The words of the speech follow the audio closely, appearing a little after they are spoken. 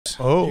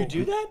Oh. You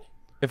do that?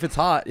 If it's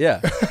hot, yeah.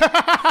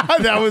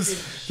 that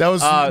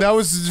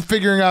was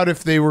figuring out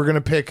if they were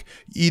gonna pick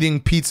eating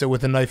pizza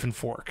with a knife and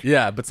fork.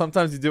 Yeah, but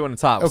sometimes you do it on the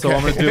top. Okay. So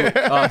I'm gonna do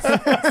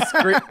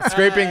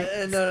scraping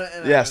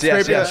Yes.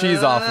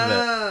 cheese off of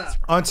it.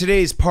 On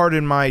today's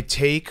Pardon My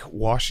Take,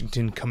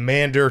 Washington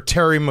Commander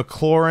Terry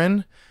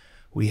McLaurin,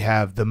 we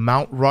have the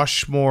Mount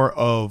Rushmore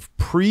of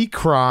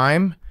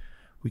Precrime.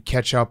 We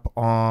catch up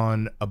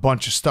on a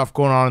bunch of stuff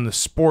going on in the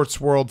sports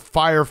world,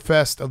 Fyre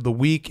Fest of the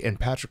week, and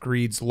Patrick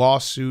Reed's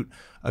lawsuit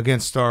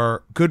against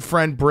our good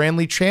friend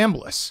Brandlee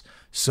Chamblis.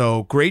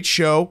 So great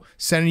show,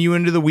 sending you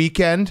into the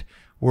weekend.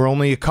 We're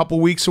only a couple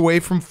weeks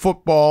away from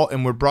football,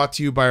 and we're brought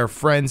to you by our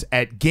friends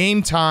at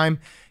Game Time.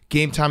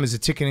 Game Time is a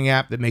ticketing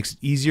app that makes it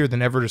easier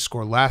than ever to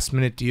score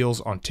last-minute deals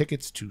on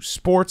tickets to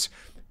sports,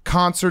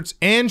 concerts,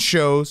 and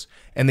shows,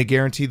 and they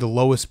guarantee the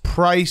lowest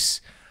price.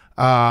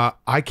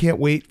 I can't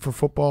wait for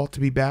football to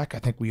be back. I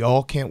think we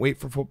all can't wait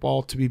for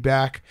football to be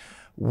back.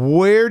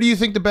 Where do you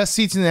think the best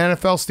seats in the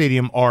NFL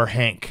stadium are,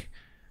 Hank?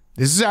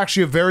 This is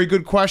actually a very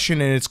good question,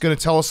 and it's going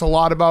to tell us a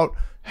lot about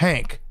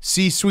Hank,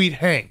 C-Suite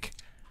Hank.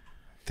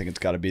 I think it's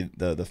got to be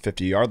the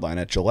 50-yard line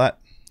at Gillette.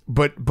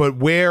 But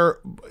where,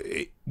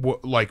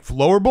 like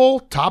lower bowl,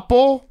 top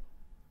bowl?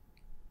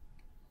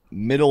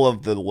 Middle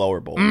of the lower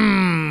bowl.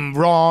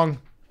 Wrong.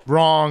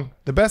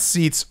 The best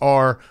seats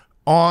are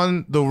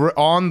on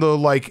the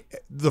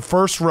like the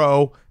first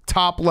row,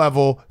 top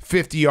level,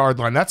 50-yard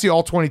line. That's the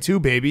all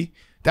 22, baby.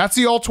 That's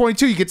the all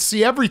 22. You get to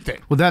see everything.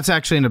 Well, that's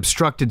actually an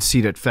obstructed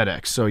seat at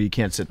FedEx, so you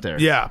can't sit there.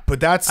 Yeah,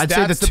 but I'd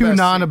say the two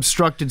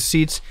non-obstructed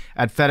seats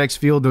at FedEx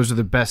Field, those are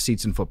the best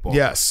seats in football.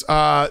 Yes.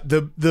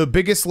 The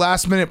biggest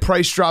last-minute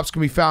price drops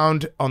can be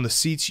found on the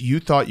seats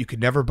you thought you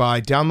could never buy.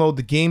 Download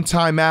the Game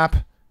Time app.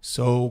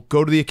 So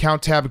go to the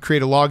account tab and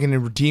create a login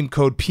and redeem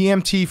code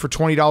PMT for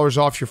 $20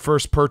 off your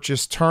first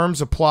purchase.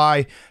 Terms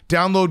apply.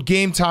 Download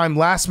Game Time.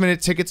 Last-minute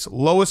tickets,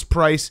 lowest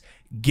price,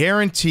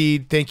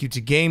 guaranteed. Thank you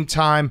to Game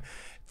Time.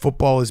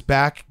 Football is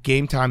back.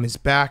 Game Time is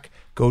back.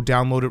 Go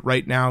download it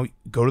right now.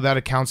 Go to that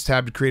accounts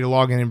tab to create a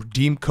login and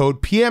redeem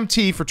code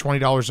PMT for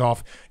 $20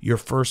 off your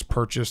first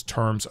purchase.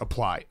 Terms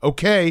apply.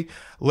 Okay,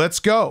 let's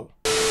go.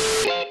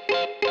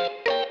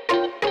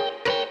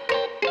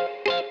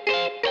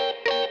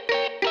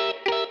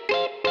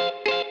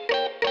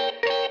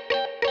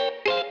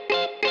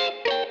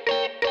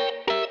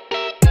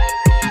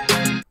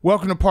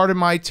 Welcome to Pardon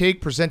My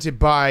Take, presented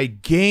by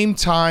Game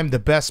Time, the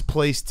best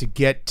place to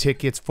get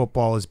tickets.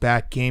 Football is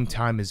back. Game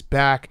Time is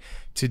back.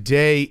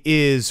 Today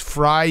is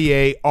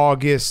Friday,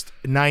 August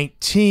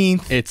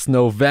 19th. It's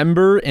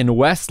November in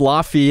West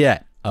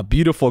Lafayette. A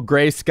beautiful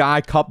gray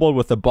sky coupled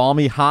with a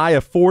balmy high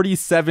of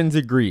 47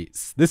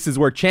 degrees. This is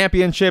where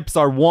championships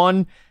are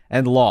won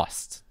and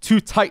lost. Two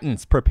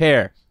Titans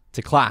prepare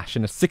to clash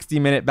in a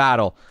 60-minute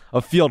battle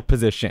of field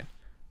position.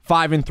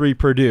 5-3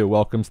 Purdue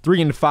welcomes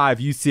 3-5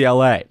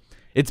 UCLA.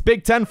 It's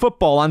Big Ten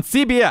football on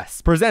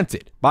CBS,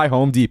 presented by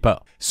Home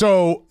Depot.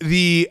 So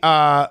the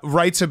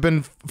rights have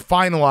been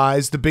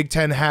finalized. The Big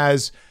Ten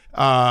has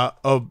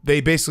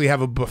they basically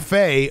have a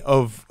buffet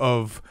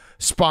of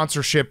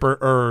sponsorship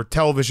or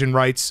television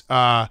rights.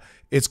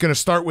 It's going to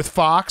start with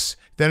Fox,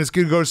 then it's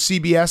going to go to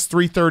CBS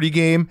 3:30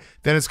 game,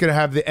 then it's going to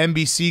have the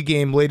NBC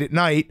game late at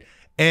night.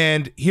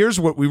 And here's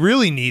what we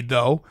really need,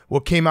 though.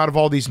 What came out of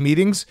all these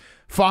meetings: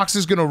 Fox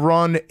is going to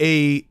run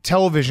a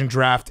television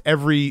draft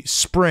every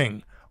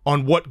spring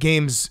on what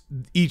games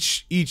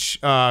each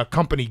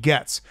company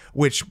gets.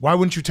 Which, why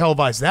wouldn't you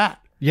televise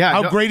that? Yeah,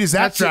 how great is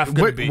that draft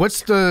going to be?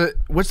 What's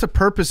the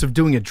purpose of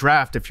doing a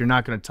draft if you're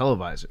not going to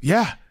televise it?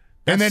 Yeah,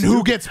 and then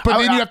who gets? But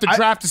then you have to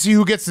draft to see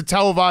who gets to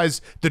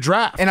televise the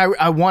draft. And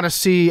I want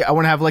to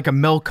have like a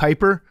Mel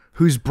Kiper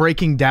who's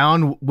breaking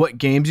down what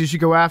games you should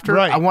go after.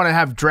 Right. I want to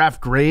have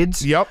draft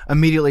grades. Yep.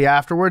 Immediately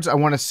afterwards. I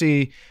want to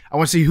see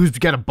who's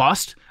got a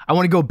bust. I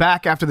want to go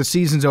back after the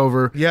season's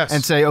over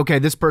and say, okay,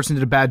 this person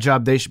did a bad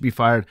job. They should be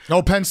fired.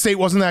 Oh, Penn State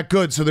wasn't that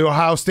good, so the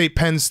Ohio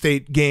State-Penn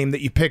State game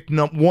that you picked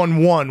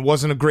 1-1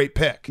 wasn't a great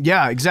pick.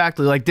 Yeah,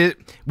 exactly. Like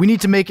we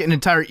need to make an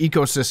entire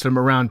ecosystem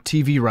around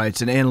TV rights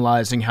and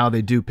analyzing how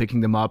they do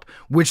picking them up,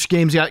 which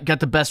games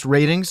got the best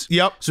ratings.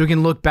 Yep. So we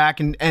can look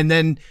back and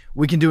then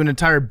we can do an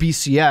entire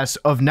BCS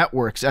of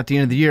networks at the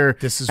end of the year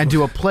and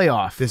do a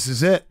playoff. This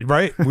is it,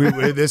 right?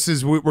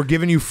 We're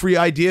giving you free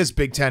ideas,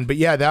 Big Ten. But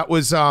yeah, that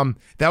was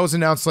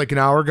announced like an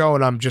hour ago,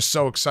 and I'm just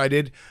so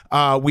excited.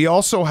 We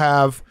also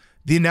have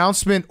the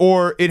announcement,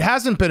 or it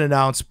hasn't been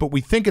announced, but we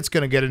think it's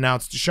going to get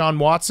announced. Deshaun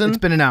Watson. It's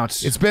been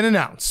announced. It's been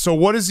announced. So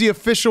what is the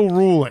official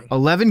ruling?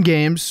 11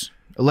 game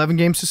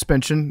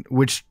suspension,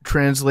 which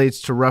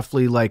translates to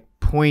roughly like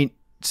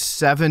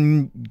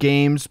 0.7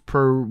 games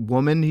per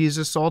woman he's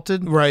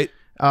assaulted. Right.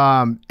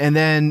 And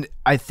then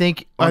I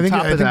think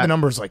the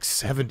number is like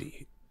 70.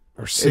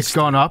 Or 60. It's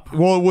gone up.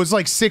 Well, it was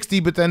like 60,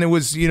 but then it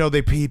was,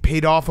 they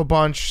paid off a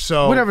bunch.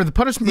 So whatever the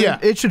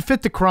punishment, it should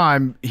fit the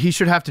crime. He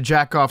should have to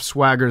jack off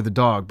Swagger the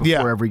dog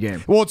before every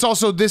game. Well, it's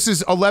also, this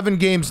is 11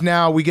 games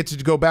now. We get to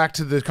go back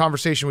to the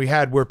conversation we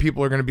had where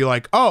people are going to be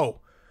like,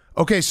 oh,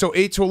 okay, so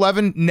 8 to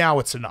 11, now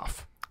it's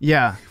enough.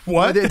 Yeah.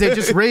 What? They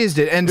just raised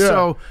it. And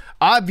so,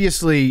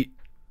 obviously,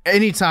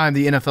 anytime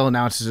the NFL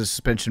announces a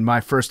suspension, my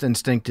first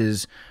instinct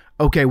is,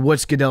 okay,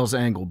 what's Goodell's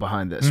angle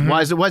behind this?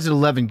 Why is it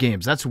 11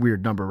 games? That's a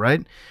weird number,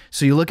 right?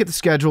 So you look at the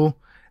schedule.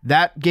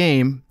 That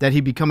game that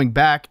he'd be coming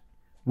back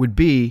would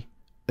be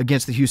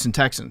against the Houston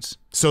Texans.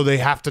 So they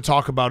have to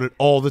talk about it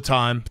all the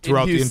time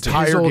throughout the His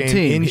entire old game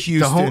team, in the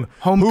Houston.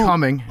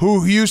 homecoming.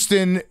 Who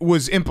Houston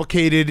was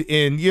implicated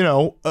in,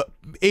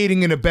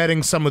 aiding and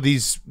abetting some of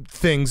these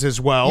things as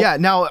well. Yeah.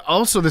 Now,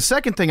 also the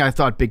second thing I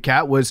thought, Big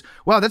Cat, was,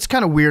 wow, that's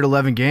kind of weird.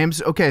 11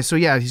 games. Okay, so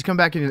yeah, he's come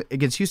back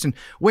against Houston.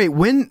 Wait,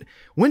 when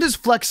does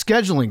flex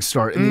scheduling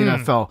start in the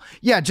NFL?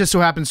 Yeah, it just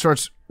so happens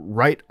starts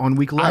right on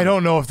week 11. I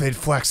don't know if they'd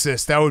flex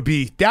this. That would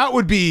be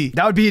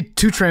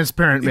too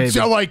transparent, maybe.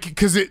 So,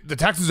 because the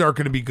Texans aren't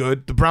going to be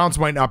good. The Browns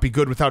might not be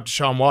good without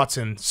Deshaun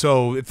Watson.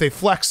 So if they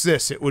flex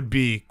this, it would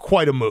be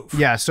quite a move.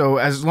 Yeah. So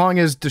as long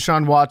as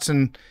Deshaun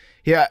Watson,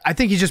 I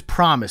think he just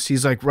promised.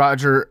 He's like,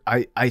 Roger,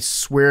 I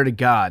swear to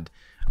God,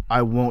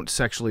 I won't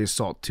sexually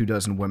assault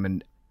 24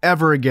 women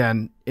ever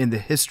again in the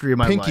history of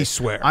my life. Pinky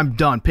swear. I'm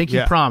done. Pinky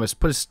promise.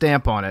 Put a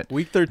stamp on it.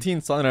 Week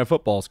 13 Sunday Night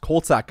Football is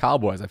Colts at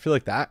Cowboys. I feel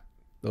like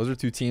those are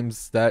two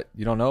teams that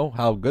you don't know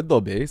how good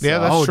they'll be. So. Yeah,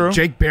 that's true.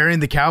 Jake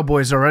burying the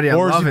Cowboys already.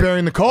 Or I love is he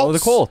burying the Colts? Oh, the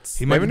Colts.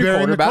 He might be new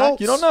burying the quarterback.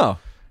 Colts. You don't know.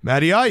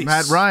 Matty Ice.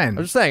 Matt Ryan.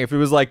 I'm just saying, if it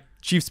was like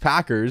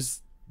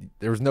Chiefs-Packers,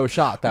 there was no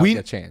shot that would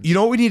get changed. You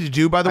know what we need to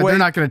do, by the way? They're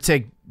not going to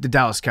take the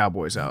Dallas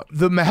Cowboys out.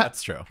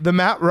 That's true. The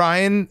Matt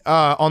Ryan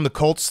on the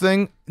Colts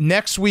thing,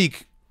 next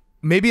week,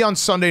 maybe on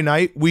Sunday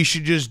night, we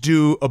should just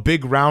do a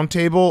big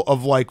roundtable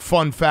of like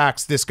fun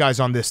facts. This guy's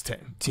on this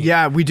team.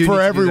 Yeah, we do. For need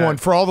to everyone, do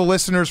that. for all the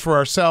listeners, for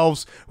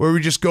ourselves, where we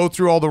just go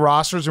through all the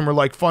rosters and we're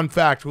like, fun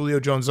fact, Julio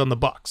Jones on the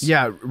Bucks.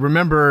 Yeah,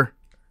 remember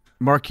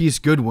Marquise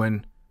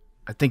Goodwin.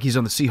 I think he's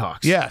on the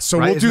Seahawks. Yeah, so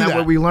right? we'll do Isn't that.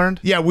 What we learned?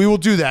 Yeah, we will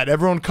do that.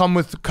 Everyone come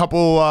with a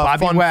couple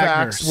Bobby fun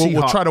Wagner, facts.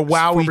 We'll try to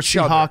wow former each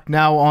other. Seahawk,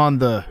 now on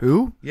the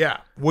who? Yeah,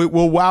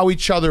 we'll wow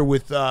each other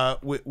with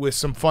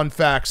some fun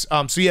facts.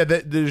 So yeah,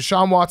 the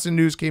Deshaun Watson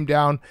news came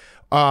down.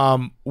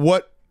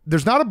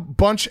 There's not a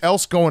bunch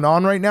else going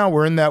on right now.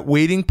 We're in that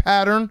waiting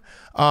pattern.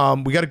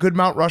 We got a good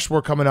Mount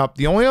Rushmore coming up.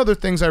 The only other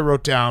things I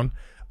wrote down,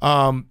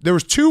 there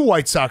was 2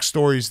 White Sox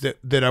stories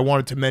that I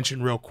wanted to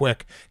mention real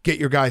quick. Get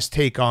your guys'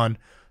 take on.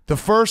 The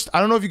first, I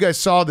don't know if you guys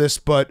saw this,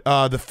 but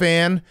the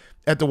fan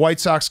at the White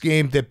Sox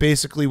game that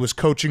basically was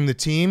coaching the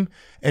team,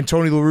 and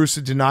Tony La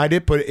Russa denied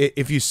it. But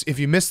if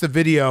you missed the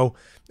video,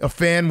 a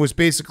fan was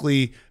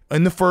basically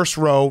in the first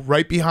row,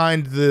 right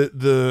behind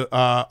the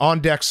on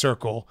deck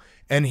circle,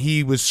 and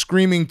he was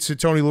screaming to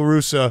Tony La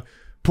Russa,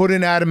 put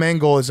in Adam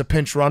Engel as a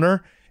pinch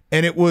runner.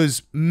 And it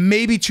was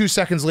maybe 2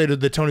 seconds later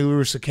that Tony La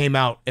Russa came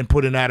out and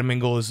put in Adam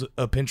Engel as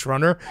a pinch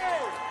runner. Hey,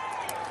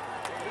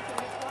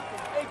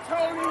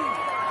 Tony!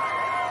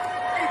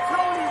 Hey,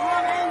 Tony,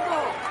 run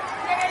Engel!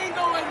 Get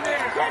Engel in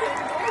there! Get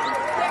Engel!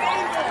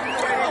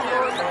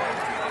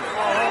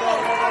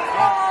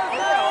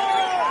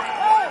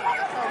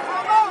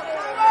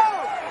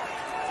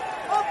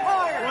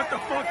 What the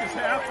fuck is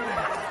happening?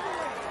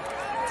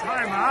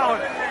 Time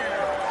out.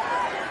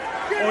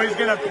 Oh, he's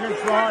gonna pinch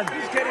run.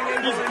 He's getting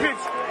in. He's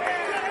pinched.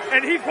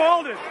 And he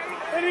called it.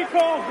 And he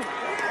called it.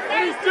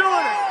 And he's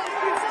doing it.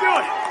 He's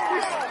doing it.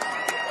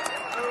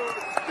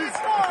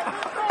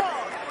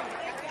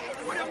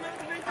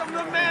 Make him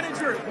the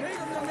manager. Make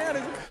him the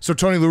manager. So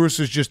Tony La Russa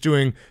is just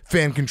doing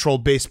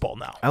fan-controlled baseball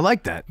now. I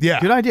like that.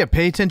 Yeah. Good idea.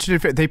 Pay attention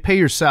to they pay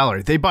your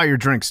salary. They buy your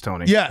drinks,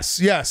 Tony.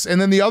 Yes.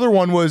 And then the other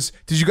one was,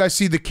 did you guys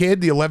see the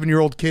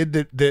 11-year-old kid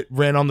that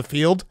ran on the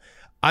field?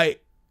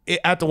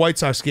 At the White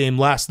Sox game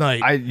last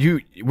night.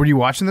 Were you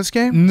watching this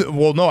game?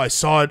 No, I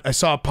saw it. I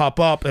saw it pop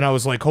up, and I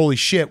was like, "Holy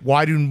shit!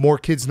 Why do more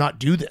kids not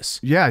do this?"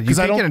 Yeah, you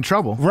can't get in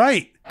trouble.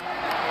 Right.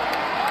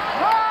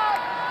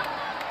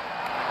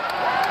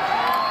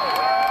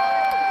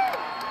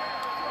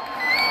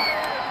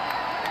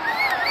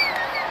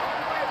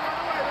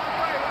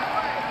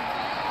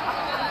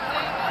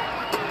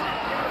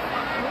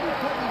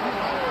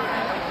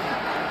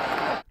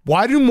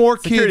 Why do more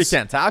Security kids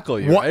can't tackle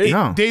you, right?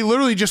 No. They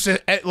literally just they're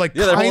kindly,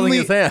 holding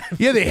his hand.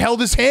 Yeah, they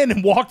held his hand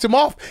and walked him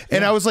off.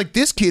 And I was like,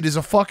 this kid is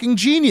a fucking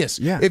genius.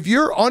 Yeah. If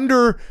you're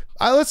under,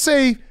 let's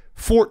say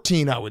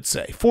 14, I would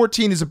say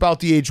 14 is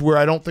about the age where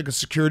I don't think a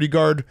security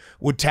guard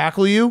would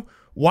tackle you.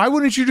 Why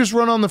wouldn't you just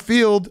run on the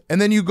field and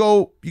then you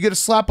get a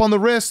slap on the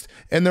wrist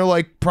and they're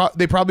like,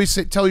 they probably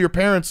tell your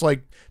parents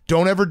like,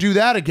 don't ever do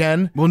that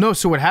again. Well, no.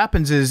 So what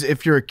happens is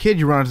if you're a kid,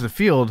 you run onto the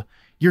field.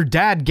 Your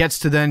dad gets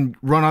to then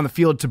run on the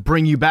field to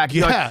bring you back.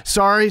 You're Yeah.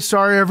 like,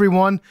 sorry,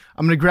 everyone.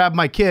 I'm going to grab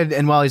my kid.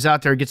 And while he's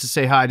out there, he gets to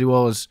say hi to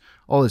all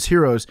his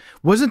heroes.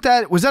 Was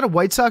that a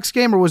White Sox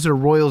game or was it a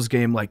Royals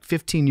game like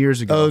 15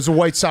 years ago? It was a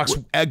White Sox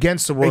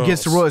against the Royals.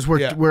 Against the Royals,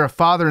 where a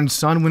father and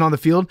son went on the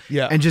field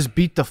and just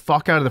beat the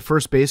fuck out of the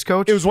first base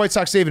coach. It was White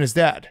Sox saving his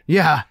dad.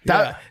 Yeah,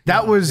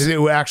 that was. It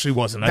actually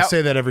wasn't. I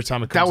say that every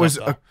time it comes up. That was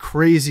a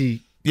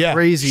crazy. Yeah,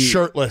 crazy.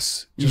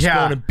 shirtless, just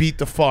going to beat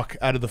the fuck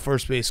out of the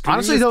first base coach.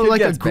 Honestly, This though, kid like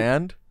gets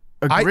banned.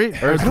 A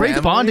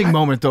great bonding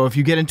moment, though, if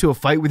you get into a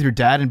fight with your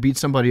dad and beat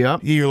somebody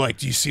up. You're like,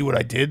 do you see what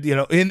I did? You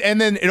know,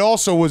 and then it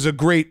also was a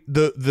great,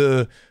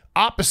 the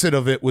opposite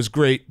of it was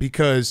great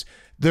because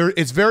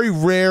it's very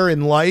rare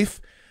in life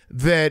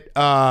that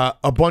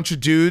a bunch of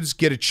dudes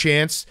get a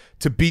chance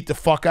to beat the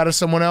fuck out of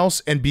someone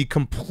else and be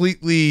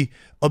completely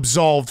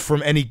absolved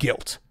from any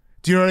guilt.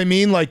 Do you know what I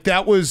mean? Like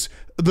that was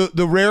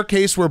the rare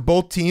case where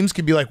both teams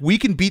can be like, we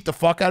can beat the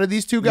fuck out of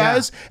these two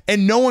guys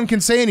and no one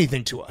can say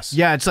anything to us.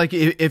 Yeah, it's like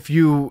if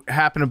you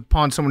happen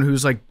upon someone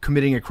who's like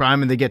committing a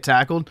crime and they get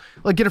tackled,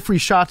 like get a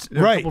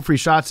couple free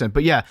shots in.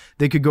 But yeah,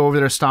 they could go over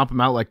there, stomp them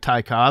out like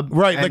Ty Cobb.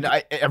 Right. And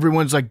like,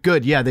 everyone's like,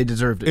 good. Yeah, they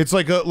deserved it. It's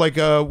like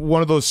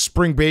one of those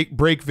spring break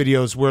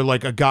videos where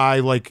like a guy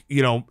like,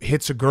 you know,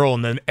 hits a girl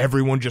and then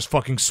everyone just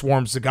fucking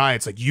swarms the guy.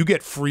 It's like, you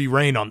get free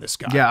reign on this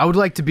guy. Yeah, I would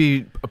like to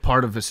be a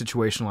part of a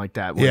situation like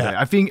that.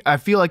 I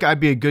feel like I'd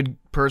be a good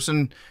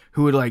person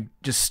who would like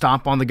just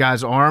stomp on the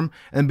guy's arm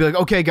and be like,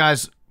 okay,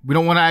 guys, we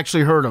don't want to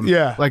actually hurt him.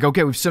 Yeah. Like,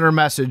 okay, we've sent our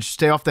message.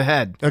 Stay off the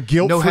head. A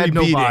guilt-free no head,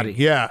 no beating. body.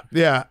 Yeah.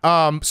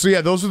 So yeah,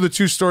 those are the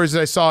two stories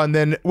that I saw. And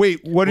then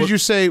wait, what did you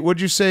say? What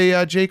did you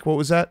say, Jake? What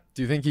was that?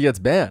 Do you think he gets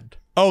banned?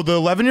 Oh, the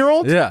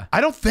 11-year-old? Yeah.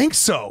 I don't think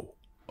so.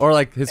 Or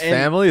like his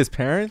family, his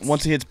parents?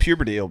 Once he hits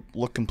puberty, he'll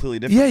look completely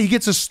different. Yeah, he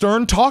gets a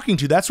stern talking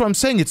to. That's what I'm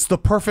saying. It's the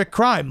perfect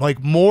crime.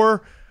 Like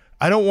more,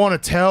 I don't want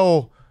to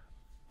tell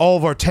all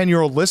of our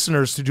 10-year-old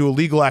listeners to do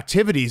illegal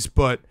activities,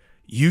 but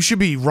you should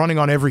be running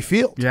on every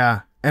field.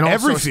 Yeah. And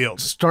every also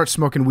field. Start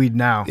smoking weed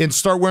now. And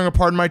start wearing a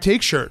Pardon My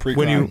Take shirt.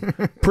 Pre-crime.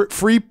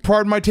 Free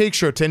Pardon My Take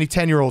shirt to any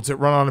 10-year-olds that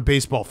run on a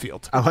baseball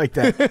field. I like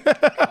that.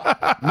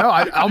 No,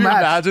 I'll Can you match.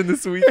 imagine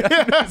this weekend?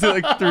 It's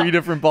like 3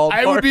 different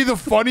ballparks. It would be the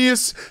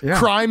funniest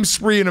crime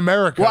spree in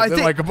America. Well, I than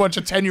think- like a bunch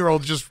of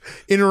 10-year-olds just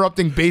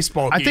interrupting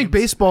baseball games. I think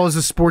baseball is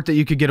a sport that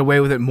you could get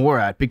away with it more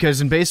at because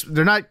in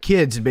they're not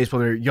kids in baseball,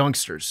 they're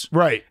youngsters.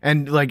 Right.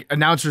 And like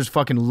announcers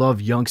fucking love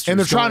youngsters. And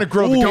they're trying to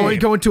grow the game.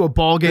 Going to a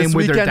ball game This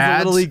with their weekend's a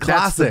dads. Little League That's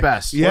Classic. the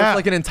best. What if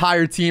like an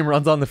entire team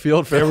runs on the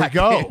field for There we that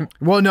go. game?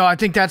 Well, no, I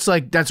think that's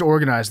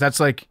organized. That's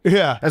like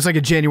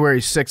a January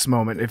 6th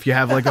moment if you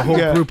have like a whole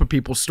group of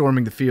people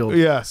storming the field.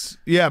 Yes.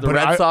 Yeah, The but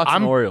Red Sox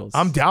I'm, and Orioles.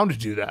 I'm down to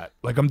do that.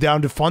 Like, I'm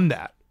down to fund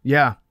that.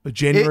 Yeah. The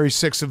January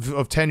 6th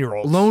of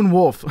 10-year-olds. Lone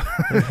Wolf.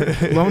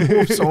 Lone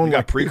Wolf's own. You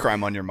got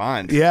pre-crime on your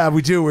mind. Yeah,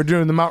 we do. We're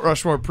doing the Mount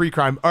Rushmore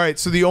pre-crime. All right,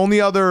 so the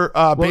only other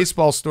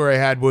baseball story I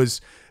had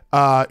was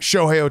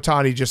Shohei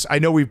Ohtani. I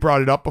know we've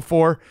brought it up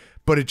before,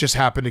 but it just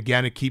happened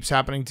again. It keeps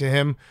happening to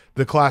him.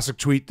 The classic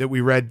tweet that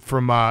we read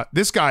from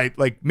this guy,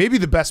 like maybe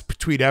the best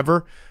tweet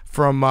ever,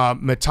 from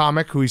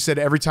Matomic, who he said,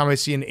 every time I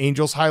see an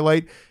Angels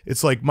highlight,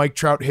 it's like Mike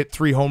Trout hit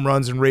 3 home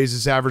runs and raised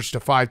his average to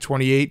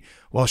 528,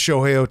 while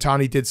Shohei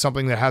Ohtani did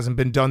something that hasn't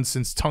been done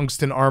since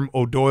Tungsten Arm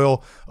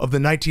O'Doyle of the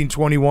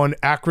 1921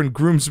 Akron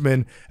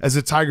Groomsmen as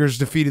the Tigers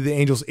defeated the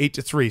Angels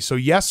 8-3. So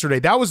yesterday,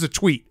 that was a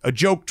tweet, a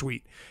joke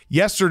tweet.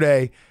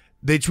 Yesterday,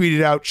 they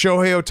tweeted out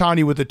Shohei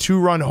Ohtani with a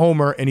 2-run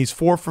homer, and he's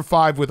 4 for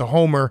 5 with a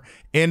homer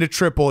and a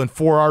triple and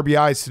 4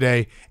 RBIs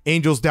today.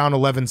 Angels down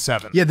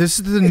 11-7. Yeah, this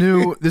is the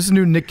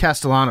new Nick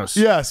Castellanos.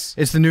 Yes.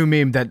 It's the new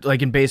meme that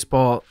like in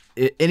baseball,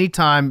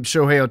 anytime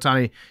Shohei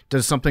Ohtani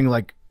does something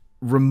like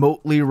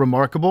remotely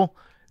remarkable,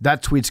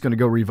 that tweet's going to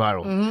go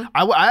reviral. Mm-hmm.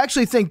 I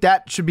actually think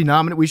that should be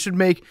nominated. We should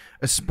make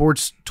a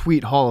sports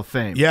tweet Hall of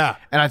Fame. Yeah.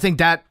 And I think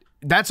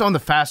that's on the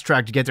fast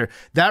track to get there.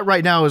 That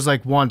right now is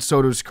like Juan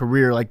Soto's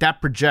career. Like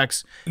that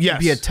projects to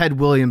be a Ted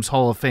Williams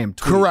Hall of Fame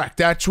tweet. Correct.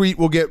 That tweet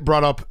will get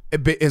brought up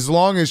as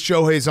long as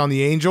Shohei's on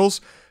the Angels,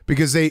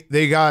 because they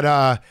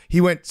got he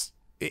went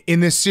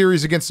in this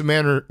series against the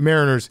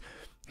Mariners.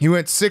 He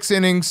went 6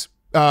 innings,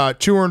 2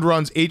 earned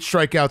runs, 8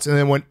 strikeouts, and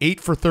then went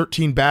 8 for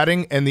 13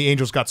 batting, and the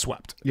Angels got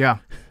swept. Yeah.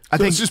 I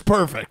So think it's just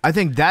perfect. I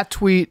think that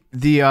tweet,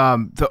 the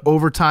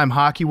overtime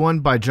hockey one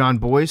by John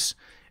Boyce,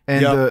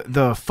 and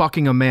the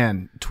fucking a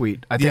man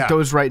tweet. I think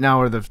those right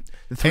now are the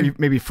 3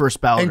 maybe first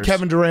balloters. And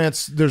Kevin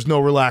Durant's "There's no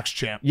relax"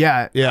 champ.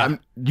 Yeah.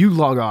 You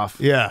log off.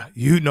 Yeah,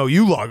 you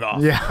log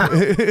off. Yeah.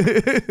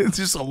 It's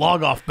just a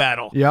log off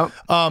battle. Yep.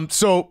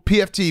 So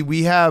PFT,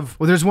 we have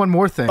Well, there's one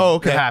more thing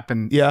that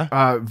happened. Yeah.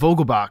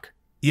 Vogelbach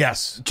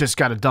yes, just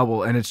got a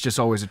double, and it's just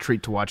always a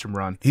treat to watch him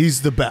run.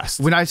 he's the best.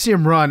 When I see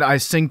him run, I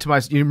sing to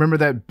myself. You remember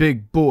that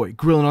big boy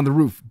grilling on the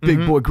roof?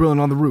 Big boy grilling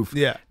on the roof.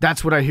 Yeah.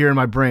 That's what I hear in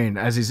my brain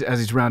as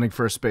he's rounding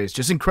first base.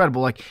 Just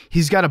incredible. Like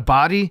he's got a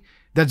body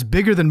that's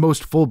bigger than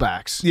most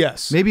fullbacks.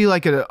 Yes. Maybe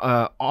like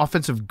a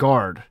offensive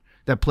guard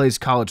that plays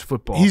college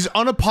football. He's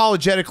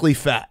unapologetically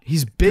fat.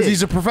 He's 'Cause big.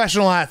 He's a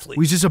professional athlete.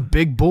 He's just a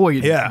big boy.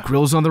 Yeah.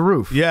 Grills on the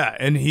roof. Yeah,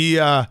 and he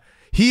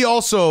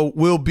also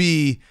will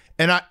be.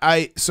 And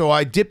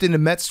I dipped into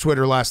Mets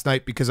Twitter last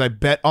night because I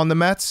bet on the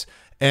Mets,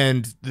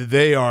 and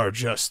they are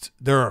just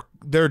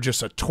they're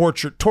just a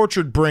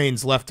tortured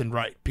brains left and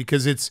right,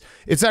 because it's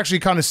actually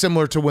kind of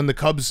similar to when the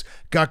Cubs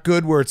got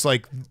good, where it's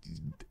like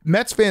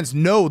Mets fans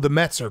know the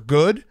Mets are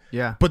good,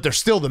 but they're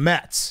still the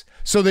Mets.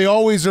 So they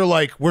always are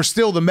like, we're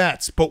still the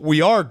Mets, but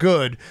we are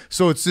good.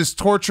 So it's this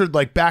tortured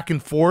like back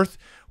and forth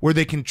where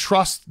they can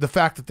trust the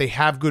fact that they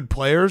have good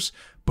players,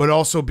 but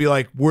also be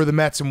like, we're the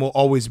Mets and we'll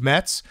always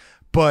Mets.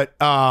 But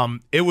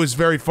it was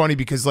very funny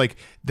because like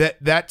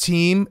that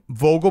team,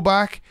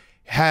 Vogelbach,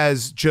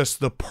 has just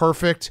the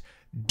perfect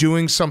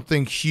doing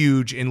something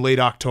huge in late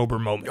October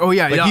moment. Oh,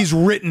 yeah. Like he's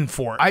written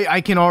for it.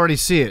 I can already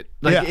see it.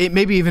 Like Yeah.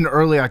 maybe even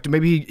early October.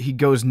 Maybe he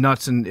goes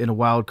nuts in a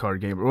wild card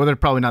game. Or they're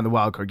probably not in the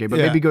wild card game, but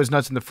Yeah. maybe he goes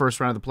nuts in the first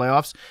round of the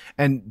playoffs.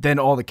 And then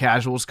all the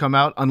casuals come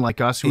out,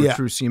 unlike us who Yeah. are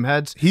true seam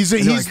heads. He's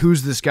like,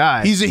 who's this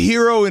guy? He's a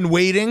hero in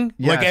waiting.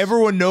 Yes. Like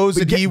everyone knows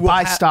that he will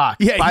buy stock.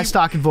 Yeah, Buy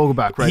stock in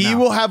Vogelbach right now. He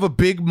will have a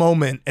big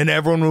moment, and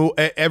everyone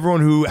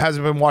who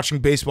hasn't been watching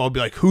baseball will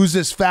be like, "Who's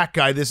this fat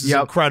guy? This is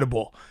Yep.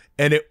 incredible."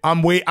 And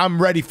I'm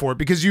ready for it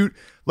because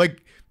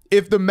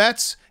if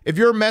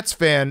you're a Mets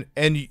fan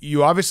and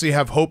you obviously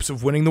have hopes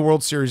of winning the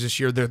World Series this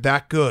year, they're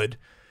that good.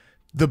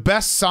 The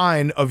best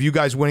sign of you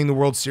guys winning the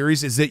World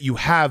Series is that you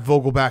have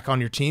Vogelbach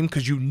on your team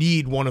because you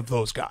need one of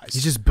those guys.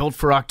 He's just built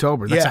for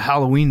October. That's Yeah. a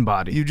Halloween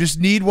body. You just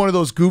need one of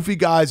those goofy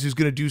guys who's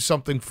going to do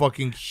something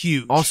fucking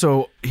huge.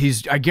 Also,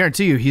 I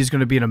guarantee you, he's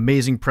going to be an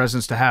amazing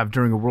presence to have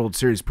during a World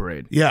Series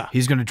parade. Yeah.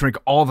 He's going to drink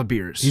all the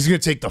beers. He's going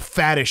to take the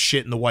fattest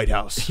shit in the White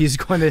House. He's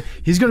going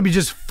to be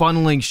just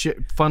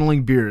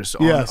funneling beers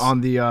on, Yes.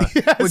 on the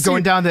Yes,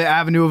 going down the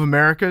Avenue of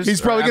Americas.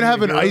 He's probably going to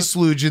have an ice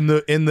luge in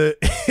the in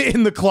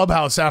the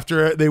clubhouse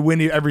after they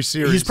win every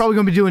series. He's probably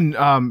going to be doing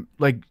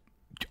like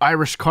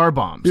Irish car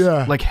bombs.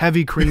 Yeah. Like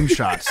heavy cream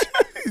shots.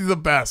 He's the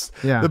best.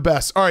 Yeah. The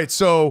best. All right,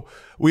 so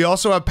we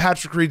also have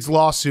Patrick Reed's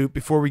lawsuit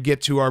before we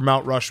get to our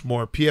Mount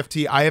Rushmore.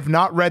 PFT, I have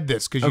not read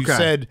this because you Okay.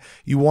 said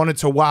you wanted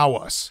to wow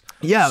us.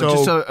 Yeah, so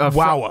just a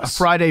wow a us.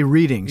 Friday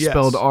reading Yes.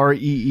 spelled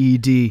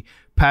REED.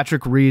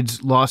 Patrick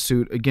Reed's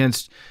lawsuit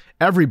against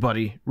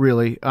everybody,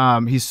 really.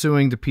 He's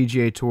suing the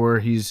PGA Tour.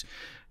 He's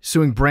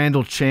suing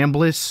Brandlee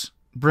Chamblis.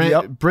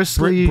 Yep.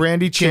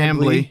 Brandlee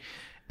Chamblis.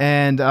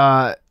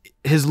 And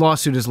his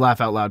lawsuit is laugh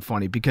out loud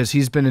funny because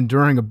he's been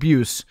enduring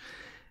abuse,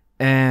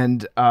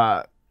 and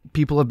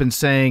people have been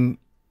saying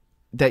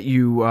that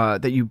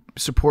you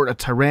support a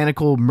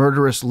tyrannical,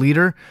 murderous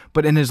leader.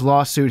 But in his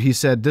lawsuit, he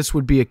said this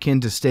would be akin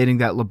to stating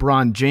that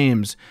LeBron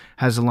James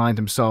has aligned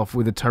himself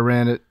with a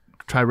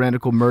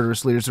tyrannical,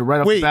 murderous leader. So right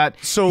off Wait, the bat,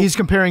 so- he's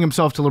comparing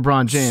himself to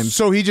LeBron James.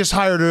 So he just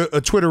hired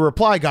a Twitter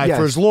reply guy Yes.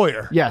 for his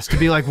lawyer. Yes, to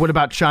be like, what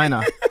about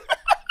China?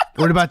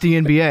 What about the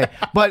NBA?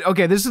 But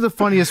okay, this is the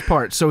funniest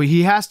part. So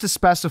he has to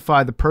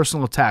specify the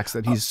personal attacks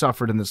that he's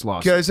suffered in this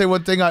lawsuit. Can I say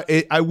one thing?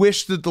 I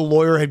wish that the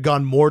lawyer had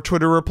gone more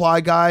Twitter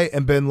reply guy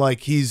and been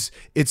like,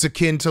 it's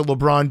akin to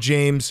LeBron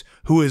James,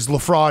 who is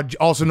LaFraud,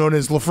 also known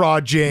as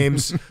LaFraud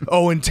James,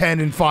 0-10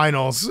 in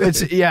finals.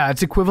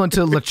 It's equivalent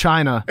to La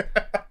China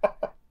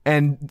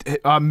and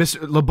Mr.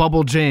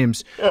 LaBubble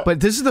James.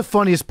 But this is the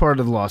funniest part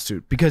of the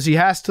lawsuit because he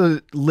has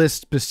to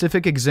list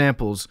specific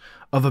examples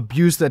of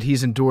abuse that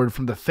he's endured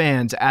from the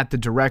fans at the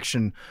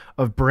direction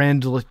of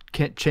Brandlee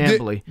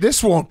Chamblis.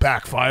 This won't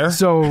backfire.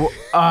 So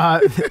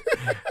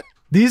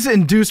these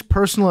induced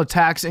personal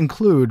attacks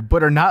include,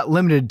 but are not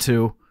limited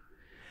to,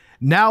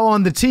 now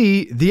on the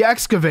tee, the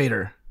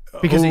excavator.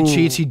 Because he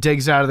cheats, he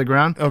digs out of the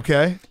ground.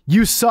 Okay.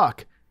 You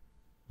suck.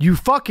 You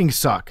fucking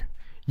suck.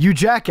 You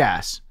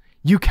jackass.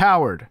 You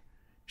coward.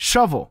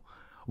 Shovel.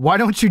 Why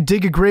don't you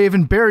dig a grave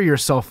and bury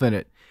yourself in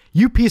it?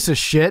 You piece of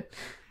shit.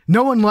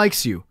 No one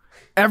likes you.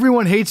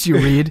 Everyone hates you,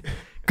 Reed.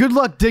 Good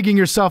luck digging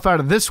yourself out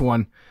of this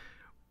one.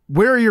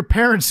 Where are your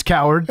parents,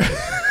 coward?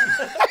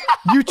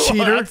 You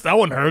cheater. That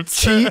one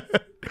hurts. Cheat.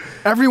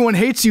 Everyone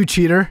hates you,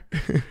 cheater.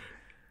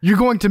 You're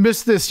going to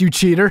miss this, you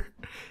cheater.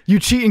 You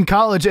cheat in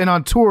college and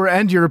on tour,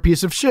 and you're a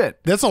piece of shit.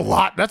 That's a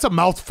lot. That's a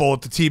mouthful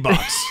at the tee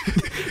box.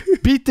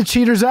 Beat the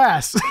cheater's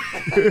ass.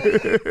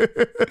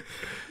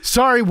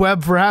 Sorry,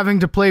 Webb, for having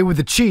to play with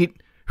a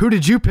cheat. Who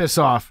did you piss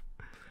off?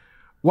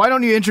 Why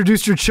don't you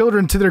introduce your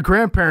children to their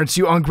grandparents,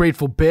 you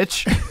ungrateful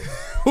bitch?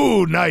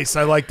 Ooh, nice.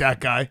 I like that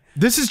guy.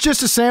 This is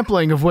just a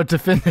sampling of what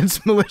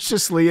defendants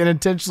maliciously and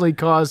intentionally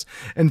caused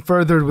and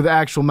furthered with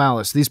actual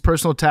malice. These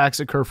personal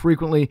attacks occur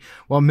frequently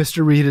while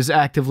Mr. Reed is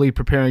actively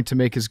preparing to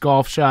make his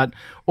golf shot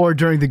or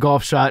during the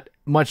golf shot,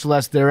 much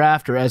less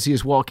thereafter as he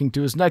is walking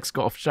to his next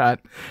golf shot,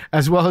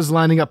 as well as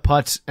lining up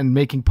putts and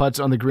making putts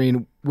on the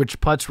green, which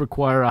putts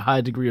require a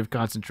high degree of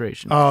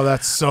concentration. Oh,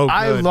 that's so good.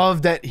 I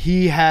love that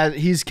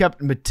he's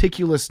kept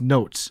meticulous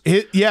notes.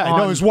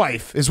 His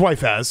wife. His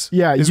wife has.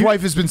 Yeah, His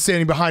wife has been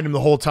standing behind him the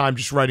whole time,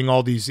 just writing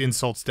all these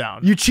insults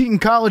down. You cheat in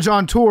college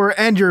on tour,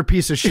 and you're a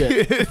piece of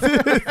shit.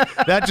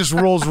 That just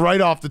rolls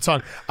right off the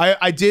tongue.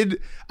 I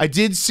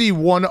did see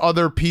one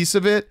other piece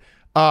of it.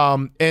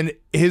 And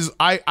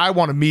I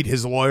want to meet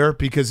his lawyer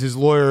because his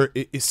lawyer,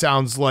 it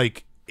sounds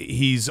like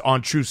he's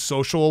on Truth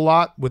Social a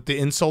lot with the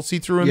insults he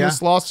threw in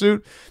this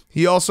lawsuit.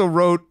 He also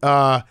wrote,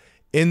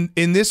 in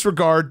this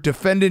regard,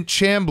 defendant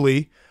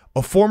Chamblis,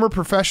 a former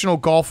professional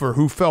golfer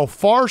who fell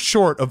far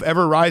short of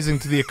ever rising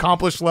to the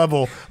accomplished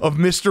level of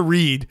Mr.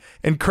 Reed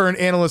and current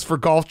analyst for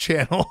Golf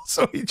Channel.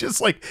 So he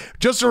just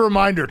a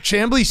reminder,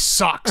 Chamblis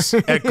sucks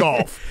at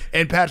golf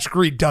and Patrick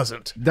Reed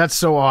doesn't. That's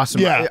so awesome.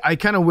 Yeah. I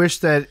kind of wish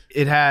that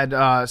it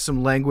had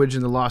some language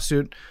in the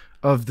lawsuit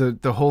of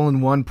the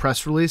hole-in-one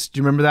press release. Do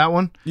you remember that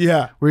one?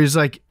 Yeah. Where he's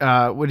like,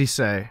 what'd he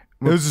say?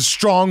 It was a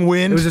strong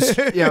wind.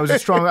 It was a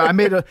strong. I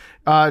made a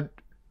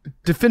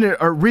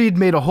Reed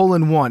made a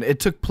hole-in-one. It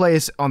took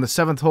place on the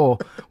 7th hole,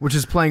 which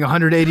is playing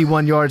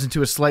 181 yards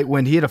into a slight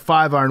wind. He hit a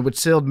 5-iron, which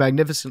sailed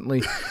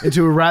magnificently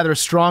into a rather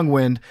strong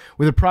wind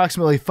with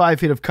approximately 5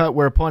 feet of cut,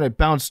 whereupon it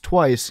bounced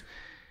twice.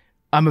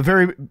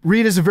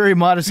 Reed is a very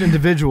modest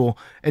individual,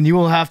 and you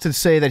will have to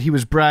say that he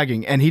was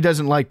bragging, and he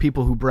doesn't like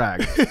people who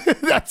brag.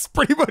 That's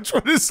pretty much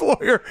what his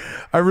lawyer.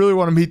 I really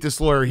want to meet this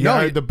lawyer. He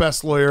hired the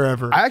best lawyer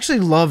ever. I actually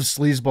love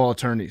sleazeball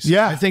attorneys.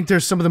 Yeah. I think they're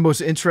some of the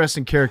most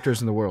interesting characters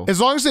in the world. As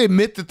long as they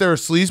admit that they're a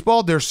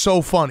sleazeball, they're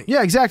so funny.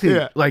 Yeah, exactly.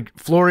 Yeah. Like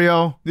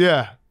Florio,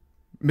 Yeah.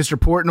 Mr.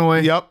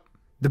 Portnoy. Yep.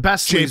 The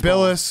best Jay sleazeball.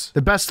 Billis.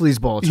 The best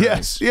sleazeball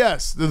attorneys.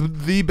 Yes.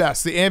 The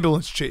best. The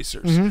ambulance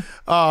chasers.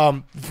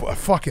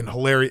 Fucking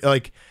hilarious.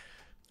 Like,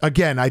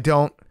 again, I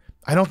don't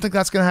think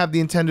that's going to have the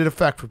intended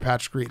effect for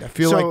Patrick Reed. I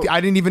feel like I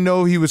didn't even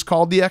know he was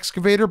called the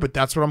Excavator, but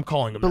that's what I'm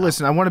calling him. But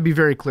listen, I want to be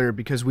very clear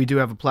because we do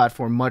have a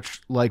platform much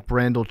like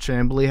Brandlee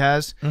Chamblis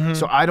has.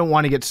 So I don't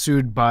want to get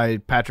sued by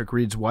Patrick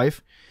Reed's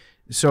wife.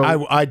 So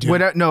I do.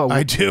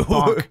 I do.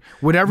 Bonk.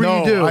 Whatever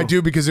you do. I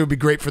do because it would be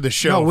great for the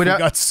show if we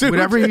got sued.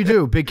 Whatever you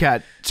do, Big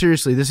Cat,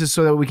 seriously, this is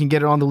so that we can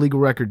get it on the legal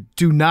record.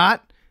 Do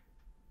not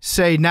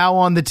say now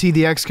on the T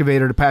the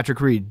Excavator to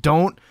Patrick Reed.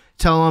 Don't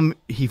tell him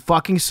he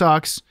fucking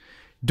sucks.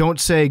 Don't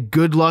say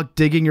good luck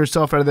digging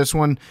yourself out of this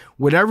one.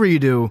 Whatever you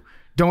do,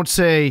 don't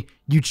say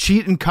you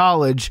cheat in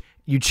college,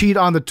 you cheat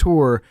on the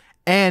tour,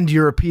 and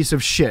you're a piece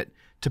of shit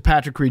to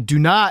Patrick Reed. Do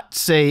not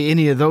say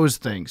any of those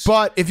things.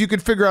 But if you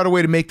could figure out a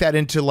way to make that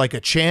into like a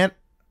chant,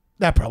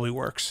 that probably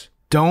works.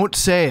 Don't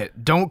say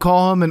it. Don't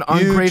call him an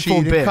ungrateful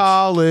you cheat bitch. in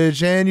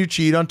college and you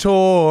cheat on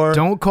tour.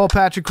 Don't call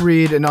Patrick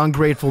Reed an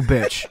ungrateful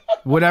bitch.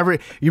 Whatever. You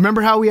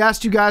remember how we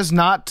asked you guys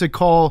not to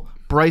call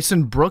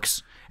Bryson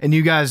Brooks? And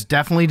you guys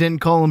definitely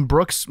didn't call him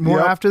Brooks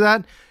more after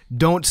that.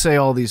 Don't say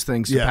all these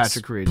things to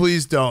Patrick Reed.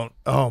 Please don't.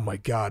 Oh my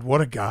God,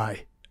 what a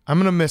guy. I'm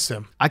gonna miss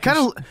him. I kind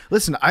of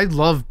listen. I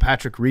love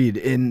Patrick Reed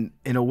in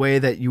a way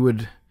that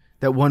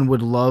one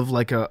would love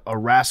like a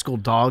rascal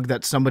dog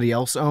that somebody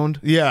else owned.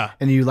 Yeah,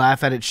 and you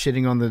laugh at it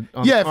shitting on the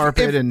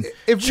carpet and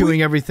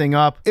chewing everything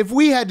up. If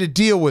we had to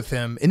deal with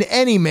him in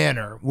any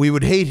manner, we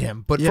would hate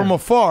him. But from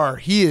afar,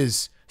 he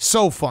is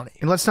so funny.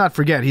 And let's not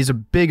forget, he's a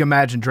big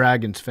Imagine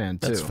Dragons fan,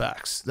 too.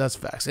 That's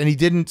facts. And he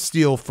didn't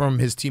steal from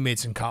his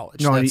teammates in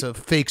college. No, that's a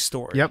fake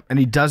story. Yep, and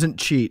he doesn't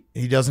cheat.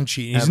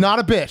 He's not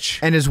a bitch.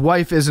 And his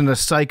wife isn't a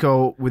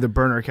psycho with a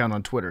burner account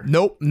on Twitter.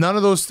 Nope, none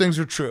of those things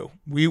are true.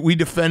 We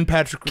defend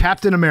Patrick Reed.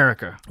 Captain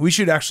America. We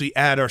should actually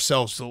add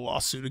ourselves to the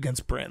lawsuit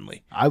against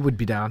Brandlee. I would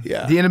be down.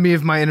 Yeah. The enemy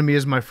of my enemy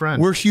is my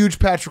friend. We're huge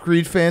Patrick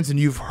Reed fans, and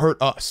you've hurt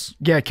us.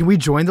 Yeah, can we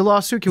join the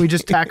lawsuit? Can we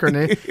just tack our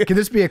name? Can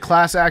this be a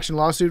class action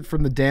lawsuit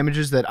from the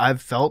damages that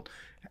I've felt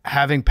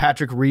having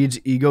Patrick Reed's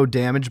ego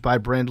damaged by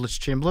Brandlee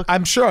Chamblis?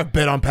 I'm sure I've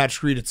bet on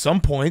Patrick Reed at some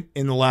point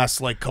in the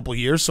last couple of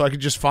years, so I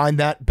could just find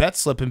that bet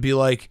slip and be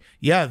like,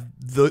 yeah,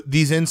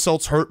 these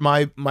insults hurt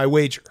my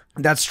wager.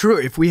 That's true.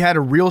 If we had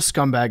a real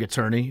scumbag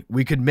attorney,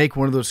 we could make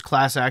one of those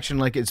class action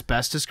like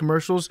asbestos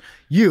commercials.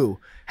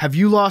 Have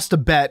you lost a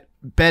bet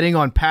betting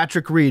on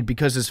Patrick Reed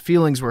because his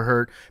feelings were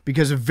hurt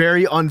because of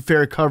very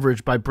unfair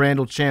coverage by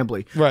Brandlee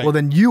Chamblis? Right. Well,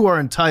 then you are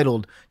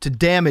entitled to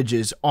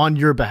damages on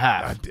your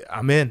behalf.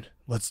 I'm in.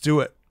 Let's do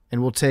it.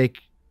 And we'll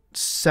take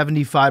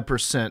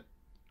 75%.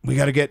 We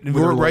got to get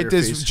write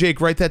this fees.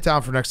 Jake, write that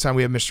down for next time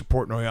we have Mr.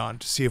 Portnoy on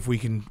to see if we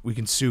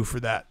can sue for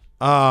that.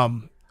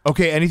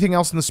 Okay, anything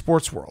else in the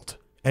sports world?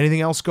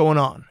 Anything else going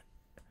on?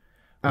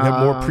 We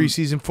have more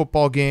preseason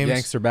football games.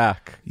 Yanks are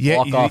back.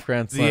 Walk-off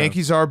Grand Slam. The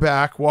Yankees are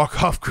back.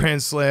 Walk-off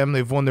Grand Slam.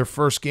 They've won their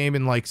first game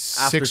in 6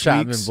 After weeks.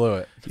 Chapman blew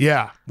it.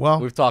 Yeah, well.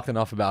 We've talked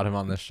enough about him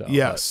on this show.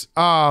 Yes.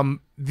 I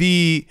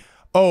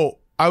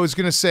was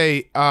going to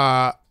say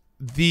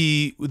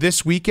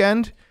this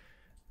weekend,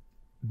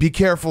 be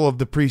careful of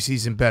the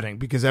preseason betting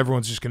because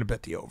everyone's just going to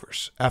bet the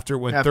overs after it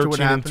went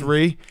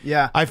 13-3.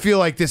 Yeah, I feel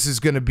like this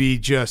is going to be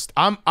just.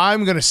 I'm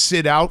going to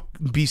sit out,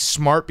 be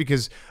smart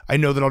because I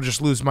know that I'll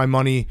just lose my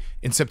money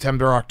in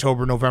September,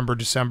 October, November,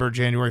 December,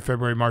 January,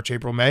 February, March,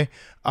 April, May.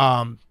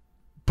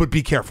 But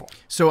be careful.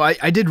 So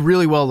I did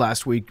really well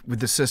last week with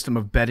the system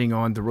of betting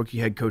on the rookie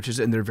head coaches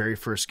in their very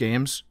first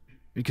games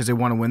because they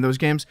want to win those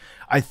games.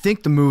 I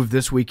think the move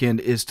this weekend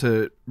is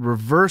to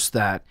reverse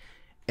that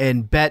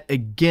and bet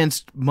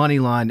against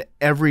moneyline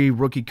every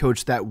rookie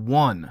coach that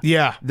won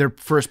their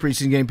first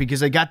preseason game because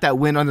they got that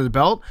win under the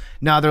belt.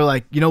 Now they're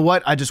like, you know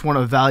what? I just want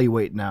to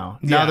evaluate now.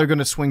 Now they're going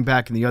to swing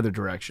back in the other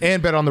direction.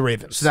 And bet on the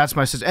Ravens. So that's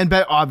my system.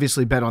 And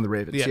obviously bet on the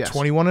Ravens. Yeah, yes.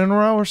 21 in a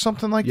row or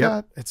something like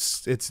that.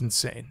 It's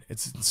insane.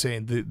 It's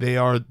insane.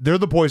 They're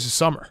the boys of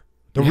summer.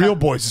 The real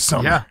boys of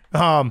summer.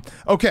 Yeah.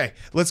 Okay,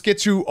 let's get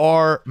to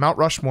our Mount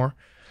Rushmore.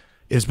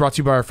 It is brought to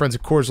you by our friends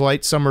at Coors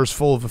Light. Summer is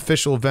full of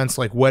official events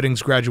like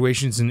weddings,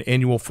 graduations, and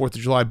annual 4th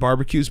of July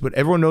barbecues, but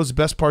everyone knows the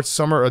best parts of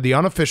summer are the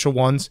unofficial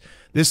ones.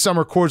 This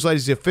summer, Coors Light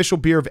is the official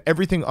beer of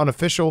everything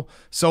unofficial,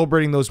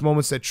 celebrating those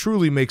moments that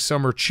truly make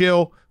summer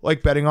chill,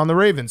 like betting on the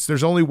Ravens.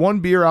 There's only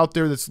one beer out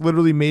there that's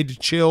literally made to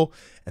chill,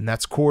 and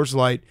that's Coors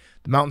Light.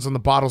 The mountains on the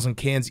bottles and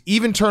cans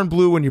even turn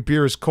blue when your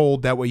beer is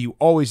cold. That way you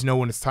always know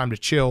when it's time to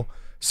chill.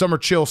 Summer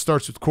chill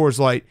starts with Coors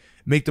Light.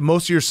 Make the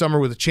most of your summer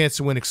with a chance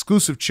to win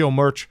exclusive chill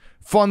merch,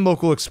 fun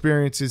local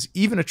experiences,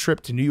 even a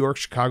trip to New York,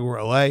 Chicago,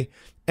 or LA.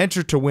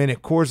 Enter to win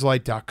at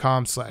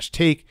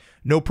CoorsLight.com/take.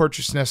 No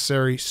purchase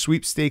necessary.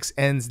 Sweepstakes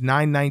ends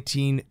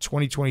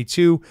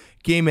 9/19/2022.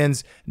 Game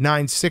ends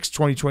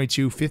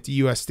 9/6/2022. 50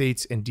 U.S.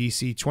 states and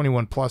D.C.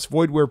 21 plus.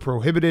 Void where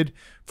prohibited.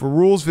 For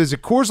rules,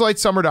 visit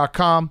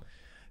CoorsLightSummer.com.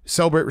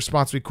 Celebrate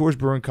responsibly. Coors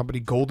Brewing Company,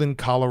 Golden,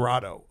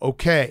 Colorado.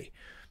 Okay.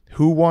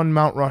 Who won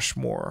Mount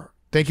Rushmore?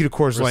 Thank you to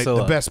Coors Light,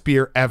 the best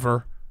beer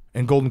ever.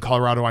 And Golden,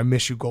 Colorado. I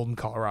miss you, Golden,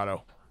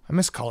 Colorado. I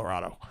miss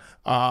Colorado.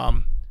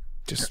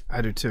 Just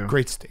I do too.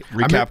 Great state.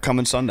 Recap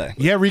coming Sunday.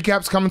 Yeah,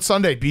 recap's coming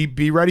Sunday.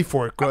 Be ready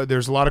for it.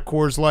 There's a lot of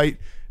Coors Light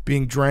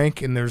being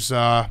drank, and there's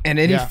and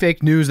any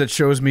fake news that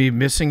shows me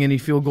missing any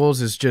field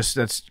goals is just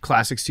that's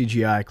classic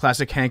CGI,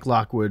 classic Hank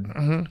Lockwood.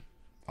 Mm-hmm.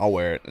 I'll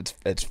wear it.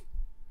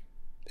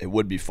 It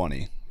would be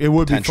funny. It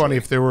would be funny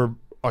if there were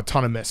a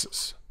ton of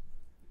misses,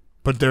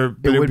 but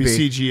it would be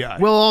CGI.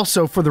 Well,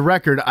 also for the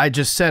record, I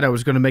just said I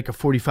was going to make a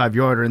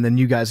 45-yarder, and then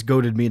you guys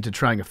goaded me into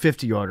trying a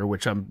 50-yarder,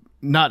 which I'm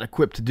not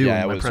equipped to do.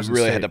 Yeah, in my it was present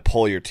really state. had to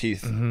pull your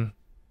teeth.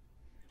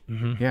 Mm-hmm.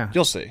 Mm-hmm. Yeah,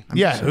 you'll see.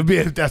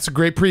 That's a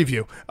great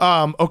preview.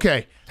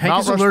 Okay, Hank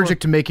is allergic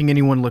to making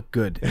anyone look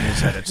good in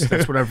his edits.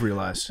 That's what I've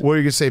realized. What are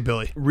you gonna say,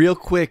 Billy? Real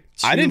quick,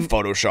 I didn't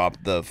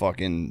Photoshop the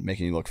fucking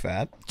making you look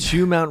fat.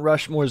 2 Mount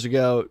Rushmores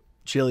ago,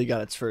 Chile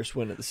got its first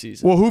win of the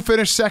season. Well, who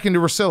finished second to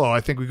Rosillo?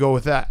 I think we go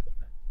with that.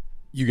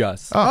 You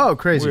guys. Oh,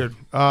 crazy. Weird.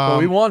 Well,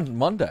 we won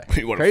Monday.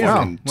 We won a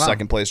fucking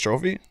second place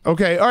trophy.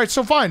 Okay, all right,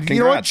 so fine. Congrats.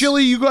 You know what,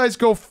 Chili? You guys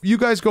go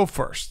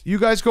first. You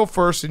guys go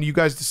first, and you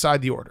guys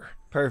decide the order.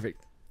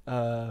 Perfect.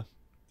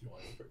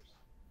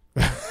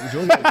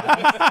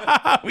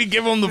 We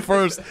give them the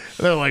first.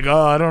 They're like,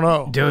 oh, I don't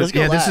know. Dude,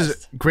 yeah, this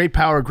is great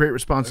power, great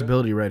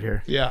responsibility right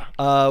here. Yeah.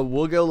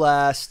 We'll go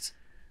last.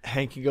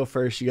 Hank can go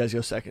first. You guys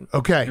go second.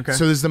 Okay.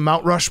 So there's the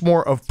Mount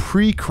Rushmore of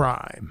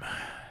pre-crime.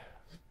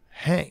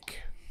 Hank.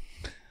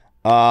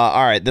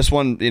 All right, this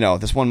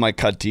one might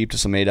cut deep to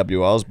some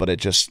AWLs, but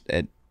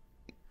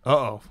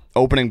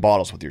opening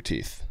bottles with your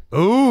teeth.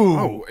 Ooh.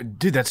 Oh,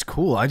 dude, that's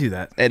cool. I do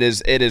that. It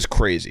is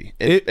crazy.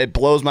 It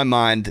blows my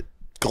mind.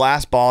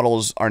 Glass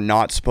bottles are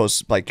not supposed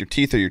to, like, your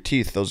teeth are your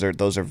teeth. Those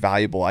are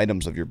valuable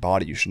items of your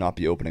body. You should not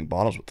be opening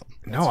bottles with them.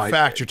 No, in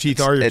fact, your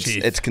teeth are your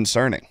teeth. It's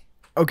concerning.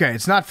 Okay,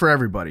 it's not for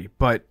everybody,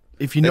 but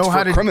if you know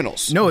how to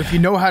criminals. No, if you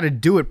know how to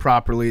do it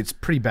properly, it's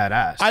pretty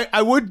badass.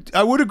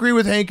 I would agree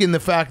with Hank in the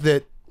fact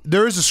that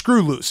there is a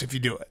screw loose if you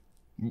do it.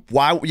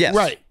 Why? Yes.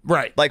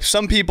 Right. Like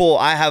some people,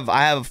 I have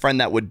a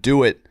friend that would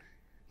do it.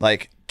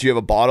 Like, do you have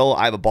a bottle?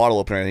 I have a bottle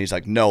opener, and he's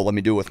like, no, let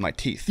me do it with my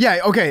teeth. Yeah,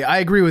 okay, I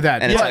agree with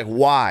that. And it's like,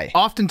 why?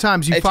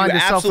 Oftentimes you If find you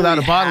yourself without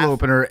a absolutely bottle have-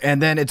 opener,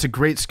 and then it's a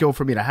great skill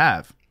for me to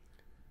have.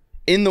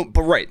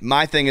 But right,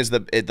 my thing is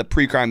the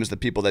pre-crime is the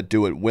people that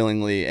do it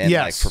willingly and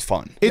like for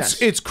fun.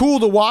 It's cool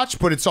to watch,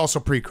 but it's also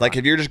pre-crime. Like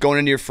if you're just going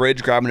into your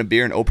fridge, grabbing a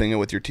beer, and opening it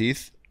with your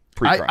teeth.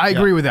 Pre-crime. I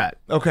agree with that.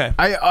 Okay.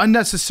 I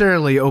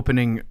unnecessarily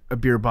opening a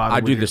beer bottle. I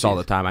with do your this all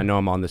teeth. the time. I know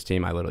I'm on this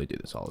team. I literally do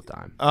this all the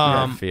time.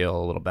 I feel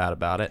a little bad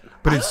about it.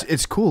 But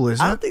it's cool,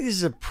 isn't I it? don't think this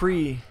is a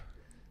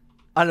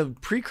I don't know,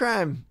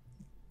 pre-crime.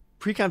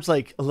 Pre-crime's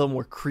like a little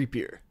more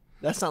creepier.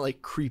 That's not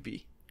like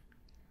creepy.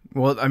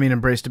 Well, I mean,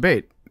 embrace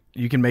debate.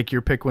 You can make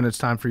your pick when it's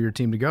time for your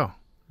team to go.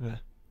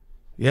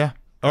 Yeah.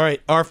 All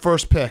right. Our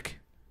first pick.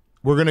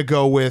 We're going to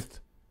go with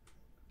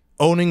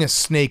owning a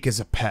snake as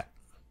a pet.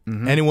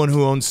 Mm-hmm. Anyone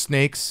who owns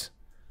snakes,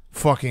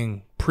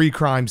 fucking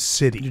pre-crime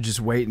city. You're just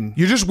waiting.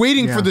 You're just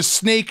waiting for the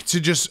snake to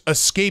just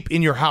escape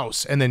in your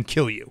house and then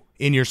kill you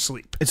in your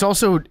sleep. It's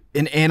also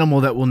an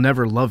animal that will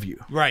never love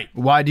you. Right.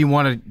 Why do you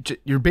want to?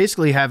 You're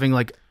basically having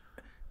like,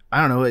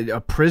 I don't know, a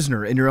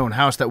prisoner in your own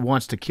house that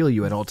wants to kill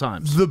you at all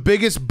times. The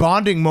biggest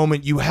bonding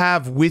moment you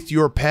have with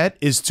your pet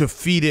is to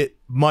feed it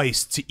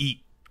mice to eat.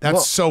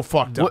 That's so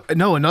fucked up.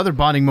 No, another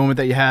bonding moment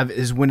that you have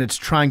is when it's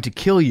trying to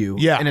kill you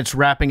and it's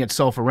wrapping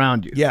itself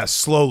around you. Yeah,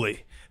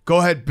 slowly. Go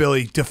ahead,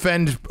 Billy.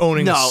 Defend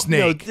owning a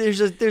snake. No,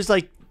 there's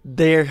like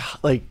they're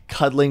like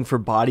cuddling for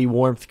body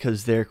warmth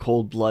because they're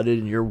cold-blooded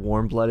and you're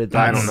warm-blooded.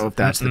 I don't know if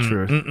that's the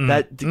truth.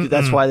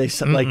 That's why they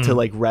like to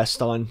like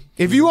rest on.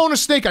 If you own a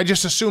snake, I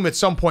just assume at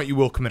some point you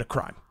will commit a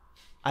crime.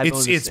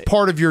 It's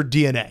part of your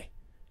DNA.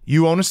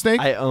 You own a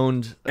snake? I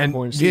owned a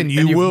corn snake. And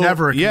you've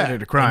never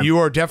committed a crime. And you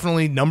are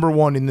definitely number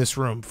one in this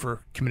room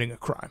for committing a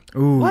crime.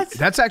 Ooh, What?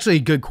 that's actually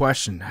a good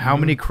question. How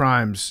many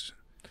crimes?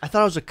 I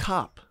thought I was a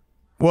cop.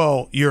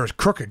 Well, you're a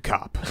crooked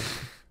cop.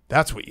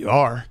 That's what you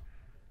are.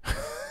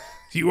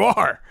 You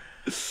are.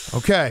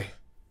 Okay.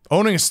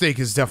 Owning a snake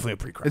is definitely a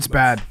pre-crime. It's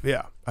bad.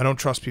 Yeah. I don't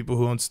trust people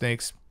who own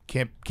snakes.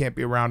 Can't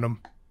be around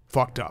them.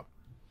 Fucked up.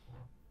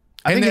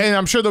 And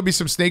I'm sure there'll be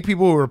some snake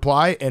people who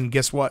reply, and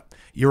guess what?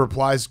 Your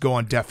replies go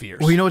on deaf ears.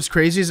 Well, you know what's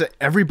crazy is that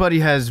everybody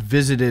has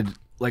visited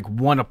like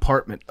one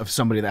apartment of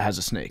somebody that has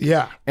a snake.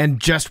 Yeah. And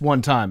just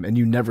one time, and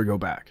you never go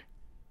back.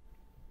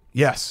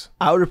 Yes.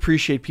 I would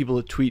appreciate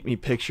people to tweet me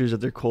pictures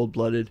of their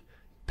cold-blooded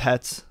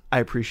pets. I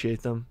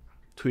appreciate them.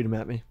 Tweet them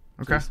at me.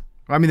 Okay.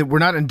 I mean, we're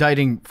not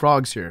indicting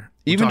frogs here.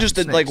 We're Even talking just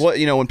snakes. like what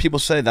when people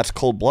say that's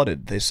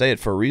cold-blooded, they say it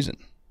for a reason.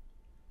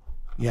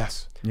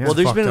 Yes. Yeah. Well,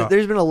 fucked up.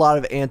 there's been a lot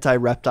of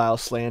anti-reptile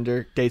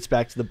slander. Dates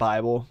back to the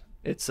Bible.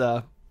 It's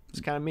kind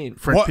of mean.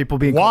 French people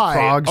being called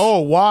frogs. Oh,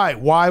 why?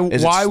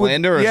 Is it why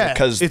slander or is it yeah,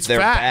 'cause it's they're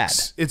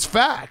facts. It's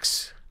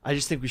facts. I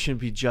just think we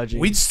shouldn't be judging.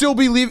 We'd still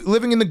be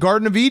living in the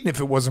Garden of Eden if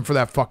it wasn't for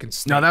that fucking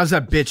snake. No, that was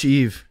that bitch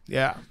Eve.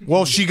 Yeah.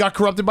 Well, she got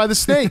corrupted by the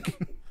snake.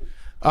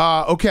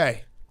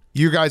 Okay.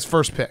 You guys'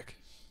 first pick.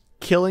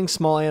 Killing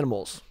small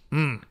animals.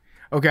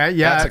 Okay,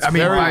 yeah. That's a I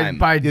mean, crime.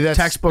 by Yeah, that's-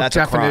 textbook that's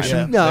a crime.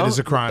 definition. No. That is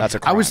a crime. That's a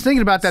I crime. was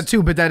thinking about that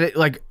too, but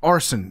like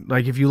arson,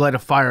 like if you light a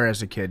fire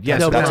as a kid. Yes,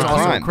 No, that's but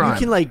also a crime. crime. You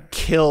can like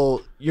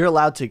kill. You're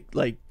allowed to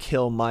like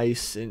kill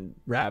mice and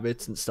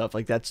rabbits and stuff.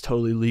 Like that's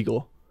totally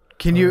legal.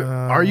 Can you?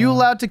 Are you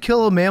allowed to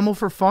kill a mammal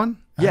for fun?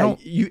 Yeah,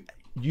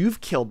 you've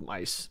killed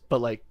mice,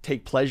 but like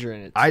take pleasure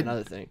in it. It's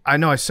another thing. I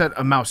know. I set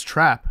a mouse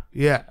trap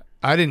Yeah.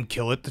 I didn't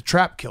kill it. The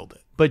trap killed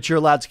it. But you're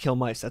allowed to kill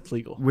mice. That's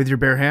legal. with your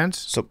bare hands.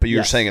 So, but you're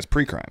Yes. saying it's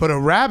pre-crime. But a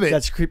rabbit.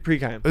 That's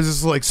pre-crime. Is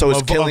this like So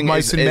some is killing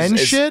mice and men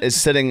shit? Is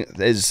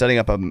setting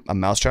up a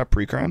mousetrap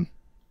pre-crime?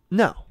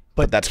 No,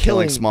 But that's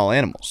killing small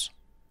animals.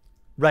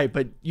 Right,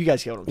 but you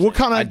guys get what I'm saying. What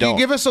kind I of? don't.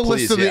 Give us a Please,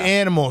 list of the yeah.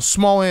 animals,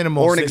 small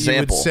animals, Or an that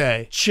example. you would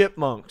say.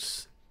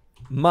 Chipmunks,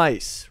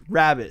 mice,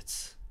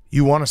 rabbits.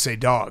 You want to say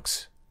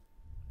dogs?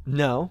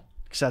 No,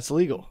 because that's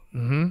illegal.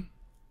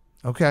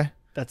 Okay.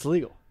 That's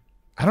illegal.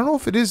 I don't know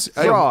if it is.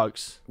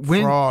 Frogs.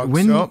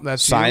 Frogs. Oh,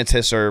 that's you.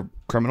 Scientists are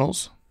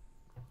criminals.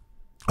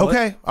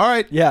 Okay. All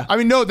right. Yeah. I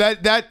mean, no.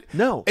 That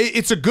No.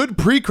 It's a good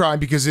pre-crime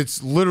because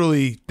it's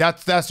literally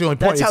that's the only point.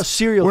 That's how It's-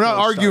 serial We're not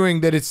killers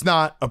arguing that it's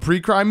not a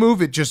pre-crime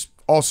move. It just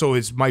also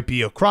might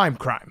be a crime.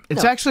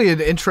 It's actually an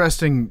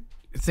interesting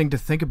thing to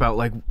think about.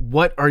 Like,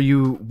 what are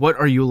you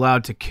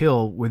allowed to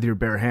kill with your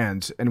bare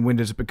hands, and when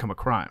does it become a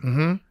crime?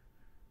 Mm-hmm.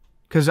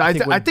 Because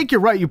I think you're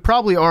right. You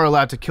probably are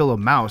allowed to kill a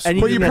mouse. And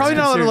But you you're probably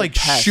not allowed to considered like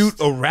pest. shoot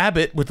a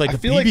rabbit with like I a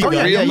feel like BB the gun.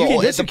 real you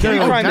can- the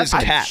pre-crime is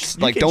cats.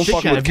 Like, don't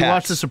fuck Have with you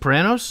watched The cats.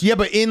 Sopranos? Yeah,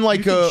 but in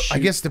like can I shoot.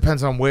 guess it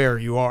depends on where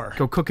you are.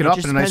 Go cook it It up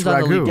just in a nice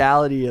depends on the ragu.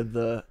 legality of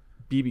the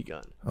BB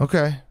gun.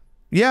 Okay.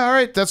 Yeah. All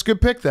right. That's a good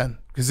pick then,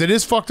 because it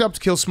is fucked up to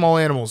kill small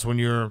animals when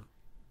you're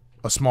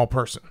a small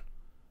person.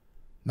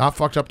 Not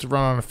fucked up to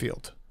run on a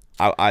field.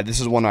 This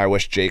is one I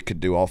wish Jake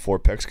could do all 4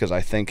 picks because I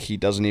think he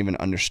doesn't even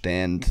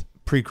understand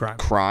Pre-crime.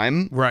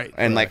 crime. Right,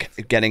 And right.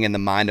 like getting in the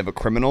mind of a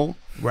criminal.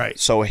 Right.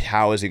 So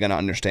how is he going to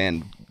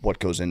understand what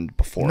goes in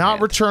before? Not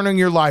returning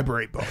your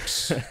library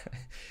books.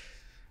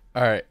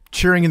 All right.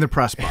 Cheering in the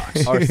press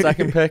box. Our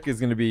second pick is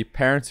going to be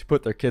parents who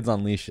put their kids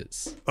on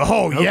leashes.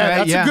 Oh yeah, Okay,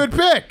 that's yeah. a good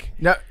pick.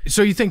 Now,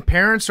 so you think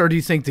parents, or do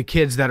you think the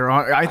kids that are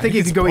on? I think it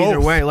it's could go either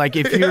both. way. Like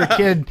if you're a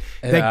kid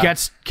that Yeah.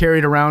 gets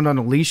carried around on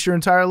a leash your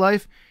entire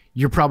life,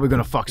 you're probably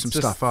going to fuck some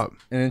Just stuff up.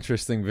 An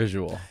interesting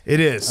visual. It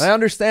is. I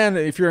understand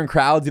if you're in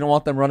crowds, you don't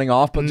want them running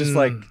off, but just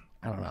like,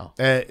 I don't know.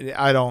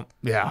 I don't.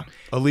 Yeah,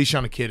 a leash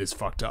on a kid is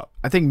fucked up.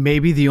 I think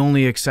maybe the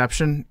only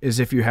exception is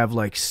if you have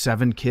like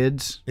 7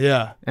 kids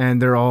Yeah, and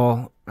they're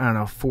all, I don't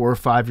know, 4 or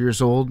 5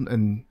 years old,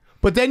 and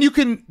but then you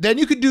can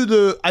do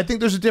the. I think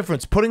there's a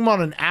difference. Putting them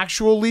on an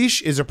actual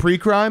leash is a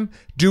pre-crime.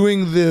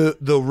 Doing the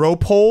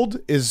rope hold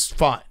is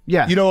fine.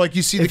 yeah, you know, like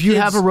you see the if you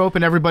kids, have a rope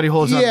and everybody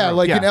holds on. Yeah, the rope.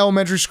 like in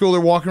elementary school, they're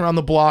walking around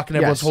the block and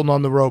everyone's Yes. holding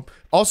on the rope.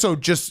 Also,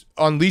 just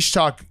on leash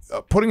talk,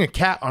 putting a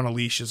cat on a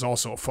leash is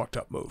also a fucked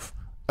up move.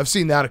 I've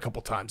seen that a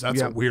couple times. That's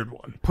Yeah. a weird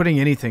one. Putting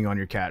anything on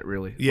your cat,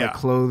 really. Yeah. Like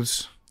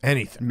clothes,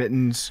 Anything.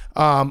 mittens,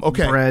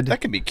 Okay. bread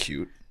That can be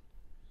cute.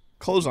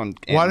 Clothes on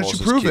animals Why don't you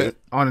is prove cute. it?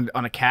 on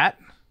a cat.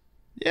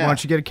 Yeah. Why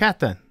don't you get a cat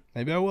then?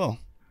 Maybe I will.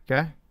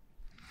 Okay.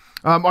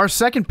 Our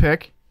second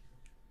pick,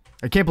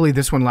 I can't believe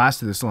this one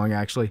lasted this long,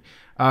 actually,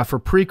 for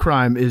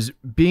pre-crime is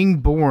being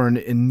born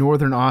in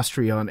northern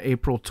Austria on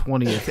April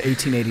 20th,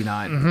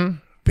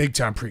 1889. Big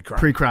time pre-crime.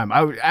 Pre-crime.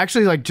 I would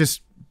actually like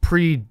just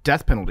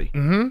pre-death penalty.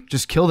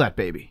 Just kill that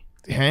baby.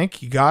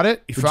 Hank, you got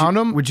it. You found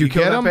him. Would you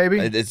kill get that him? baby?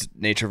 It's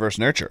nature versus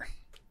nurture.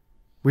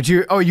 Would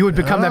you? Oh, you would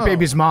become that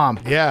baby's mom.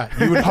 Yeah,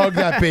 you would hug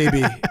that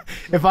baby.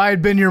 If I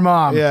had been your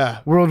mom, Yeah.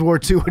 World War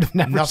II would have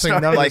never Nothing.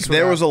 started. None of Like this would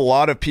there was happen. a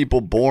lot of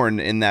people born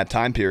in that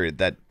time period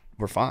that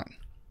were fine.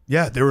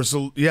 Yeah, there was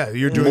a. Yeah,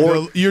 you're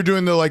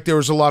doing the like. There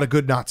was a lot of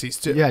good Nazis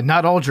too. Yeah,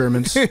 not all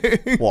Germans.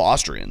 Well,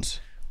 Austrians.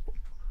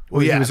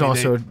 Well, yeah. he was I mean,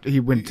 also he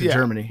went to yeah,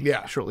 Germany.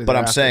 yeah. shortly. But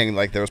I'm thereafter. saying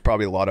like there was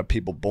probably a lot of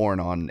people born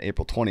on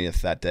April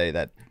 20th that day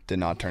that did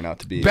not turn out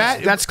to be.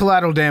 That's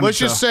collateral damage. Let's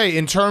just though. say,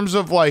 in terms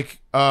of like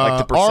like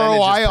the percentage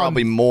ROI is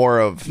probably on more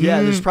of.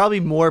 Yeah, there's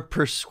probably more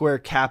per square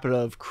capita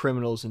of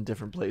criminals in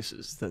different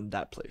places than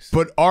that place.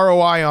 but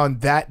ROI on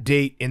that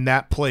date in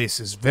that place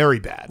is very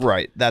bad.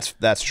 Right. That's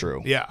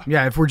true. Yeah.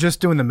 Yeah, if we're just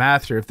doing the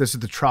math here, if this is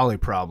the trolley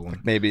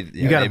problem, Maybe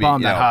You gotta maybe,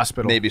 bomb that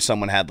hospital. Maybe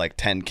someone had like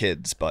 10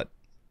 kids, but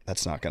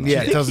that's not gonna. Yeah,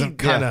 it stick. doesn't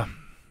kind of.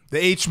 The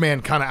H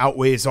man kind of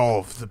outweighs all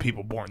of the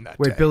people born that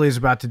wait, day. Billy's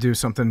about to do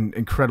something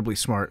incredibly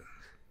smart.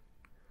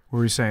 What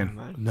were you saying?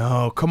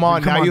 No, come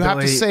on. Come now on, you have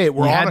to Billy. say it.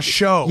 We're You on had- a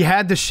show. You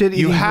had the shit.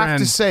 You have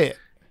to say it.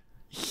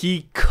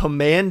 He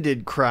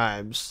commanded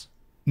crimes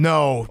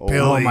No,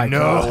 Billy. my No,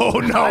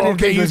 God. no. I didn't Okay,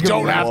 think it you was gonna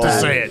don't be have that to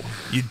bad. say it.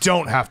 You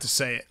don't have to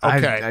say it.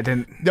 Okay. I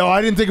didn't. No,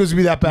 I didn't think it was gonna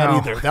be that bad No.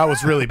 either. That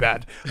was really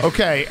bad.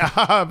 Okay,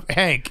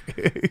 Hank.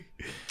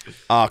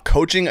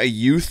 Coaching a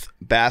youth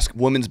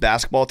women's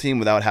basketball team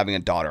without having a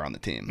daughter on the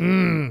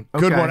team.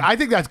 Good Okay. one. I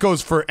think that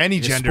goes for any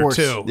gender sports.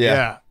 too.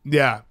 Yeah.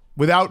 Yeah.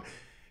 Without.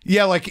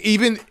 Yeah, like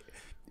even.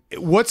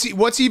 What's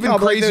even No,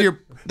 but like crazier?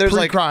 there's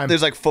pre-crime.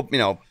 there's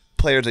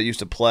players that used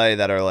to play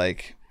that are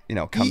like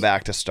come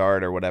back to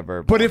start or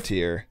whatever. But if-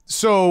 volunteer.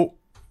 So,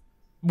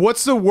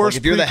 what's the worst?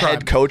 Like if you're the pre-crime?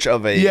 head coach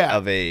of a Yeah.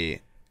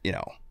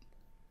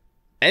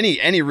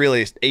 any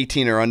really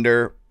 18 or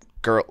under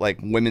girl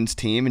women's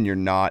team, and you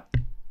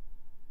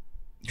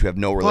have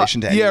no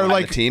relation to anyone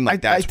on the team, I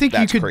think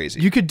that's you could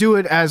crazy. you could do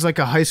it as like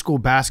a high school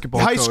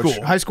basketball High coach.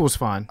 school. High school is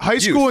fine. High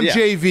school and yeah.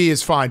 JV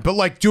is fine, but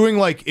like doing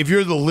if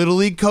you're the little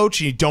league coach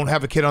and you don't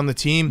have a kid on the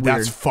team,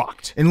 that's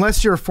fucked.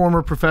 Unless you're a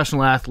former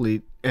professional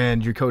athlete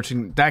and you're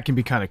coaching, that can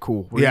be kind of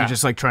cool. Where Yeah. you're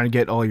just like trying to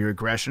get all your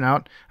aggression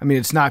out. I mean,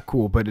 it's not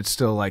cool, but it's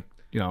still like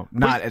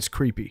not as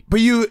creepy. But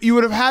you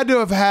would have had to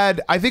have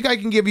had. I think I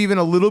can give even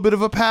a little bit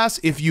of a pass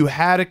if you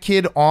had a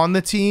kid on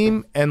the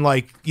team and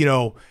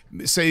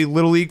say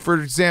little league for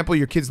example,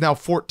 your kid's now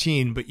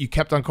 14, but you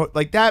kept on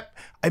like that.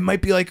 I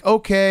might be like,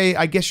 okay,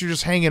 I guess you're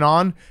just hanging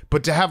on.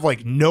 But to have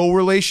no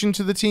relation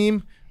to the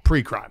team,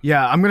 pre-crime.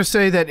 Yeah, I'm gonna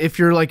say that if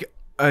you're like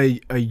a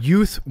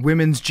youth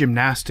women's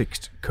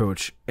gymnastics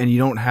coach and you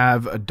don't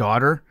have a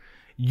daughter,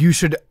 you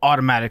should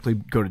automatically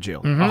go to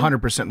jail.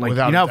 100%. Like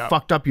Without you a know how doubt.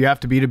 fucked up you have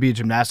to be a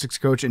gymnastics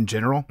coach in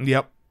general.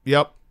 Yep.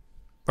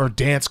 Or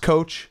dance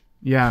coach.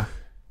 Yeah.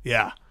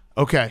 Yeah.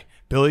 Okay,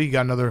 Billy, you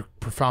got another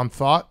profound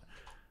thought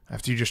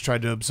after you just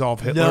tried to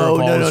absolve Hitler No,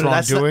 of all his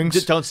that's not,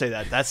 wrongdoings? don't say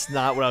that. That's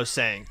not what I was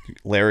saying.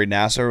 Larry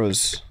Nassar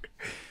was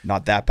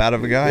not that bad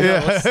of a guy.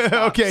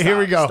 Yeah. Okay, here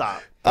we go.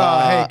 Stop.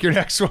 Hank, your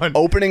next one.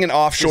 Opening an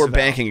offshore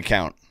banking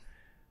account.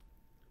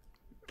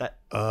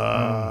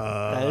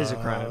 That is a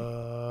crime.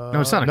 No,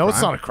 it's not a No, crime.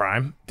 it's not a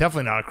crime.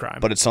 Definitely not a crime.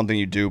 But it's something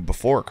you do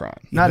before a crime.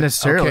 Not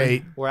necessarily.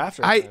 Okay, We're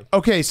after a crime.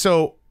 okay,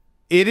 so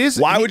it is.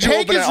 Why would you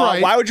Hank open is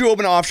right. Why would you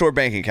open an offshore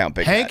banking account,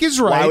 Big Hank Cat? is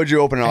right. Why would you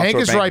open an offshore Hank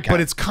is banking right, account?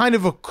 but it's kind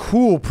of a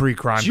cool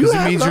pre-crime you because it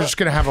have means a- you're just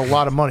going to have a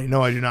lot of money.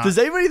 No, I do not. Does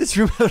anybody in this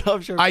room have an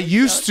offshore? I bank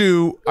used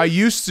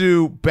account?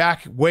 to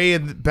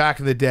back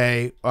in the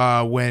day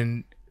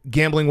when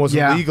gambling wasn't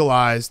Yeah.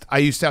 legalized. I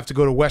used to have to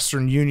go to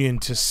Western Union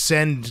to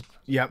send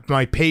Yep.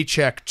 my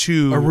paycheck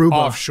to Aruba.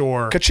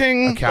 offshore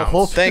Ka-ching.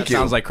 accounts. Thank you.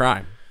 Sounds like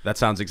crime. That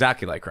sounds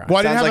exactly like crime. Well,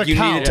 I didn't Sounds have like an you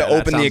account. needed to Yeah, that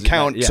open the sounds-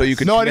 account so yes. you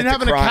could No, I commit didn't have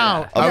the an crime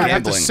account. of I would have to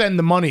gambling. send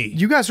the money.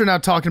 You guys are now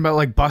talking about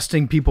like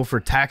busting people for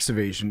tax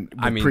evasion.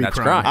 I with mean, pre-crime. that's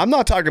crime. I'm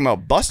not talking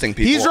about busting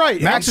people. He's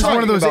right. Max is I'm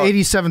one of those talking about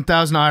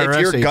 87,000 IRS If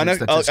you're agents gonna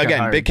that just got again,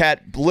 hired. Big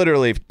Cat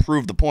literally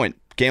proved the point.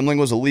 Gambling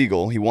was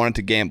illegal. He wanted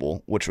to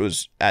gamble, which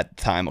was at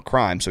the time a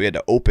crime. So he had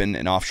to open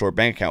an offshore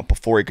bank account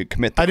before he could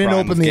commit the I didn't crime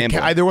open of the gambling.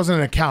 account. There wasn't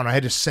an account. I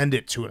had to send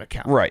it to an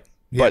account. Right.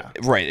 Yeah.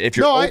 But right, if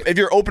you're No, if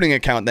you're opening an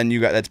account, then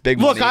you got that's big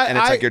Look, money, and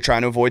it's I- like you're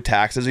trying to avoid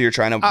taxes or you're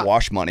trying to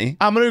wash money.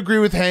 I'm gonna agree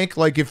with Hank.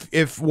 Like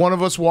if one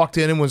of us walked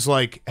in and was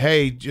like,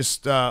 "Hey,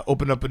 just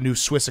open up a new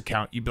Swiss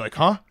account," you'd be like,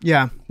 "Huh?"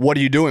 Yeah. What are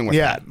you doing with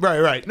Yeah, that?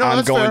 right. No, I'm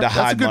that's going fair. to That's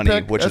a hide good money,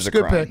 pick. which That's is a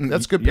good crime. pick.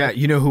 That's a good Yeah, pick.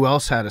 you know who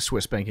else had a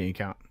Swiss banking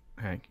account,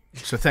 Hank?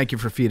 So thank you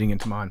for feeding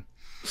into mine.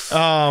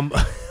 All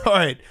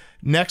right,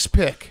 next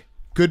pick.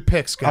 Good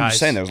picks, guys. I'm just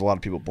saying, there's a lot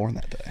of people born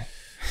that day.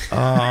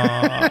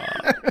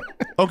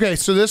 Okay,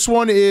 so this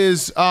one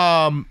is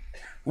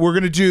we're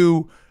gonna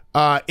do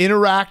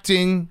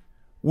interacting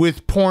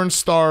with porn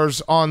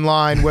stars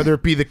online, whether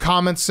it be the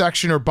comments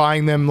section or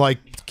buying them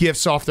like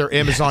gifts off their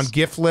Amazon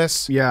gift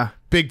lists. Yeah.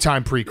 Big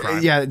time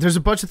pre-crime. Yeah, there's a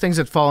bunch of things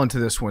that fall into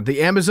this one.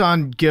 The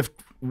Amazon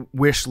gift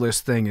wish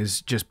list thing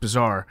is just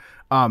bizarre.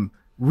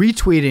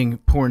 Retweeting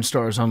porn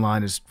stars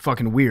online is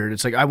fucking weird.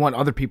 It's like, I want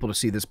other people to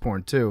see this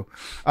porn too.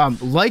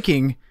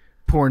 Liking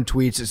porn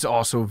tweets is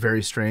also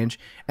very strange.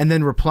 And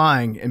then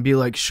replying and be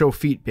like, show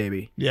feet,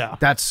 baby. Yeah.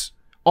 That's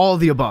all of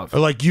the above. Or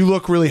like, you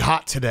look really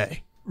hot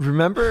today.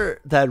 Remember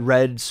that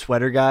red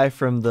sweater guy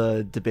from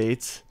the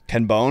debates?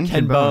 Ken Bone?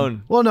 Ken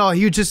Bone. Well, no,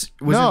 he just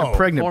was No, into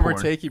pregnant Former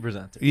porn. takey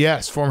presenter.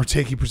 Yes, former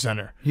takey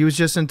presenter. He was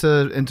just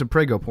into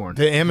prego porn.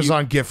 The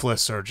Amazon gift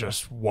lists are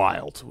just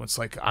wild. It's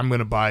like, I'm going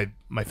to buy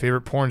my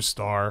favorite porn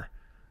star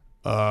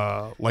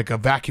like a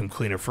vacuum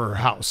cleaner for her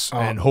house,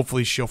 and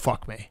hopefully she'll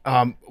fuck me.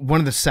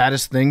 One of the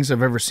saddest things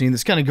I've ever seen,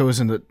 this kind of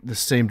goes in the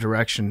same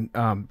direction.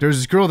 There's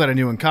this girl that I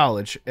knew in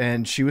college,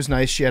 and she was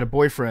nice. She had a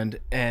boyfriend,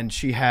 and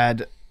she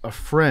had a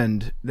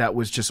friend that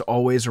was just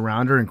always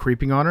around her and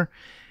creeping on her,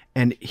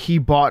 and he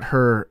bought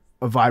her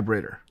a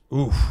vibrator.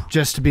 Oof.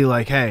 Just to be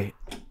like, hey,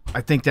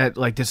 I think that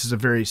like this is a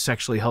very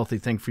sexually healthy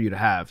thing for you to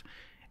have.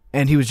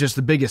 And he was just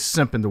the biggest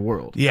simp in the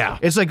world. Yeah.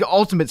 It's like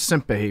ultimate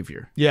simp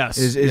behavior. Yes,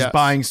 Is yes.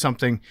 buying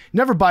something.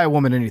 Never buy a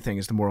woman anything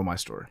is the moral of my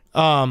story.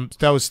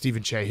 That was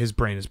Stephen Che. His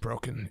brain is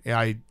broken.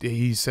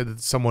 He said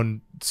that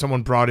someone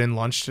brought in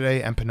lunch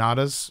today,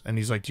 empanadas, and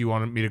he's like, "Do you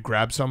want me to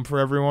grab some for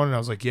everyone?" And I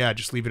was like, "Yeah,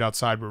 just leave it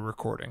outside. We're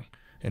recording."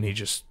 And he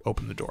just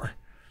opened the door.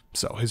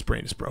 So his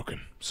brain is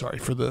broken. Sorry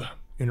for the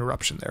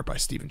interruption there by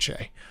Stephen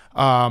Shea.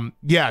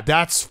 Yeah,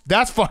 that's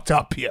fucked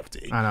up,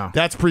 PFD. I know.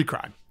 That's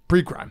pre-crime.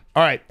 Pre-crime.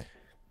 All right.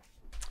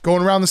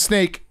 Going around the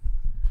snake.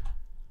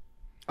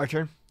 Our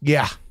turn.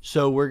 Yeah.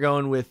 So we're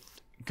going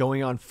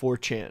on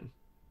 4chan.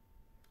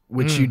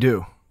 Which you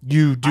do.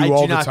 You do I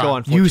all do the not time. go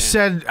on 4chan. You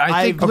said,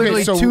 I think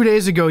literally so- 2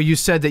 days ago, you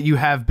said that you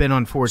have been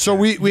on 4chan. So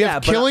we Yeah,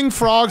 have but killing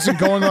frogs and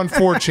going on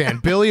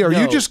 4chan. Billy, are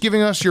you No. just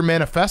giving us your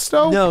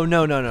manifesto?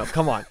 No.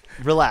 Come on.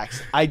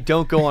 Relax. I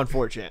don't go on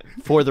 4chan.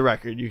 For the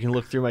record, you can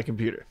look through my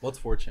computer. What's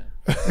 4chan?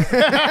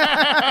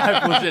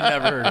 I've legit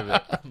never heard of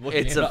it. I'm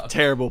looking It's it a up.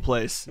 terrible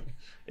place.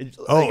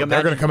 Oh, they're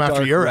imagine gonna come after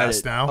dark your Reddit.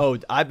 ass now. Oh,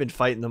 I've been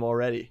fighting them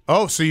already.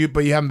 Oh,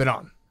 but you haven't been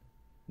on.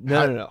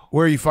 No.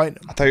 Where are you fighting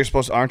them? I thought you're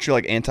supposed to, aren't you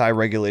like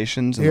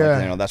anti-regulations? And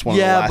Yeah. like, that's one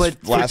Yeah, of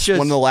but the last just-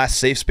 one of the last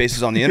safe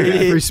spaces on the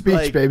internet. Free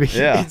speech, baby.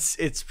 Yeah.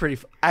 It's pretty.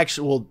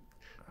 Actually, well,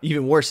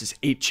 even worse is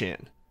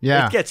 8chan.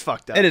 Yeah. It gets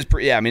fucked up. It is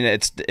yeah, I mean,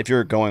 it's if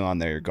you're going on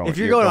there, you're going. If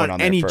you're going on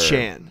there any for-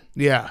 chan,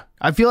 Yeah.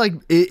 I feel like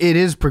it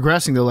is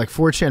progressing, though. Like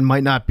 4chan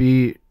might not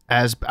be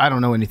as, I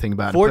don't know anything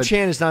about it.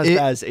 4chan is not as it-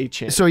 bad as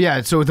 8chan. So,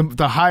 yeah, so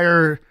the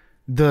higher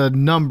the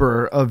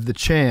number of the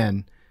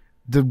chan,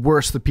 the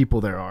worse the people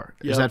there are.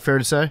 Yep. Is that fair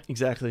to say?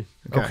 Exactly.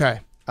 Okay.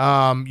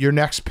 Your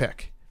next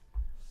pick.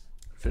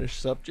 Finish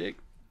this up, Jake.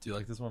 Do you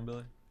like this one,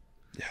 Billy?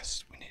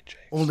 Yes, we need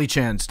Jake.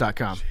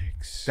 Onlychans.com.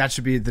 That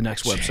should be the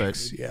next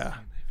website Yeah.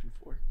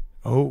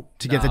 Oh.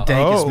 to get the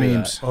dankest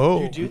memes.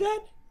 Oh. You do that?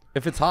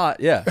 If it's hot,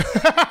 yeah.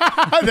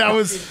 that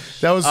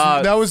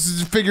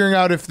was figuring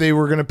out if they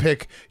were gonna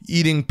pick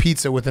eating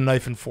pizza with a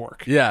knife and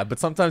fork. Yeah, but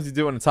sometimes you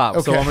do when it's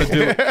hot. So Okay. I'm gonna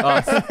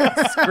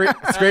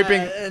do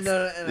scraping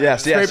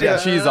Yes, scraping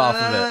cheese off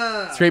of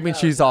it. Scraping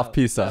cheese off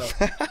pizza.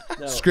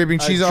 Scraping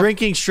cheese off.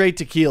 Drinking straight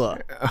tequila.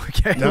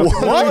 Okay.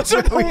 What?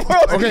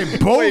 Okay,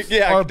 both Wait,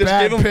 yeah, are just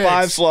bad give him picks.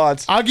 5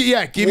 slots. I'll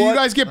get you What?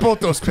 guys get both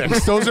those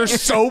picks. Those are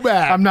so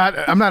bad. I'm not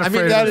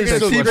afraid that of is the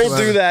so picks People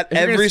whatsoever. do that If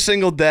you're every gonna-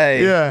 single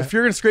day. Yeah. If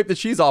you're gonna scrape the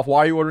cheese off, why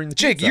are you ordering the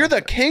Jake, pizza? you're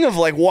the king of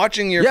like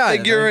watching your Yeah,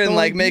 figure then and go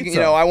like eat making.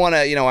 pizza. I want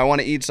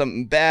to eat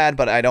something bad,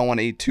 but I don't want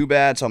to eat too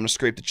bad, so I'm gonna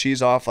scrape the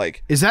cheese off.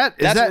 Like Is that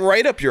that's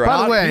right up your By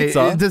alley. the way,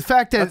 pizza. the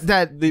fact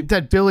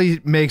that Billy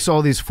makes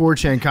all these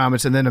 4chan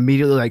comments and then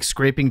immediately like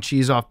scraping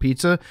cheese off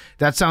pizza,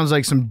 that sounds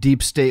like some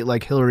deep state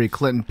like Hillary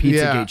Clinton Pizzagate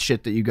Yeah.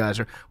 shit that you guys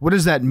are. What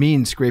does that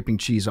mean, scraping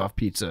cheese off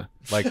pizza?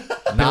 like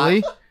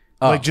Billy?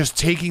 Like just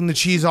taking the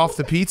cheese off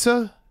the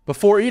pizza?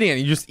 before eating it,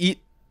 you just eat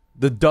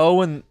the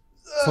dough and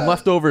some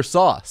leftover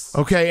sauce.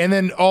 Okay, and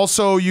then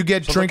also you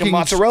get like a drinking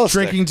mozzarella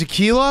stick. drinking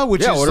tequila,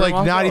 which Yeah, is order a like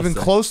not mozzarella even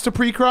stick. close to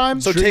pre-crime.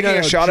 So taking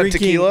a shot of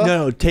tequila.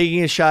 No,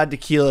 taking a shot of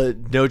tequila,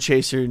 no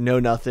chaser, no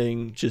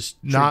nothing, just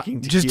Not-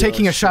 drinking tequila. Just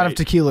taking a shot of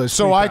straight. tequila. Is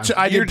So I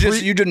You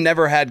did you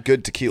never had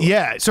good tequila.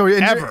 yeah. So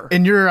ever.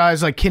 in your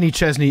eyes, like Kenny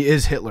Chesney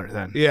is Hitler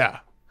then. Yeah.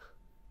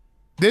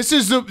 This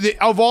is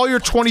of all your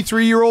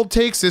 23-year-old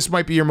takes, this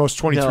might be your most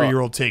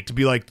 23-year-old take to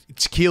be like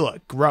tequila,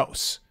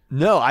 gross.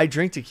 No, I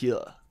drink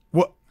tequila.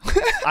 What?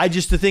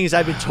 The thing is,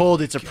 I've been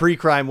told it's a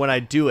pre-crime when I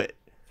do it.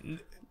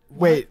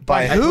 Wait,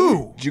 By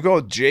who? Did you go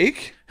with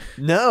Jake?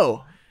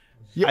 No.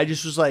 I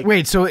just was like,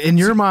 wait. So in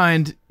your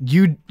mind,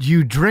 you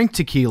drink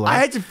tequila. I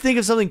had to think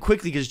of something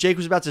quickly because Jake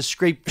was about to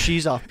scrape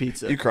cheese off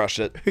pizza. You crushed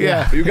it.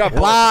 Yeah. You got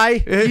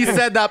Lie. He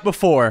said that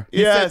before.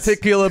 He Yes. said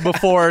tequila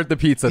before the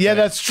pizza. Yeah, thing.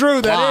 that's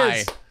true. That Lie.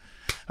 is.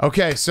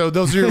 Okay, so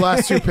those are your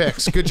last 2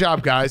 picks. Good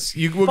job, guys.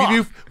 We'll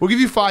give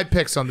you 5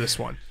 picks on this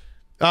one.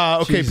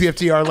 Okay,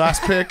 PFT, our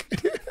last pick.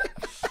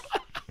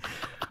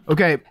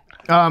 Okay,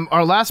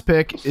 our last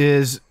pick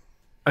is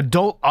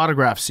adult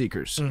autograph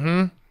seekers.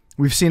 Mm-hmm.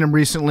 We've seen them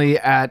recently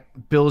at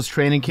Bill's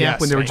training camp Yes,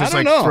 when they were Hank. just I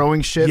like don't know.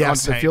 throwing shit Yes,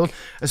 onto the Hank. field,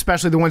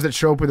 especially the ones that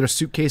show up with their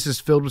suitcases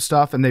filled with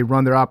stuff and they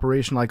run their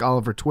operation like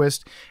Oliver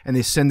Twist and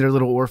they send their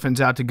little orphans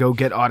out to go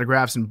get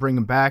autographs and bring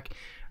them back.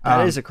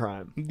 That is a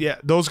crime. Yeah,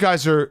 those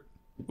guys are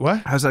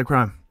what? How's that a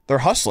crime? They're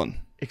hustling.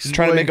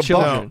 Trying to make a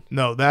Exploiting buck. children.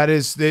 No, that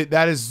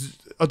is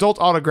adult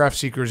autograph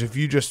seekers. If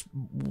you just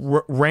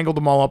wrangled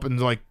them all up and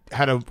like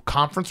had a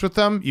conference with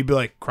them, you'd be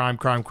like crime.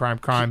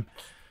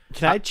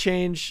 Can I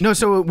change? No,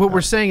 so what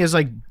we're saying is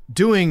like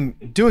doing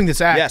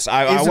this act. Yes,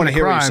 I isn't wanna a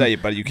hear what you crime, say,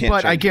 but you can't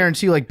But I change it.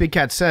 guarantee, like Big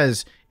Cat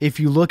says, if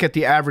you look at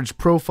the average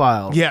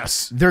profile,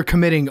 Yes, they're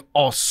committing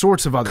all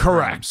sorts of other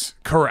crimes.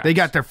 correct. They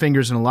got their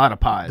fingers in a lot of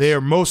pies. They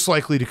are most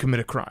likely to commit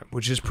a crime,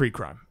 which is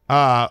pre-crime.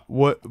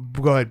 What?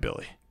 Go ahead,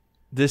 Billy.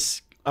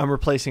 I'm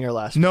replacing our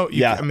last. No,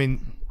 Yeah. I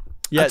mean,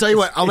 Yeah, I'll tell you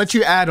what. I'll let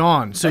you add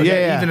on. So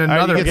yeah, even All right,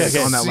 another you get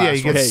pick on that last Yeah,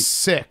 you one. get Okay.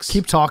 6.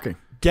 Keep talking.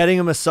 Getting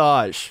a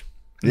massage.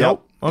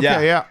 Nope.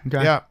 Okay. Yeah.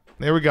 Okay. Yeah.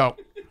 There we go.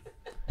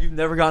 You've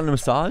never gotten a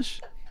massage?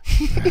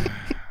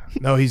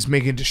 No, he's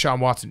making a Deshaun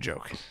Watson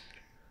joke.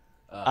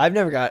 I've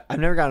never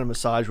gotten a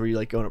massage where you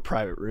like go in a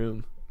private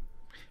room.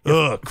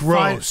 Ugh,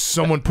 gross.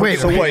 Someone put Wait,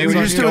 their so what, hands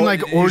you're on just you. doing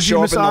like orgy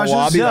show up in the massages?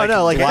 lobby,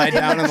 No, like- lie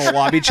down in the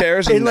lobby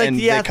chairs and, In like and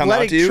the they come out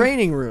athletic to you.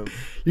 training room.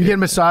 You get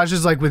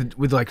massages like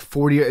with like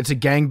 40. It's a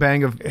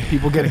gangbang of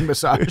people getting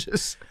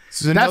massages.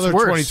 This is another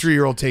worse.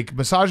 23-year-old take.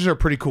 Massages are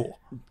pretty cool.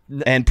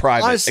 And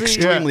private, Honestly-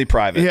 extremely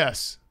private.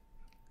 Yes.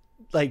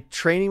 like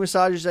training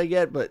massages I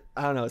get, but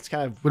I don't know. It's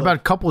kind of What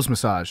about couples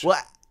massage?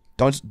 what?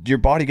 Your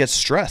body gets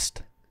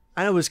stressed.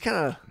 I know it was kind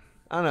of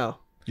I don't know.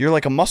 You're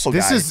like a muscle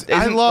This guy. is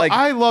Isn't,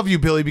 I love you,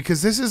 Billy,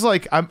 because this is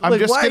like I'm Like,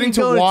 just why are getting you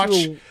to going watch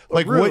to a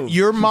like room?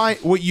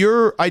 what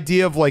your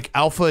idea of like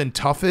alpha and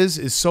tough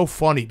is so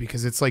funny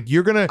because it's like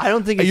you're gonna I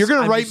don't think you're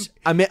gonna write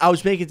I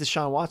was making the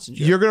Deshaun Watson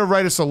joke. you're gonna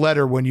write us a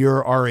letter when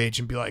you're our age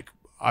and be like,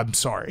 I'm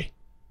sorry.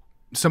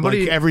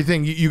 Somebody, Like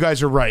everything you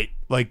guys are right.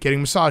 Like getting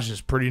massages,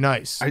 pretty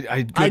nice.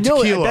 I I know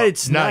tequila, that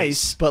it's nice.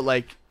 nice, but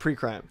like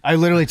pre-crime. I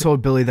literally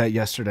told Billy that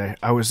yesterday.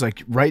 I was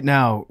like, right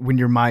now, when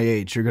you're my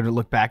age, you're gonna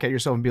look back at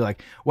yourself and be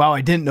like, wow,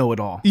 I didn't know it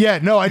all. Yeah,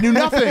 no, I knew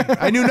nothing.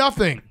 I knew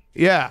nothing.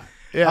 Yeah.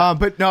 Yeah.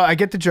 But no, I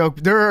get the joke.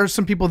 There are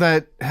some people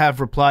that have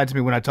replied to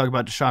me when I talk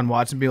about Deshaun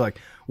Watson, be like,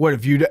 "What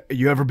have you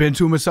ever been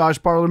to a massage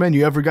parlor, man?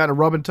 You ever got a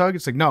rub and tug?"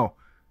 It's like, no,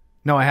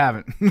 I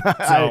haven't.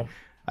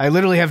 I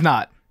literally have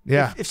not.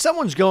 yeah. If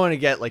someone's going to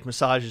get like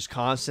massages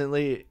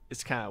constantly,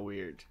 it's kind of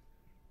weird.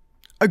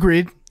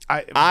 Agreed.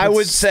 I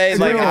would say like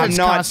literally I'm happens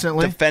not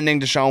constantly. defending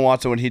Deshaun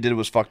Watson. What he did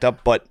was fucked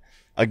up, but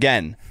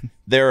again,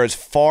 there is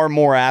far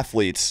more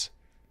athletes,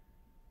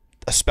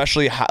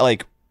 especially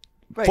like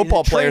Right, in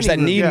football the players that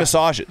training room. need Yeah.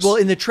 massages. Well,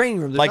 in the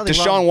training room, there's like nothing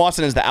Deshaun wrong.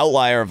 Watson is the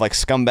outlier of like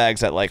scumbags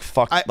that like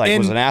fucked I- like and-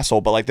 was an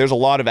asshole, but like there's a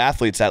lot of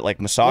athletes that like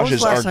When was massages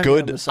the last are time you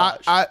had a good.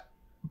 massage?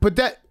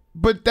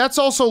 But that's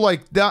also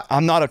like that.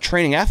 I'm not a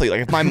training athlete.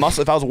 Like if I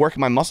was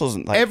working my muscles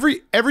and like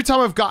Every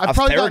time I've I've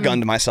probably Theragunned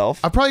gotten myself.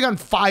 I've probably gotten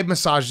 5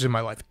 massages in my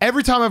life.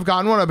 Every time I've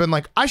gotten one, I've been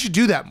like, I should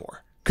do that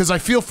more because I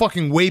feel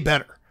fucking way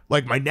better.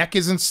 Like my neck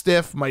isn't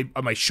stiff, my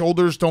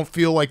shoulders don't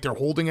feel like they're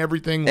holding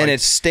everything. And like-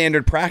 it's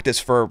standard practice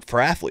for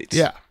athletes.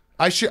 yeah.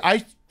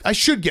 I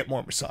should get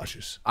more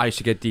massages. I used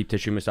to get deep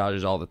tissue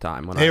massages all the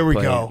time when There we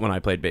I go.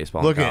 played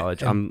baseball Look in at-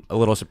 college. I'm a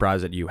little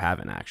surprised that you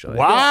haven't actually.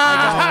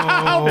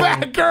 Wow,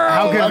 Batgirl!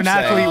 How good of an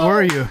I'm saying. athlete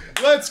were you?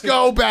 Let's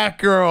go,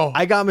 Batgirl!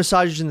 I got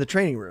massages in the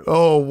training room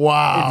Oh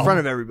wow! in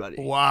front of everybody.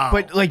 Wow!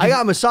 But like, I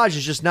got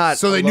massages, just not.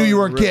 so they knew alone you in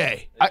weren't the room.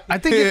 gay. I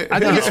think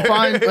it's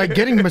fine. Like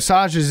getting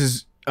massages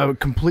is a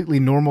completely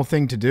normal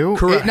thing to do.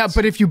 Correct.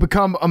 But if you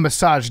become a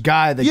massage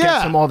guy that Yeah.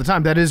 gets them all the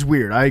time, that is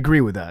weird. I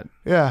agree with that.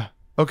 Yeah.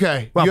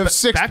 Okay. Well, you have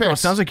 6 Batgirl, picks.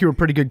 sounds like you were a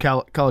pretty good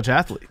college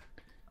athlete.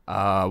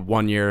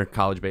 1 year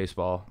college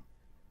baseball,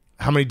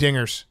 How many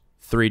dingers?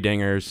 3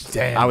 dingers.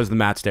 Damn. I was the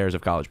Matt Stairs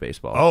of college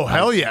baseball. Oh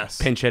hell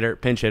yes! Pinch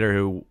hitter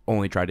who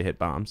only tried to hit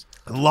bombs.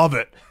 I love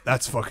it.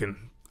 That's fucking.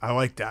 I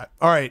like that.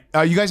 All right.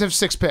 You guys have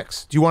 6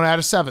 picks. Do you want to add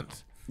a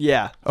 7th?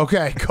 Yeah,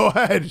 Okay. Go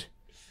ahead.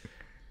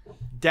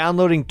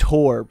 downloading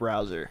Tor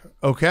browser.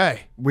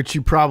 Okay. Which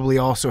you probably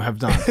also have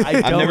done.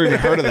 I I've never even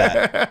heard of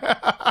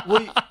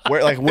that.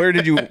 Where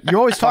did you? You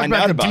always talk find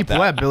about out the about deep that?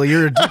 web, Billy.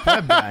 You're a deep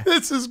web guy.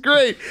 This is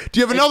great. Do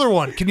you have another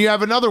one? Can you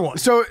have another one?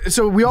 So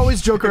we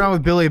always joke around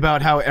with Billy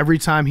about how every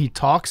time he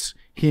talks,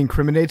 he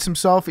incriminates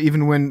himself,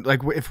 even when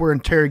like if we're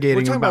interrogating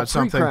We're him talking about about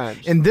something.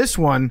 pre-crimes. In this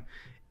one,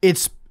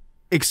 it's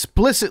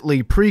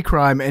explicitly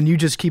pre-crime, and you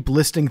just keep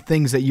listing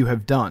things that you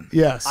have done.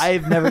 Yes.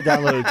 I've never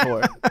downloaded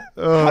Tor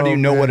How do you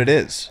know what it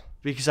is?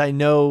 because I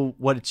know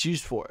what it's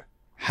used for.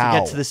 How? To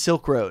get to the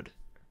Silk Road,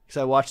 because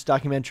I watched the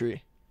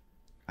documentary.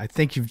 I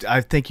think you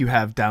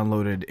have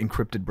downloaded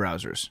encrypted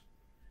browsers.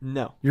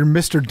 No, You're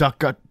Mr.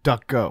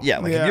 DuckGo. Yeah,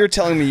 like Yeah. if you're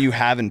telling me you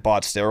haven't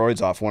bought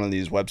steroids off one of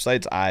these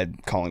websites, I'm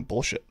calling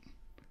bullshit.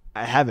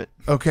 I haven't.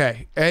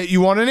 Okay.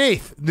 You want an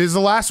 8th? This is the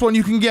last one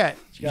you can get.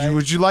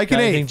 Would you like an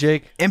Got 8th? anything,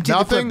 Jake? Empty the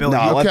Nothing? clip, Billy.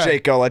 No, Okay. let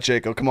Jake go. Let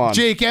Jake go. Come on.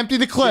 Jake, empty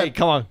the clip. Jake,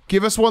 come on.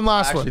 Give us one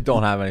last Actually, one.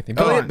 don't have anything.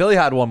 Go on. Billy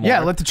had one more. Yeah,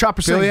 let the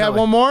chopper sing. Billy had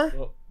one more?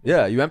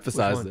 Yeah, you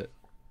emphasized it.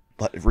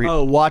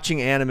 Oh,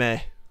 watching anime.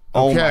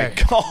 Oh my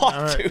Okay. god,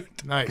 All right. dude!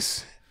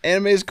 Nice.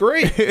 Anime is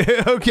great.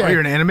 Okay. Oh, you're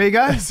an anime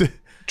guy?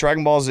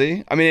 Dragon Ball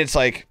Z. I mean, it's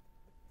like,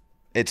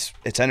 it's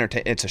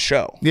entertain. It's a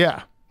show.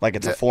 Yeah. Like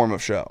it's a form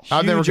of show.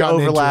 I've never Huge gotten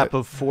into overlap it.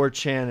 of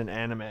 4chan and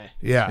anime.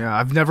 Yeah.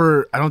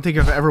 Yeah, I don't think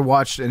I've ever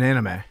watched an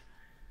anime.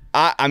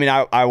 I mean,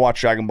 I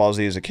watched Dragon Ball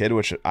Z as a kid,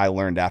 which I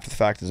learned after the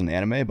fact is an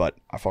anime, but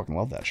I fucking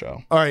love that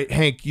show. All right,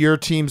 Hank, your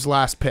team's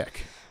last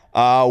pick.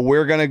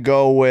 We're gonna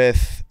go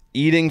with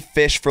eating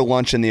fish for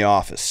lunch in the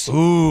office.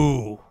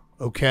 Ooh.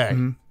 Okay.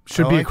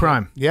 Should I be like a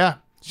crime. it. Yeah.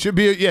 Should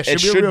be. It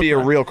should be a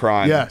real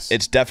crime. Yes.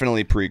 It's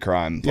definitely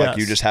pre-crime. Like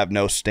you Yes. just have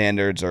no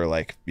standards or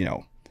like,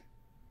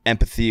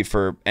 empathy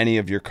for any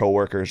of your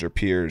coworkers or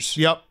peers,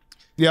 Yep.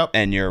 Yep.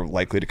 and you're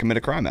likely to commit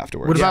a crime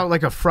afterwards. What about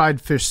like a fried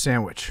fish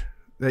sandwich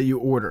that you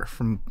order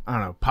from, I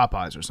don't know,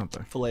 Popeyes or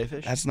something? Filet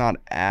fish. That's not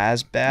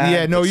as bad.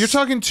 Yeah, no, you're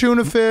talking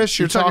tuna fish.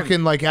 You're talking-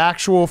 talking like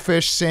actual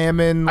fish,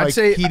 salmon, I'd like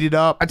say- heated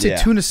up. I'd say Yeah.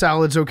 tuna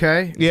salad's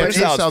okay. Yeah, but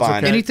tuna salad's salad's fine.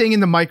 okay. anything in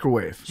the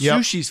microwave. Yep.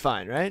 Sushi's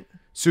fine, right?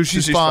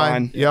 Sushi's Sushi's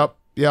fine. fine. Yep.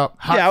 Yep.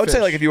 Hot Yeah, I would say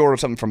fish. like if you order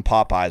something from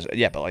Popeyes,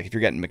 yeah, but like if you're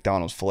getting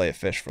McDonald's filet of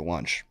fish for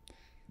lunch,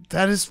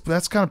 That's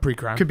kind of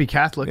pre-crime. Could be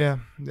Catholic. Yeah.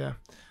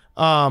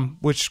 Yeah.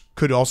 Which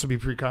could also be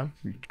pre-crime.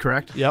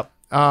 Correct? Yep.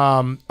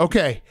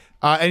 Okay.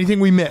 Anything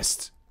we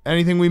missed?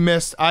 Anything we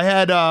missed? I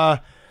had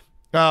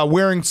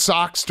wearing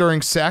socks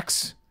during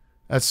sex.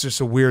 That's just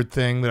a weird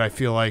thing that I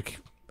feel like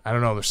I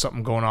don't know. There's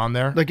something going on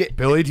there. Like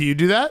Billy, do you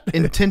do that?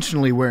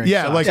 Intentionally wearing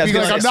Yeah, socks. like, Yeah,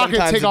 because I'm not going to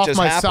sometimes take it off just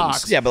my happens.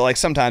 socks. Yeah, but like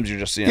sometimes you're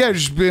just Yeah,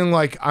 just being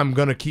like, I'm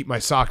going to keep my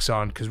socks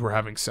on because we're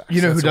having sex.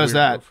 You know That's who a does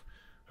weird that? move.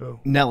 Who?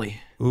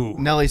 Nelly. Ooh.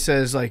 Nelly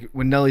says, like,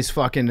 when Nelly's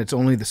fucking, it's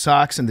only the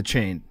socks and the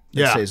chain that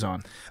Yeah. stays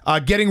on.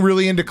 Getting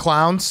really into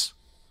clowns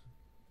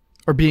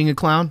Or being a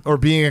clown. or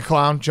being a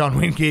clown. John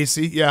Wayne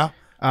Gacy. Yeah.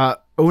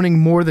 Owning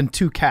more than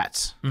 2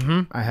 cats.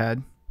 I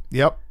had.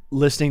 Yep.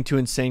 Listening to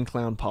Insane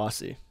Clown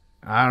Posse.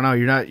 I don't know.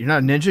 You're not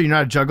a ninja. You're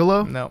not a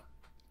juggalo. No.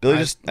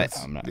 Billy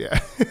I'm not. Yeah.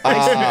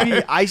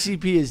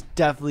 ICP is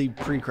definitely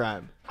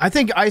pre-crime. I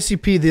think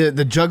ICP,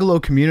 the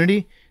juggalo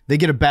community, they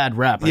get a bad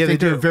rap. I Yeah, think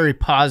they they're do. very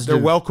positive.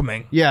 They're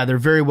welcoming. Yeah, they're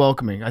very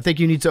welcoming. I think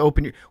you need to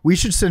open your. We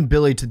should send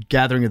Billy to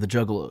Gathering of the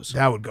Juggalos.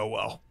 That would go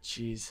well.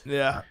 Jeez.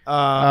 Yeah.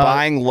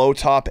 Buying low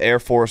top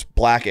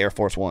black Air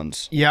Force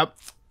Ones. Yep,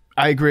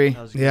 I agree.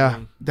 That was a good Yeah.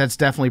 one. That's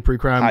definitely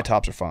pre-crime. High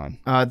tops are fine.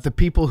 The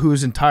people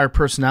whose entire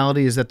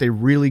personality is that they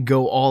really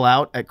go all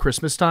out at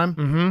Christmas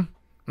time.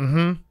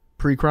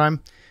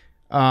 Pre-crime.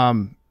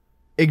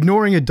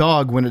 Ignoring a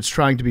dog when it's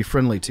trying to be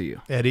friendly to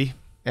you, Eddie.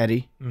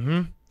 Eddie.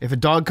 If a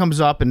dog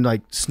comes up and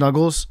like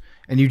snuggles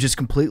and you just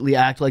completely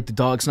act like the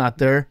dog's not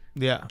there,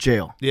 Yeah.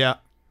 jail. Yeah.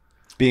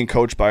 Being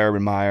coached by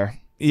Urban Meyer.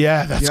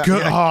 Yeah, that's Yeah,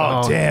 good.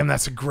 yeah. Oh, damn,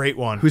 that's a great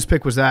one. Whose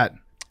pick was that?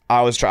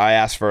 I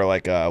asked for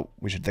like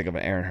we should think of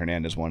an Aaron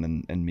Hernandez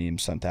one and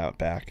memes sent out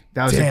back.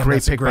 That was a Damn, great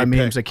that's a pick great by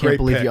memes. pick. I can't Great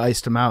believe pick. you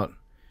iced him out.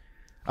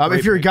 Great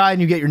If you're pick. a guy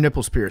and you get your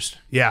nipples pierced,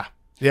 Yeah.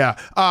 Yeah.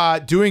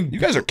 You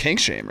guys are kink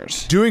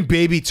shamers. Doing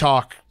baby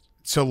talk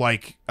to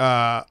like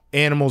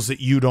animals that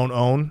you don't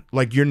own,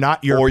 like you're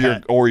not your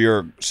pet.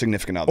 Your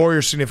significant other. Or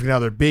your significant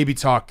other. Baby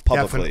talk,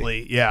 Publicly.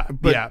 definitely. Yeah.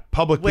 Yeah.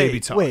 Public baby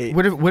talk. Wait.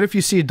 what if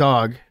you see a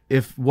dog?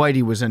 If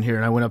Whitey was in here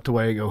and I went up to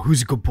Whitey and go,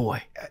 "Who's a good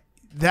boy?"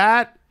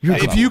 That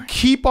if you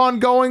keep on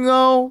going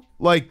though,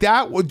 like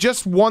that with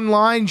just one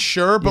line,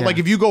 sure. But Yeah. like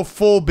if you go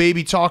full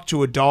baby talk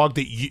to a dog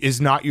that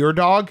is not your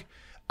dog,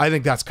 I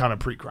think that's kind of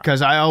pre-crime.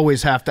 Because I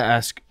always have to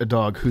ask a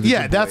dog who the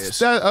Yeah, good boy that's is.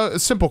 that, a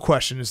simple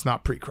question is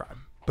not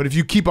pre-crime. But if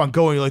you keep on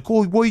going, you're like,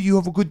 "Oh, Whitey, you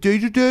have a good day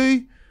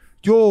today?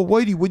 Yo,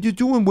 Whitey, what you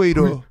doing,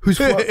 waiter?" Whose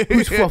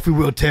fluffy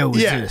will tail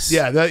was Yeah, this?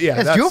 yeah,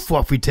 that's your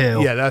fluffy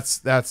tail. Yeah,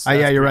 that's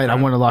Yeah, you're right. I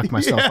pre-crime. want to lock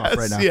myself up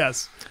right now.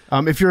 Yes.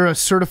 If you're a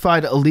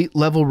certified elite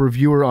level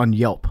reviewer on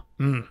Yelp,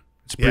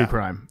 it's Yeah.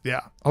 pre-crime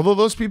Yeah. Although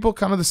those people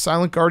kind of the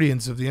silent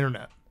guardians of the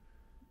internet.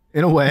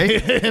 in a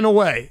way. in a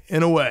way.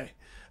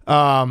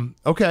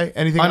 Okay.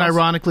 Anything else?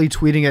 Unironically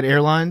tweeting at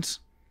airlines.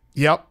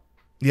 Yep.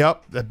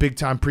 That big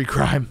time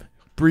pre-crime.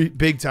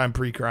 Big time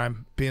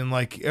pre-crime. Being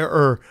like,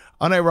 or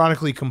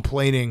unironically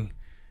complaining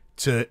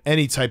to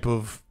any type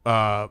of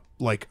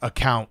like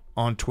account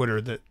on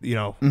Twitter that, you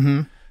know,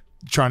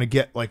 trying to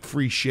get like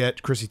free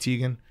shit. Chrissy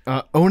Teigen.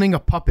 Owning a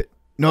puppet.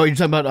 No, you're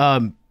talking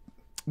about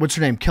what's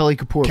her name? Kelly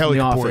Kapoor Kelly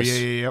from The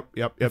Kapoor. Office.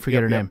 Yep. I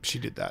forget her name. She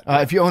did that.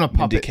 If you own a Mindy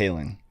puppet,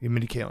 Kaling.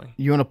 Mindy Kaling.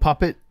 you own a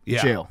puppet,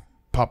 Yeah. jail.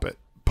 Puppet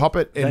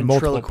and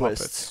multiple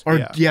Ventriloquist. puppets. Or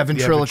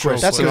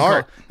ventriloquist. That's an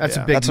art. That's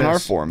Yeah. a big That's an art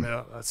miss. form.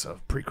 Yeah, that's a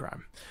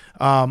pre-crime.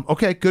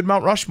 Okay, good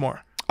Mount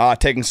Rushmore.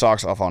 Taking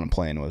socks off on a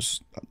plane was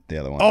the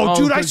other one. Oh,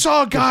 dude, I good-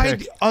 saw a guy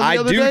pick. on the I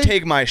other do day.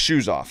 take my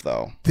shoes off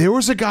though. There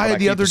was a guy But I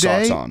the keep other the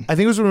socks day. on. I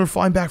think it was when we were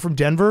flying back from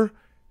Denver.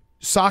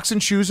 Socks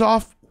and shoes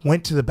off.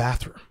 Went to the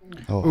bathroom.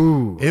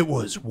 Ooh. It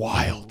was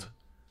wild.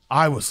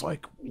 I was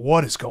like,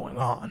 "What is going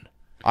on?"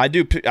 I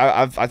do.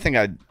 I think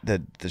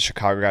the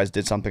Chicago guys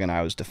did something, and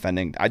I was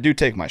defending. I do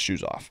take my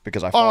shoes off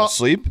because I fall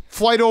asleep.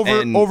 Flight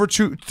over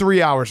And-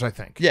 3 hours, I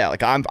think. Yeah,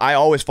 like I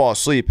always fall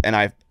asleep,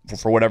 and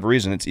for whatever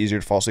reason, it's easier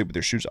to fall asleep with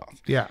your shoes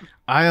off. Yeah.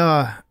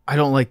 I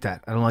don't like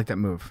that. I don't like that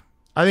move.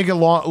 I think a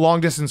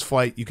long distance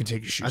flight, you can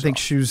take your shoes. I think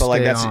off. shoes But like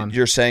stay that's on.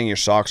 you're saying your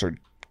socks are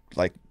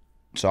like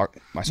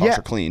my socks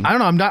are clean. I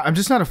don't know. I'm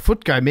just not a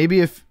foot guy. Maybe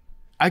if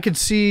I could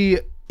see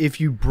if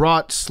you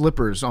brought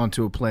slippers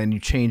onto a plane, you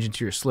change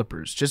into your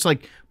slippers. Just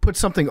like put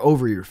something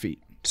over your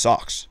feet.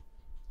 Socks.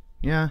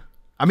 Yeah.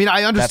 I mean,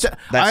 I understand.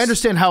 That's- I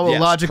understand how yes,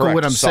 illogical what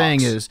correct. I'm saying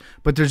Socks. is,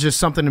 but there's just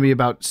something to me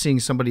about seeing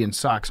somebody in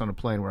socks on a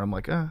plane where I'm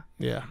like,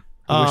 Yeah.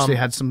 I wish they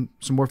had some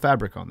more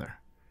fabric on there.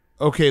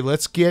 Okay,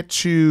 let's get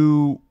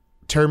to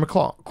Terry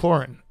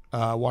McLaurin,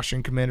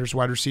 Washington Commanders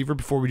wide receiver.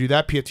 Before we do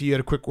that, PFT, you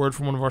had a quick word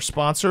from one of our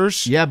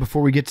sponsors. Yeah,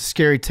 before we get to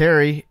Scary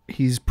Terry,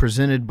 he's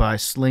presented by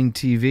Sling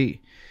TV.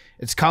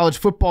 It's college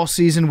football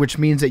season, which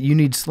means that you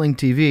need Sling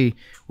TV,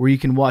 where you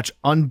can watch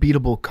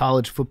unbeatable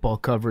college football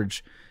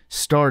coverage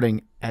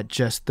starting at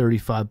just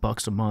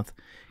 $35 a month.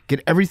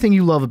 Get everything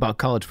you love about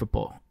college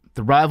football.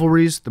 The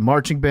rivalries, the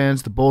marching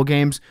bands, the bowl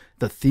games,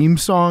 the theme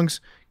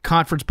songs,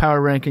 conference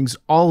power rankings,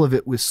 all of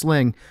it with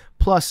Sling.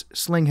 Plus,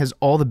 Sling has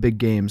all the big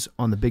games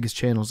on the biggest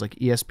channels like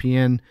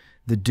ESPN,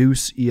 The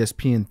Deuce,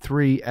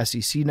 ESPN3,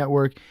 SEC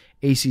Network,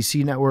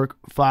 ACC Network,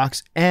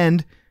 Fox,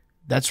 and,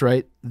 that's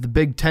right, the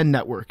Big Ten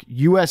Network,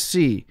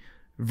 USC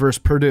versus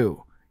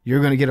Purdue. You're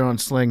going to get it on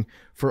Sling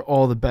for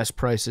all the best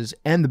prices.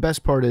 And the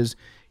best part is,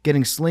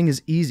 getting Sling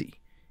is easy.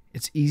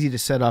 It's easy to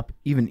set up,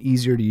 even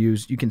easier to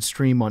use. You can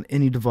stream on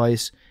any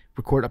device,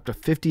 record up to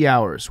 50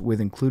 hours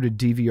with included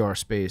DVR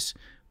space.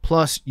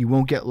 Plus, you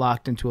won't get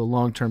locked into a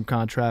long-term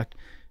contract.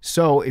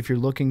 So if you're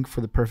looking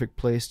for the perfect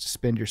place to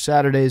spend your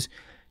Saturdays,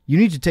 you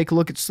need to take a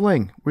look at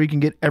Sling, where you can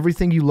get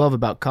everything you love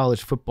about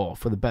college football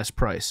for the best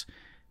price.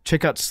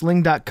 Check out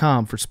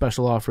sling.com for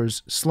special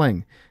offers.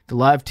 Sling, the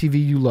live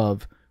TV you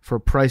love for a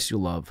price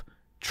you'll love.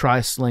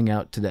 Try Sling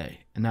out today.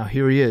 And now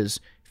here he is,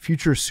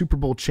 future Super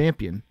Bowl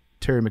champion,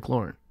 Terry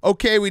McLaurin.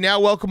 Okay, we now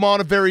welcome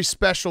on a very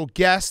special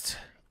guest,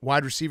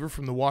 wide receiver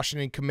from the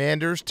Washington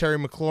Commanders, Terry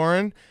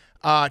McLaurin.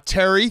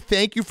 Terry,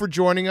 thank you for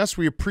joining us.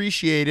 We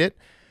appreciate it.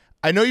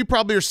 I know you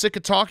probably are sick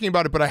of talking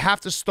about it, but I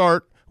have to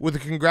start with a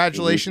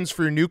congratulations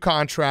for your new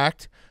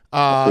contract.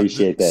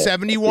 Appreciate that.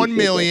 $71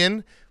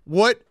 million.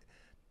 What?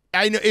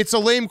 I know it's a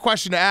lame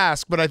question to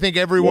ask, but I think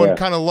everyone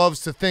kind of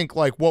loves to think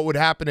like, what would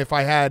happen if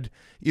I had,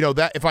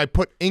 that if I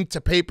put ink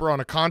to paper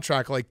on a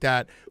contract like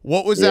that?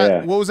 What was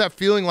that? What was that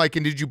feeling like?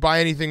 And did you buy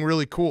anything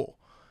really cool?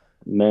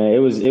 Man, it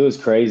was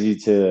crazy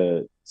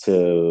to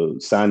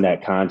sign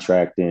that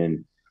contract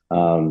and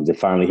to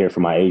finally hear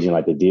from my agent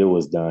like the deal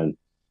was done.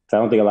 So I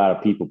don't think a lot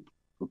of people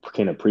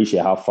can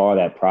appreciate how far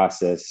that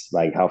process,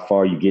 like how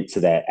far you get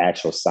to that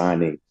actual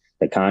signing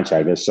the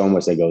contract. There's so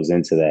much that goes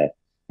into that.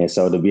 And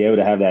so to be able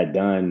to have that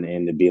done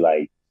and to be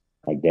like,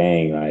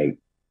 dang, like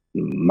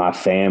my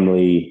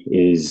family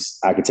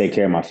I could take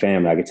care of my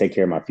family. I could take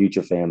care of my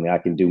future family. I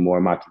can do more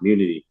in my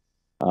community.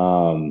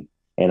 And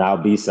I'll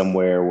be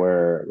somewhere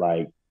where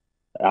like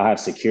I'll have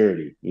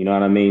security, you know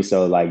what I mean?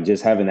 So like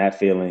just having that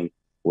feeling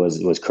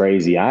was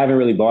crazy. I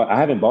haven't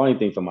bought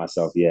anything for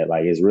myself yet.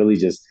 Like it's really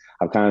just,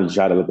 I've kind of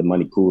tried to let the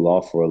money cool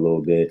off for a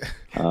little bit.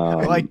 I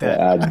like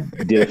that.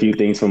 I did a few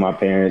things for my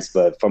parents,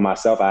 but for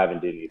myself, I haven't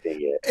did anything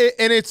yet.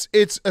 And it's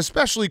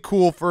especially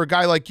cool for a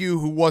guy like you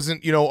who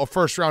wasn't, a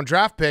first-round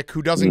draft pick,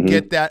 who doesn't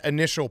get that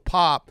initial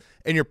pop,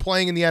 and you're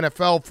playing in the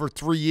NFL for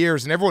 3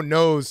 years, and everyone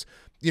knows,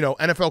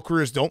 NFL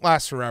careers don't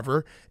last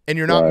forever, and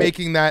you're not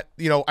making that,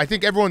 I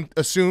think everyone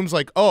assumes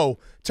like, oh,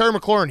 Terry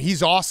McLaurin,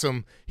 he's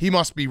awesome, he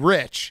must be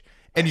rich.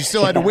 And you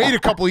still had to wait a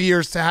couple of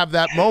years to have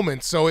that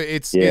moment. So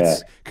it's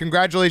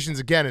congratulations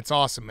again. It's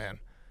awesome, man.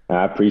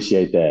 I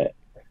appreciate that.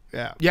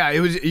 Yeah,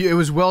 it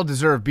was well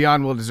deserved,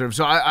 beyond well deserved.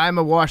 So I'm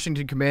a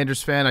Washington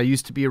Commanders fan. I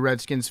used to be a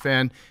Redskins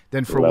fan.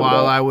 Then for a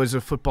while I was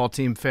a football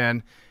team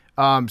fan.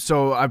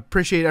 So I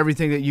appreciate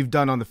everything that you've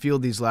done on the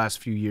field these last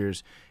few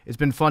years. It's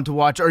been fun to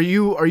watch. Are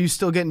you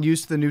still getting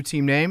used to the new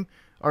team name?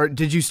 Or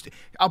did you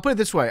I'll put it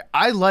this way.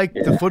 I like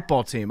the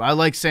football team. I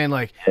like saying,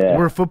 like,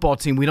 we're a football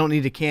team. We don't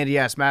need a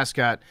candy-ass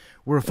mascot.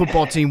 We're a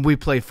football team. We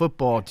play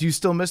football. Do you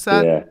still miss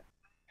that?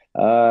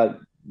 Yeah.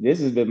 This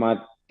has been my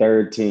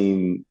third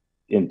team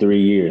in 3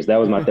 years. That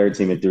was my third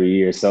team in 3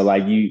 years. So,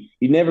 like, you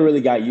never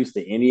really got used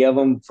to any of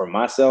them for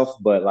myself.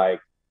 But, like,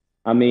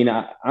 I mean,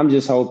 I'm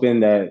just hoping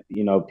that,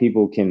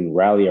 people can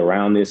rally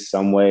around this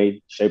some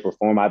way, shape, or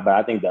form. But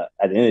I think that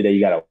at the end of the day,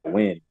 you got to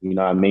win. You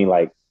know what I mean?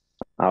 Like,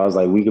 I was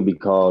like, we could be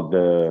called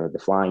the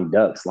Flying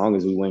Ducks as long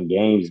as we win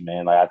games,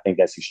 man. Like, I think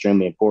that's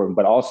extremely important.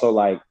 But also,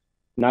 like,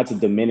 not to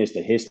diminish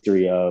the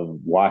history of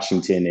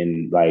Washington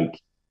and like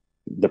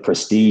the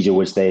prestige of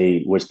which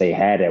they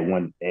had at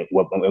one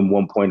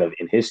point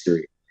in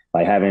history.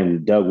 Like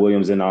having Doug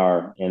Williams in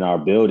our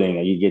building,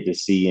 and you get to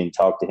see and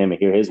talk to him and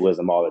hear his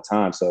wisdom all the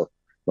time. So,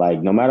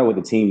 like, no matter what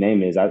the team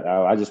name is,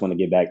 I just want to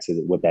get back to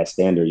what that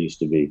standard used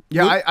to be.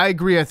 Yeah, I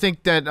agree. I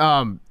think that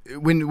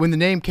when the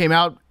name came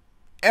out,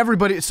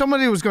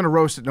 somebody was going to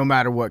roast it no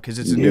matter what because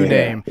it's a new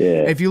name.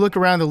 Yeah. If you look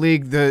around the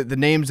league, the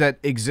names that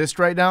exist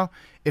right now,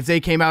 if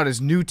they came out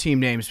as new team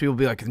names, people would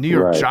be like, the New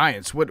York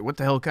Giants, what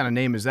the hell kind of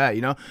name is that,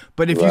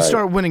 But if you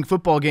start winning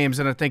football games,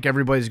 then I think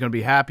everybody's going to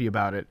be happy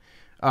about it.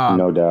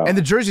 No doubt. And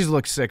the jerseys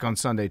look sick on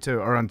Sunday, too,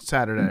 or on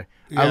Saturday.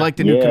 I like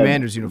the new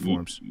Commanders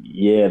uniforms.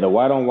 Yeah, the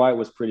white on white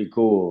was pretty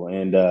cool.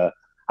 And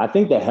I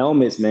think the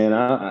helmets, man,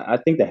 I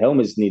think the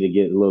helmets need to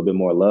get a little bit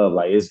more love.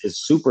 Like, it's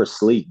super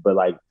sleek, but,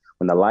 like,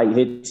 when the light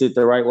hits it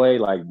the right way,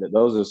 like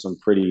those are some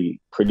pretty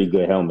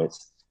good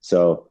helmets.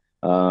 So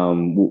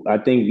I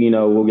think,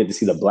 we'll get to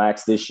see the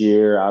blacks this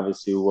year.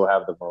 Obviously, we'll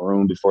have the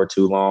maroon before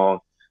too long.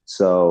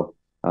 So,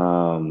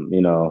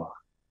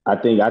 I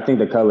think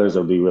the colors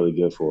will be really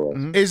good for us.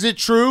 Is it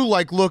true?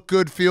 Like, look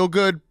good, feel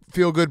good,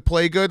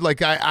 play good.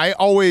 Like I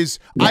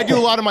do a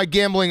lot of my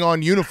gambling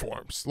on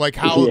uniforms. Like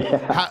how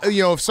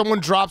if someone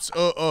drops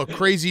a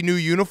crazy new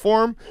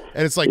uniform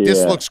and it's like,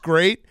 this looks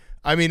great.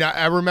 I mean,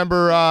 I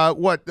remember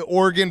the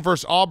Oregon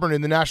versus Auburn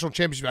in the national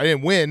championship. I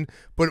didn't win,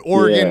 but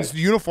Oregon's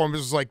uniform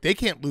was like, they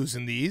can't lose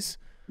in these.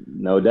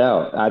 No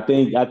doubt. I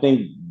think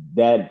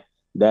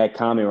that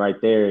comment right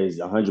there is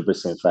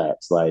 100%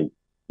 facts. Like,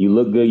 you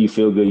look good, you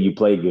feel good, you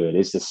play good.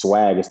 It's the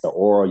swag, it's the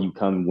aura you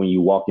come when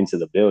you walk into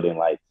the building.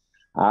 Like,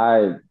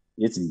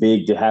 it's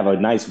big to have a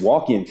nice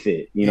walk-in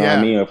fit. You know what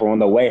I mean? If we're on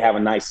the way, have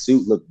a nice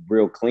suit, look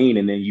real clean,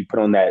 and then you put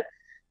on that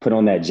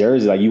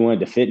jersey, like, you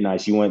want it to fit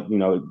nice. You want,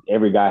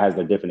 every guy has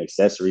their different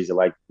accessories that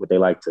like what they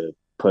like to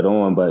put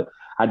on, but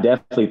I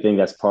definitely think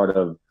that's part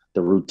of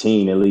the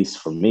routine, at least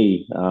for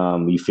me.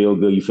 You feel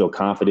good, you feel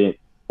confident,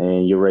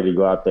 and you're ready to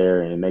go out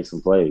there and make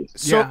some plays.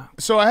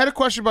 So I had a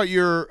question about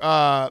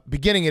your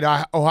beginning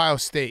at Ohio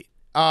State.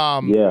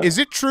 Yeah. Is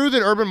it true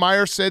that Urban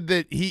Meyer said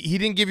that he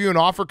didn't give you an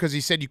offer because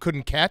he said you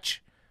couldn't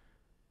catch?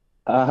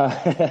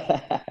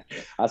 I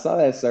saw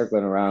that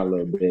circling around a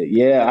little bit.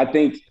 Yeah, I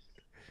think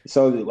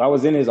so. I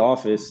was in his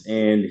office,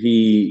 and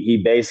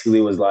he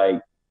basically was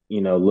like,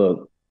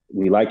 look,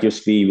 we like your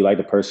speed, we like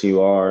the person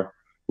you are.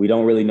 We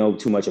don't really know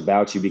too much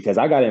about you because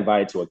I got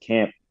invited to a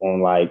camp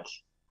on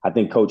I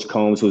think Coach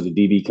Combs, who was the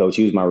DB coach,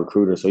 he was my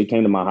recruiter, so he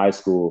came to my high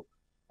school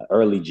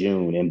early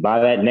June, and by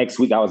that next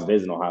week I was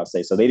visiting Ohio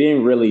State, so they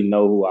didn't really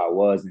know who I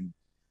was. And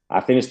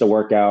I finished the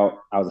workout.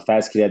 I was a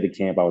fast kid at the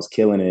camp. I was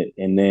killing it,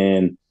 and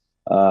then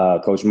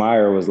Coach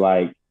Meyer was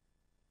like,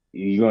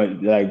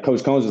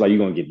 Coach Combs was like, you're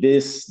gonna get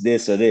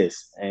this, or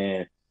this,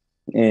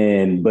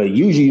 but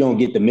usually you don't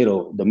get the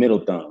middle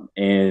thumb,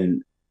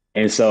 and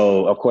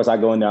so of course I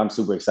go in there. I'm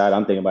super excited.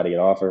 I'm thinking about to get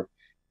an offer,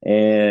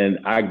 and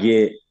I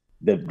get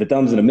the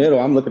thumbs in the middle.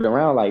 I'm looking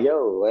around like,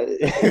 yo,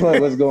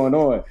 what's going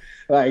on?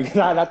 Like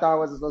I thought I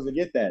wasn't supposed to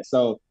get that.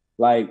 So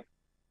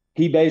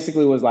he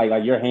basically was like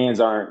your hands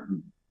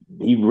aren't.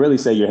 He really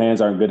said your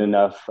hands aren't good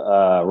enough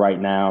right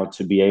now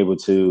to be able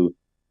to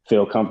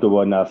feel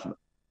comfortable enough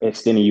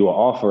extending you an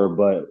offer.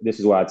 But this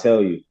is what I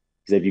tell you: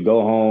 because if you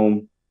go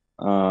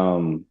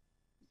home,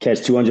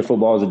 catch 200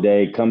 footballs a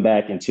day, come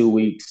back in 2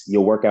 weeks,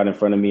 you'll work out in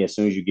front of me as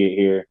soon as you get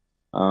here,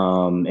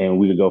 and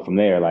we could go from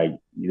there. Like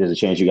there's a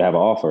chance you could have an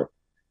offer.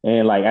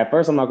 And at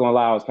first, I'm not gonna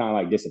lie, I was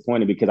kind of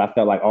disappointed because I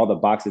felt like all the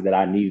boxes that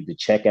I needed to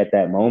check at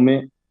that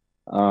moment,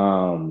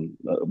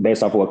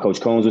 based off of what Coach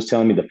Combs was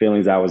telling me, the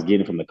feelings I was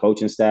getting from the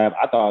coaching staff,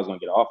 I thought I was gonna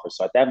get an offer.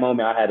 So at that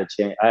moment, I had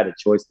a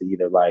choice to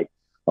either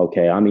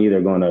okay, I'm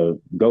either gonna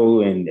go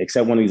and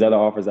accept one of these other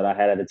offers that I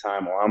had at the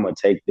time, or I'm gonna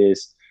take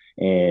this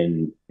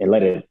and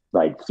let it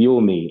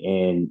fuel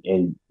me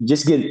and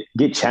just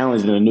get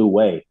challenged in a new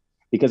way.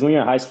 Because when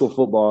you're in high school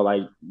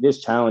football,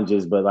 there's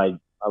challenges, but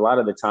a lot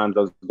of the times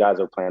those guys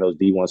are playing those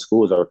D1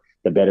 schools are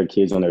the better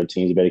kids on their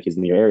teams, the better kids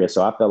in your area.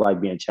 So I felt like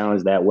being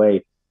challenged that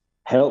way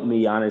helped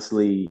me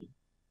honestly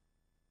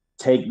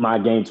take my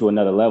game to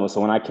another level.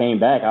 So when I came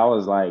back, I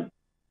was like,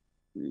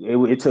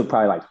 it took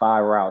probably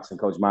 5 routes, and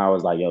Coach Meyer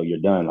was like, yo, you're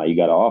done. You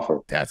got an offer.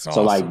 That's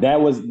awesome. So that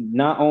was,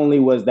 not only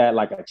was that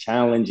a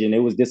challenge, and it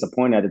was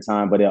disappointing at the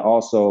time, but it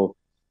also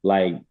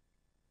I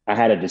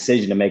had a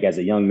decision to make as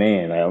a young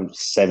man. I'm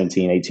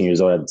 17, 18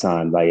 years old at the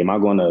time. Am I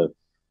going to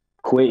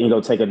quit and go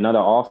take another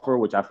offer,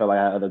 which I felt like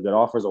I had other good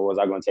offers, or was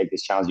I going to take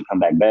this challenge and come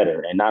back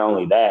better? And not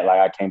only that,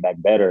 I came back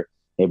better.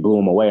 It blew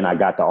them away, and I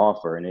got the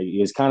offer. And it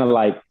was kind of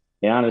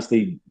it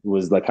honestly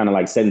was kind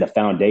of setting the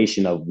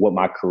foundation of what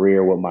my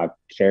career, what my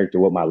character,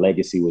 what my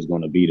legacy was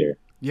going to be there.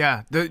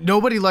 Yeah,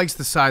 nobody likes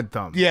the side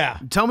thumb. Yeah.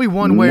 Tell me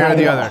one way or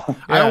the other. Yeah.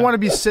 I don't want to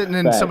be sitting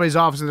in somebody's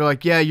office and they're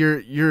like, yeah,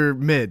 you're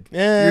mid.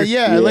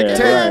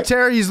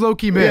 Terry's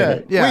low-key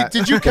mid. Yeah. Wait,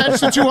 did you catch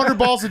the 200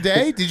 balls a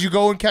day? Did you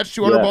go and catch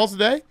 200 balls a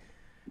day?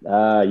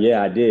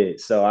 Yeah, I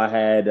did. So I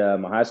had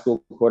my high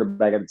school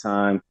quarterback at the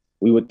time.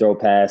 We would throw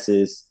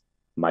passes.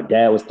 My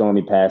dad was throwing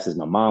me passes.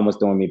 My mom was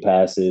throwing me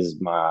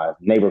passes. My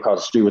neighbor across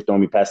the street was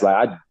throwing me passes.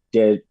 I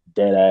dead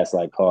ass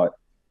caught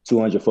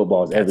 200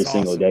 footballs every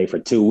single day for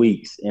 2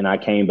 weeks. And I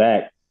came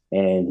back,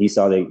 and he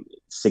saw the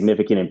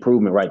significant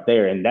improvement right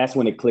there. And that's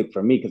when it clicked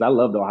for me, because I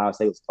loved Ohio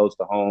State. It was close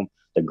to home,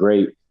 the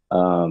great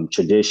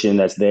tradition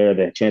that's there,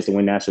 the chance to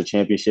win national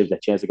championships, the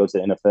chance to go to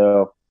the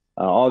NFL.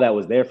 All that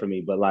was there for me.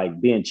 But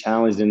being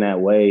challenged in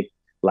that way,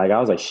 I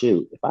was like,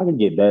 shoot, if I could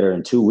get better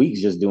in 2 weeks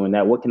just doing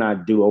that, what can I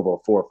do over a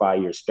 4 or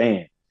 5 year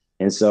span?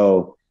 And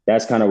so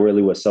that's kind of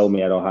really what sold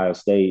me at Ohio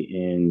State.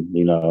 And,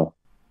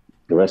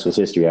 the rest was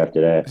history after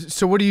that.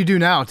 So what do you do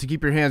now to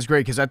keep your hands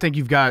great? Because I think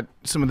you've got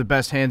some of the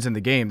best hands in the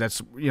game. That's,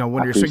 when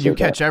you're swinging, you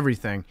catch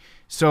everything.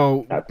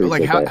 So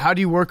how do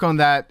you work on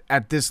that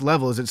at this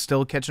level? Is it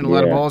still catching a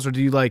lot of balls, or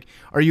do you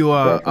are you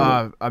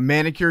a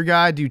manicure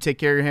guy? Do you take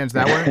care of your hands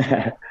that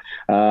way?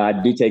 I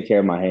do take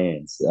care of my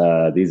hands.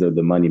 These are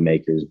the money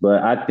makers.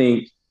 But I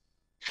think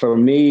for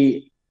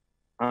me,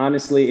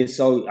 honestly, it's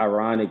so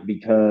ironic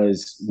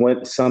because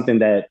something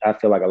that I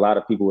feel like a lot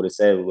of people would have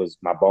said was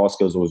my ball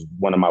skills was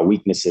one of my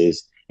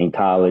weaknesses in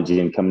college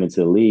and coming into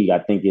the league. I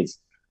think it's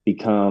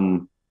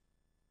become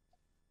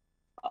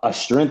a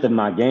strength of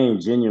my game,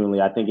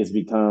 genuinely. I think it's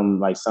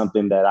become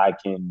something that I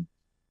can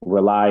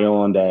rely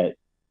on, that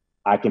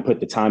I can put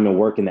the time and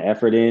work and the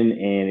effort in.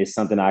 And it's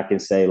something I can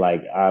say,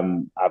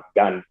 I've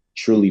gotten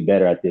truly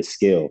better at this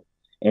skill.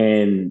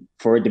 And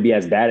for it to be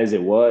as bad as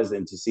it was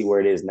and to see where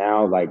it is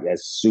now,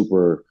 that's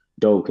super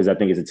dope, because I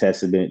think it's a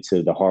testament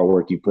to the hard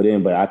work you put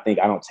in. But I think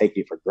I don't take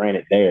it for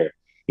granted there.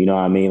 You know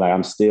what I mean?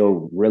 I'm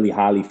still really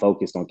highly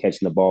focused on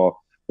catching the ball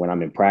when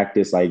I'm in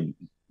practice.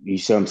 You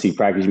see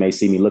practice, you may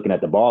see me looking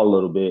at the ball a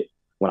little bit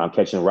when I'm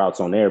catching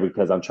routes on there,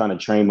 because I'm trying to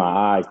train my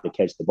eyes to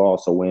catch the ball.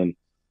 So when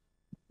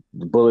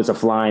the bullets are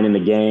flying in the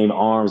game,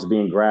 arms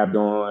being grabbed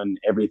on,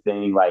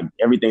 everything's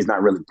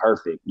not really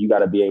perfect. You got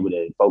to be able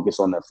to focus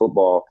on the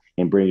football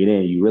and bring it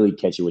in. You really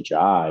catch it with your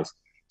eyes.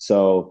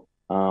 So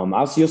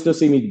you'll still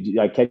see me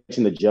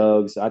catching the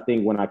jugs. I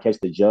think when I catch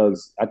the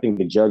jugs, I think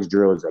the jugs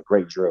drill is a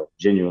great drill,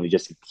 genuinely,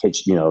 just to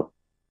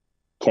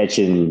catch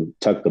and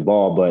tuck the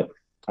ball. But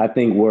I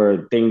think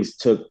where things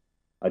took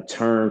a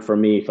turn for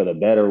me for the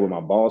better with my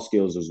ball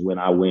skills was when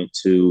I went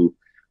to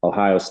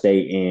Ohio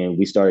State and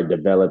we started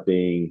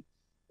developing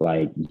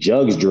like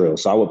jugs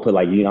drills. So I would put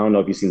like, I don't know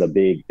if you've seen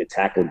the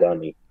tackle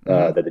dummy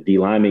that the D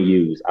linemen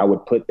use. I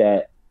would put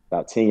that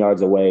about 10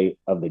 yards away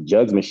of the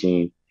jugs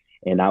machine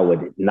and I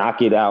would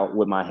knock it out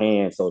with my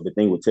hand so the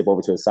thing would tip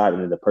over to the side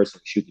and then the person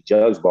would shoot the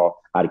jugs ball.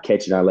 I'd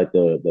catch it and I'd let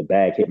the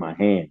bag hit my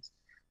hands.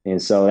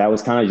 And so that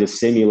was kind of just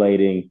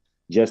simulating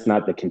just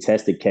not the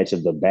contested catch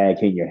of the bag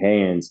hitting your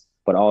hands,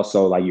 but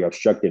also like your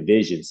obstructive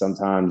vision.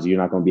 Sometimes you're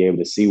not going to be able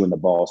to see when the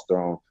ball's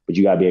thrown, but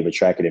you got to be able to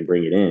track it and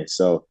bring it in.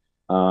 So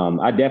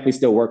I definitely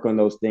still work on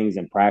those things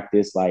in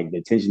practice. Like the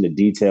attention to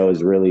detail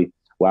is really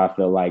what I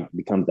feel like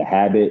becomes the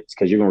habit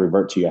because you're going to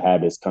revert to your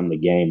habits come the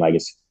game. Like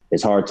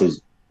it's hard to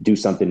do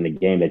something in the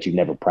game that you've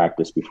never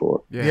practiced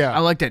before. Yeah. I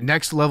like that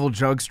next level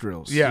jugs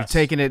drills. Yeah. You're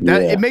taking it.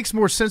 It makes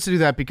more sense to do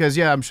that because,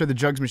 I'm sure the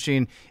jugs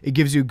machine, it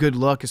gives you good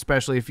luck,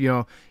 especially if,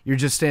 you're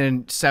just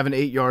standing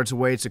 7-8 yards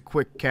away. It's a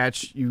quick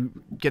catch. You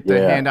get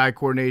the hand-eye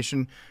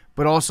coordination.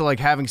 But also like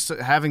having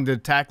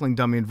the tackling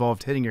dummy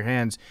involved, hitting your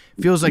hands,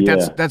 feels like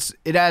that's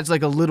it adds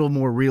like a little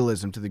more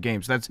realism to the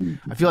game. So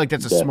I feel like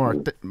that's a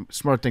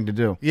smart thing to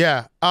do.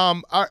 Yeah.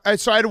 So I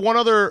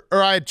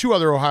had two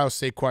other Ohio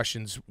State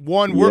questions.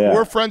 One,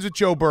 we're friends with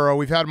Joe Burrow.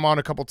 We've had him on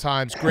a couple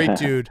times. Great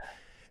dude.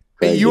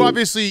 You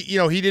obviously,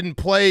 he didn't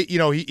play.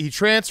 He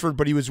transferred,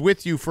 but he was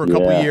with you for a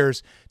couple of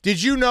years.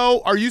 Did you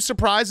know? Are you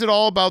surprised at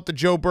all about the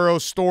Joe Burrow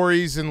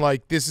stories and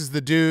like this is the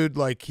dude?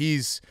 Like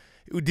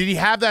did he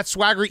have that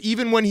swagger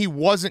even when he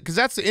wasn't? Because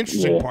that's the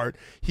interesting part.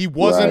 He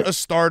wasn't a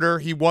starter.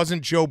 He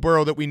wasn't Joe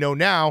Burrow that we know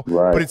now.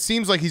 Right. But it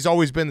seems like he's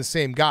always been the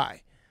same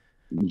guy.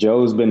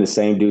 Joe's been the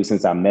same dude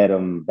since I met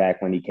him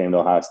back when he came to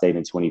Ohio State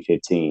in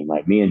 2015.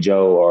 Like me and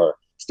Joe are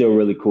still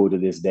really cool to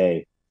this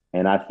day.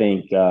 And I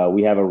think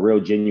we have a real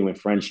genuine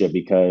friendship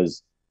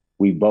because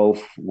we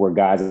both were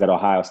guys at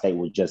Ohio State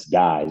were just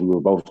guys. We were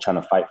both trying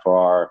to fight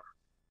for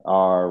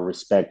our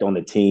respect on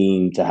the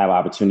team, to have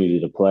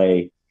opportunity to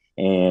play.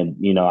 And,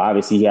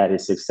 obviously he had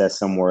his success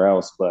somewhere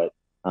else, but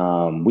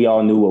we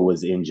all knew what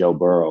was in Joe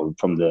Burrow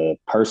from the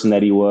person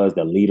that he was,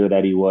 the leader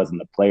that he was, and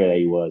the player that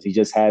he was. He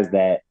just has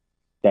that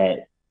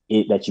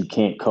you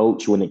can't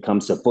coach when it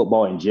comes to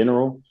football in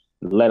general,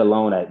 let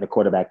alone at the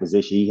quarterback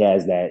position. He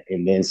has that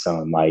and then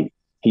some. Like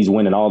he's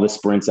winning all the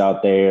sprints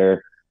out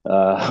there.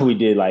 We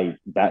did like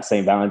that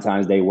St.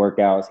 Valentine's Day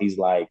workouts. He's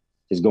like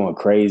just going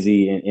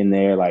crazy in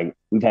there. Like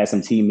we've had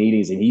some team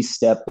meetings and he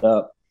stepped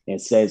up and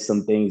said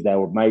some things that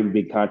might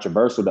be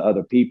controversial to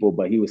other people,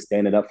 but he was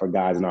standing up for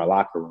guys in our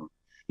locker room.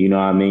 You know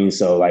what I mean?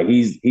 So like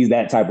he's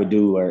that type of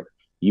dude where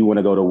you want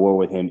to go to war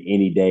with him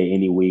any day,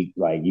 any week.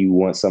 Like you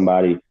want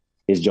somebody,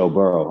 it's Joe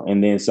Burrow.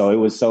 And then so it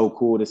was so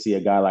cool to see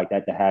a guy like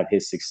that to have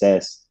his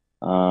success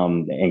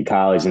in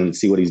college and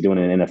see what he's doing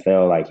in the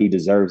NFL. Like he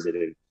deserves it.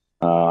 And,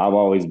 I've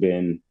always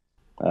been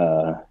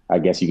I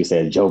guess you could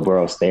say a Joe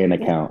Burrow staying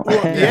account.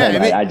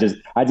 I just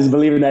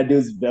believe in that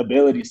dude's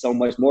ability so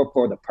much more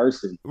for the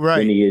person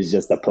than he is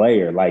just a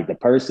player. Like the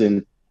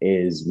person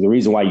is the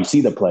reason why you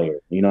see the player.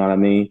 You know what I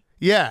mean?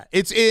 Yeah,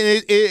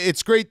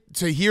 it's great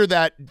to hear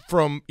that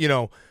from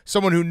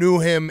someone who knew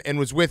him and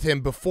was with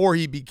him before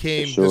he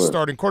became the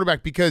starting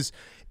quarterback, because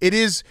it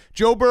is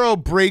Joe Burrow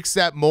breaks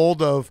that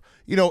mold of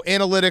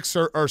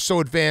analytics are so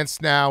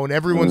advanced now and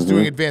everyone's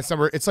doing advanced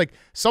number. It's like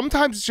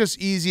sometimes it's just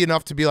easy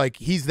enough to be like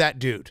he's that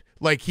dude.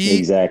 Like he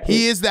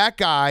is that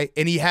guy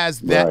and he has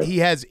that he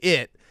has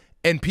it.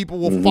 And people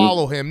will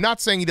follow him.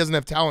 Not saying he doesn't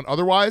have talent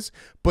otherwise,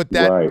 but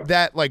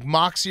that like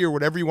moxie or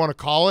whatever you want to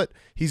call it,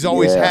 he's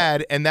always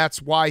had, and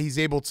that's why he's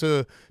able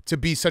to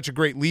be such a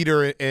great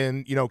leader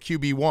in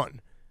QB1.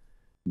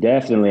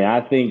 Definitely,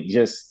 I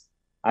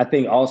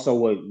think also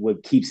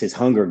what keeps his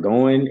hunger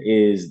going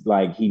is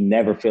like he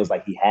never feels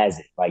like he has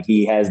it. Like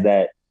he has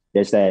that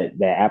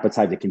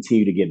appetite to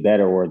continue to get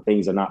better, or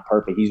things are not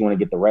perfect. He's want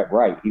to get the rep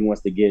right. He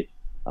wants to get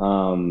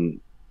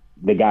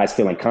the guys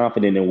feeling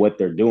confident in what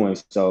they're doing.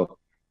 So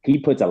he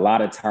puts a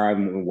lot of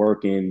time and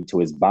work into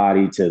his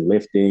body, to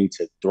lifting,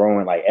 to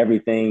throwing, like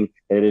everything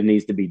that it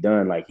needs to be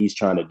done, like he's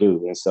trying to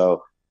do. And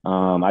so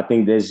I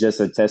think there's just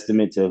a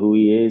testament to who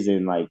he is.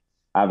 And like,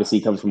 obviously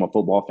he comes from a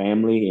football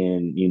family,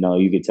 and,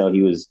 you could tell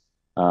he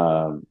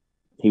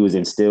was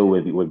instilled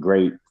with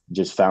great,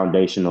 just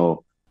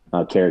foundational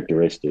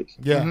characteristics.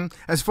 Yeah.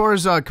 As far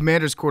as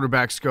Commanders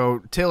quarterbacks go,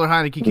 Taylor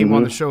Heineke came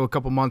on the show a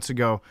couple months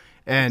ago,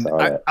 and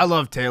I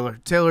love Taylor.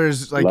 Taylor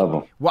is like,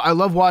 I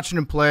love watching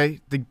him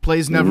play. The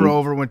play's never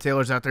over when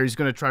Taylor's out there. He's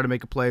going to try to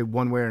make a play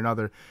one way or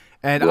another.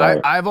 And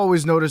I've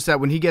always noticed that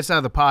when he gets out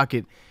of the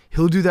pocket,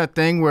 he'll do that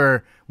thing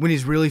where when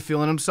he's really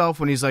feeling himself,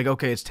 when he's like,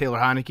 okay, it's Taylor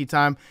Heineke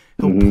time,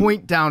 he'll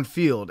point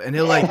downfield, and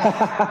he'll like,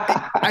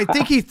 I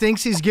think he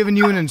thinks he's giving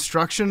you an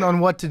instruction on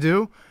what to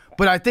do,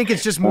 but I think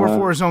it's just more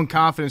for his own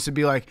confidence to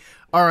be like,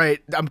 all right,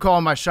 I'm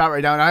calling my shot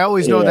right now. And I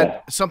always know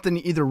that something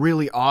either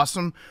really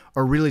awesome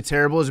or really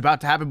terrible is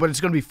about to happen, but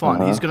it's going to be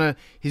fun. He's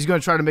gonna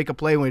try to make a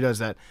play when he does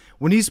that.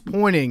 When he's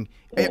pointing,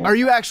 are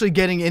you actually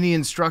getting any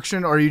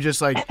instruction, or are you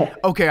just like,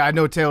 okay, I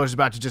know Taylor's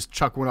about to just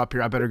chuck one up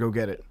here, I better go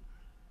get it?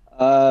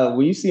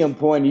 When you see him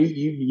point,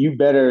 you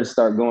better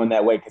start going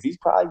that way because he's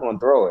probably going to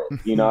throw it.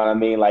 You know what I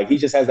mean? Like he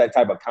just has that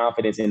type of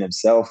confidence in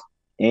himself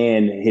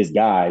and his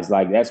guys.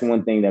 Like that's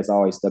one thing that's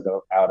always stuck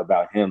out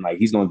about him. Like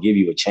he's going to give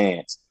you a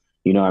chance.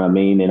 You know what I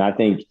mean? And I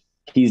think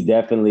he's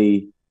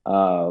definitely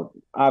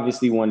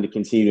obviously wanted to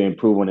continue to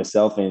improve on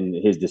himself and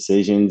his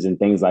decisions and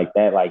things like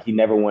that. Like he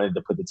never wanted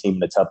to put the team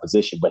in a tough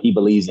position, but he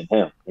believes in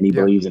him and he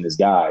believes in his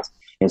guys.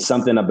 And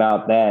something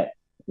about that,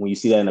 when you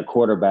see that in a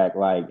quarterback,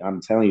 like I'm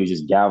telling you,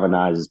 just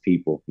galvanizes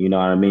people. You know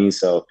what I mean?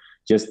 So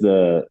just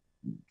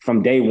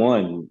from day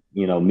one,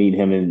 you know, meet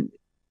him in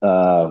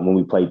when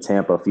we played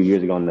Tampa a few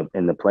years ago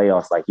in the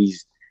playoffs, like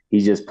he's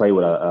just played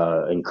with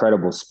a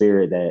incredible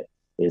spirit that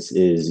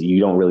is you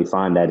don't really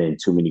find that in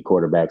too many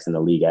quarterbacks in the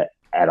league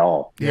at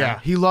all. Yeah,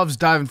 he loves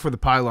diving for the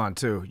pylon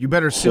too. You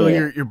better seal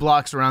your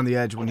blocks around the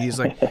edge when he's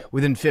like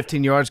within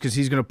 15 yards because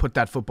he's going to put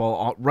that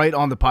football right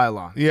on the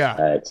pylon.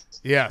 Yeah.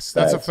 Yes,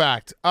 that's a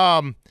fact.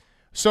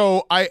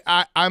 So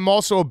I'm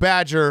also a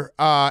Badger,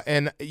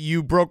 and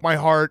you broke my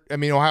heart. I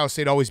mean, Ohio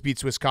State always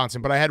beats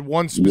Wisconsin, but I had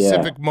one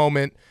specific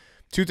moment,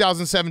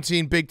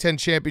 2017 Big Ten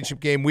championship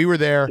game. We were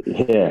there.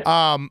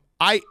 Yeah.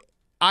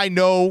 I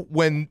know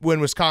when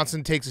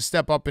Wisconsin takes a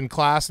step up in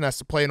class and has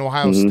to play in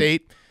Ohio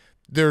State,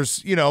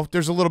 there's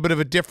a little bit of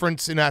a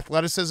difference in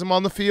athleticism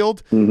on the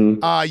field.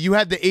 You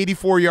had the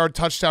 84-yard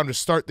touchdown to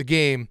start the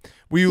game.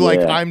 Were you like,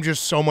 I'm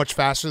just so much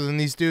faster than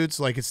these dudes?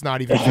 Like, it's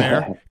not even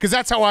fair? Because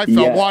that's how I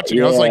felt watching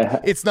it. I was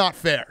like, it's not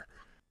fair.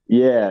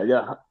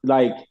 Yeah.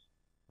 Like,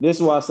 this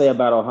is what I say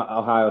about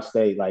Ohio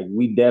State. Like,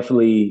 we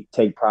definitely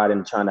take pride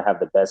in trying to have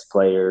the best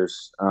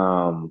players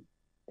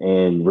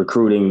and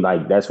recruiting.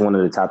 Like, that's one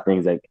of the top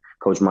things that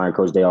Coach Meyer and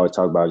Coach Day always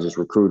talk about is just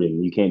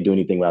recruiting. You can't do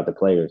anything without the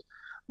players.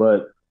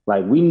 But,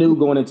 like, we knew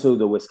going into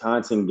the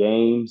Wisconsin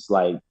games,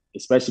 like,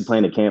 especially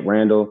playing at Camp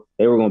Randall,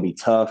 they were going to be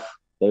tough.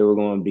 They were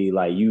going to be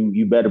like,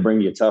 you better bring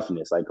your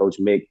toughness. Like Coach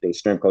Mick, the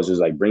strength coach, was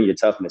like, bring your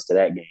toughness to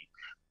that game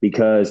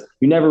because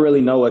you never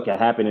really know what can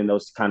happen in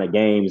those kind of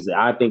games.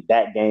 I think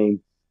that game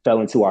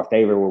fell into our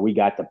favor where we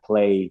got to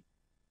play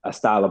a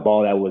style of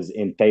ball that was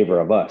in favor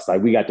of us.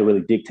 Like we got to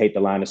really dictate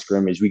the line of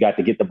scrimmage. We got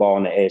to get the ball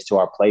on the edge to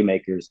our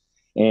playmakers.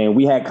 And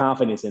we had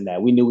confidence in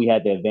that. We knew we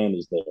had the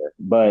advantage there.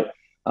 But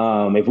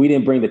if we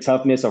didn't bring the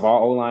toughness of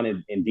our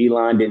O-line and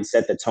D-line, didn't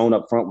set the tone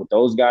up front with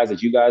those guys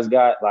that you guys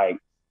got, like,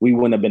 we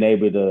wouldn't have been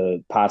able to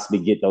possibly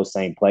get those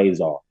same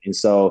plays off. And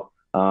so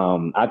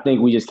I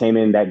think we just came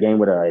in that game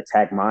with an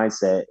attack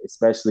mindset,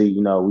 especially,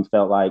 we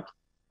felt like,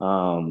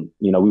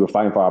 we were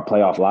fighting for our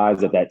playoff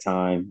lives at that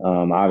time.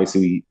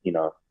 Obviously,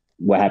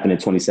 what happened in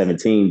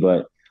 2017,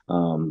 but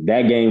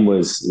that game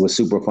was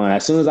super fun.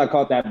 As soon as I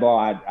caught that ball,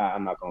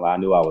 I'm not going to lie, I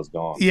knew I was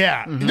gone.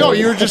 Yeah. No,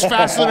 you were just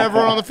faster than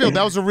everyone on the field.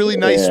 That was a really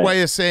nice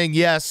way of saying,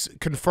 yes,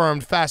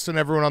 confirmed, faster than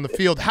everyone on the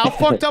field. How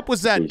fucked up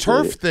was that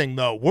turf thing,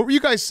 though? What were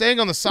you guys saying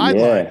on the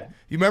sideline? Yeah.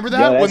 You remember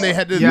that when they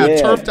had the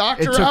turf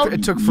doctor out?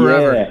 It took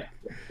forever.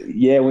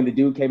 Yeah, when the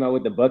dude came out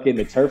with the bucket and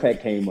the turf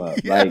hat came up.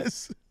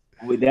 Yes.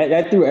 Like,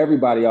 that threw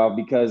everybody off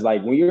because,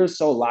 like, when you're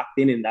so locked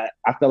in that,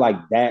 I feel like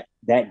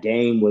that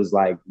game was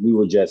like we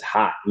were just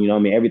hot. You know what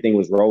I mean? Everything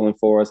was rolling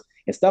for us.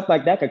 And stuff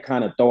like that could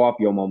kind of throw off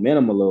your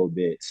momentum a little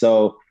bit.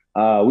 So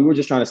we were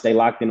just trying to stay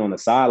locked in on the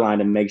sideline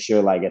and make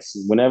sure, like,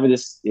 whenever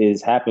this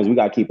happens, we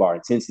got to keep our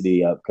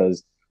intensity up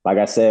because, like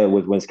I said,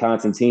 with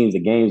Wisconsin teams, the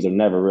games are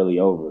never really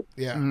over.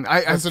 Yeah,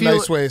 that's a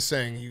nice way of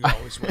saying you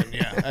always win.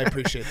 Yeah, I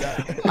appreciate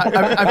that.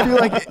 I feel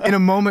like in a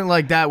moment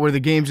like that where the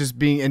game's just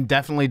being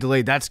indefinitely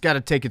delayed, that's got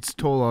to take its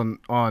toll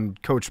on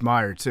Coach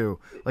Meyer too.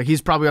 Like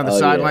he's probably on the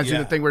sidelines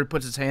doing the thing where he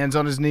puts his hands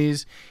on his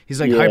knees.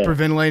 He's like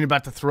hyperventilating,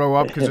 about to throw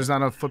up because there's not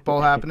enough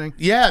football happening.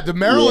 Yeah, the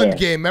Maryland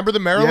game. Remember the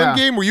Maryland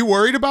game? Were you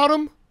worried about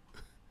him?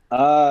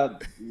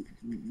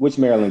 Which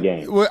Maryland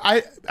game? Well,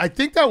 I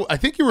think you were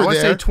there. I want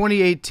to say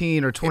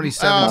 2018 or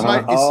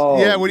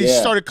 2017. When he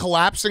started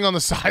collapsing on the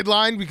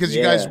sideline because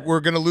you guys were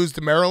going to lose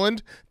to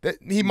Maryland. That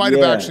he might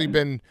have actually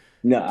been.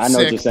 No, I know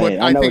what you're saying.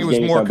 But I think it was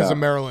more because of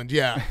Maryland.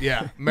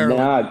 Yeah, Maryland.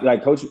 Nah,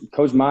 like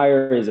Coach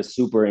Meyer is a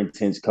super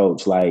intense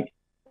coach. Like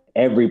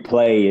every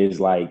play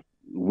is like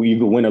you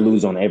can win or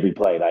lose on every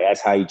play. Like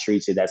that's how he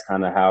treats it. That's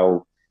kind of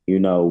how.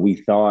 We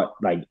thought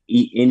like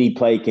any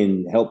play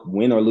can help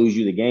win or lose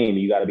you the game.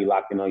 You got to be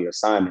locked in on your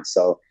assignment.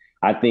 So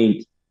I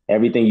think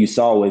everything you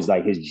saw was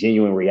like his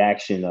genuine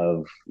reaction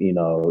of,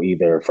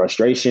 either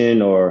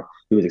frustration or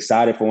he was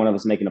excited for one of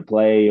us making a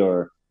play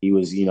or he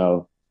was,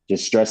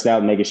 just stressed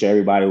out, making sure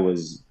everybody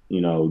was,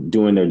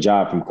 doing their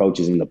job from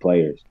coaches and the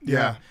players.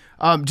 Yeah.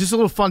 Just a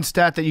little fun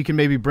stat that you can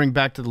maybe bring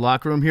back to the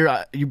locker room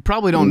here. You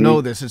probably don't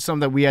know this. It's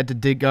something that we had to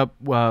dig up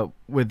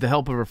with the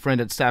help of a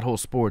friend at Stathole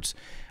Sports.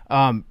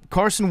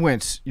 Carson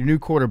Wentz, your new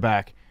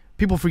quarterback,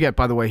 people forget,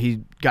 by the way,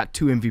 he got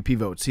 2 MVP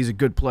votes. He's a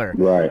good player.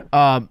 Right.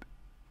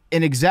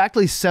 In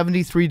exactly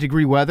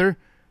 73-degree weather,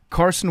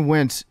 Carson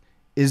Wentz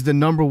is the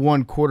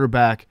 #1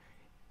 quarterback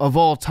of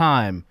all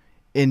time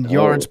in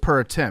yards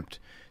per attempt.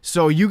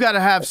 So you got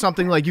to have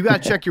something like you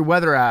got to check your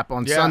weather app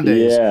on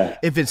Sundays. Yeah.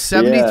 If it's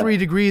 73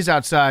 degrees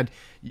outside,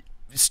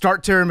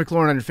 start Terry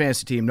McLaurin on your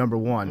fantasy team, number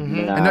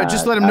one. Nah, And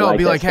just let him I know. like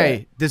Be that like, stat.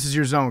 hey, this is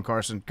your zone,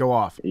 Carson. Go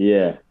off.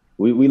 Yeah,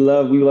 we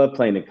love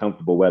playing in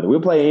comfortable weather.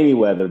 We'll play any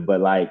weather,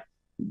 but like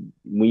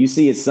when you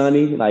see it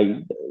sunny, like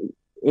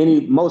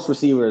most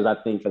receivers, I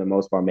think for the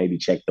most part maybe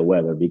check the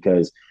weather,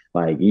 because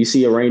like you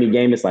see a rainy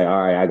game, it's like,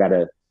 all right, I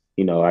gotta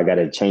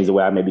change the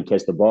way I maybe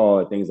catch the ball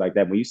and things like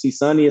that. When you see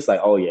sunny, it's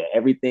like, oh yeah,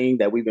 everything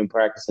that we've been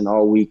practicing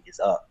all week is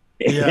up.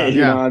 Yeah,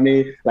 you know what I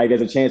mean? Like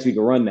there's a chance we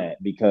can run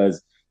that,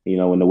 because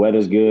when the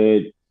weather's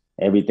good,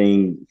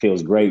 everything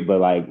feels great, but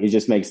like it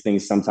just makes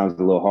things sometimes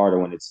a little harder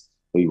when it's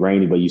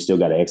rainy, but you still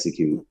got to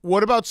execute.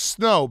 What about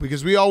snow?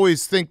 Because we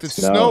always think that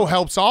snow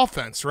helps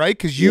offense, right?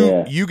 Because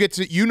you get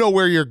to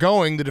where you're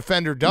going, the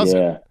defender doesn't.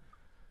 Yeah,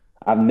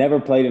 I've never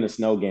played in a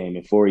snow game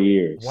in 4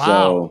 years, Wow.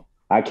 so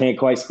I can't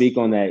quite speak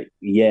on that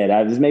yet.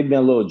 There's maybe been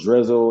a little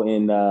drizzle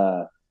in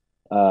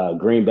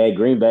Green Bay.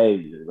 Green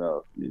Bay,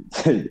 bro,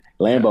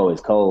 Lambeau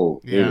is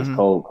cold. Yeah. It is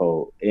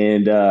cold,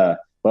 and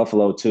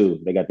Buffalo too.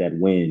 They got that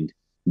wind,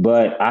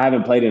 but I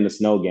haven't played in a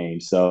snow game,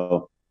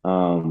 so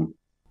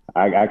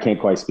I can't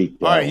quite speak.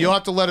 All right, you'll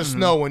have to let us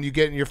know when you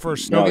get in your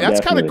first snow game.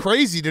 That's kind of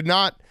crazy to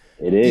not.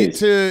 It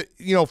is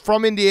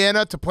from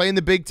Indiana to play in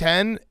the Big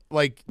Ten,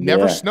 like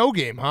never snow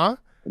game, huh?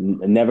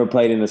 Never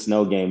played in a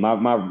snow game.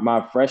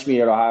 My freshman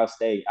year at Ohio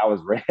State, I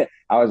was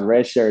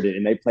redshirted,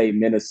 and they played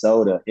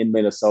Minnesota in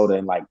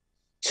like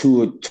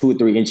 2 or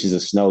 3 inches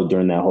of snow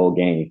during that whole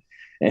game.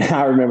 And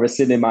I remember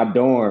sitting in my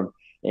dorm,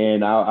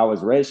 and I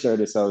was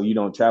redshirted, so you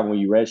don't travel when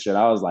you redshirt.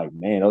 I was like,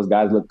 man, those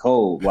guys look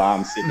cold while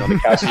I'm sitting on the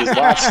couch just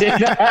watching.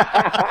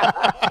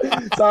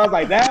 So I was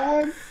like, that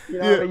one,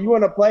 you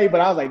want to play, but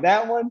I was like,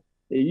 that one.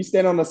 You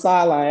stand on the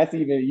sideline. That's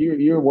even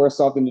you're worse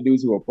off than the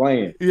dudes who are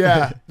playing.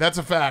 Yeah, that's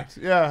a fact.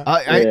 Yeah.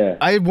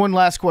 I had one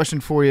last question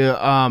for you.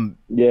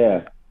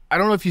 Yeah. I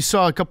don't know if you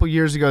saw a couple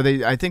years ago.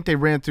 I think they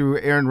ran through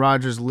Aaron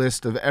Rodgers'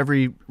 list of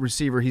every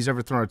receiver he's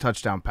ever thrown a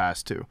touchdown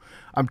pass to.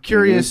 I'm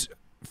curious,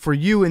 for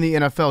you in the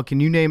NFL,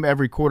 can you name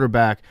every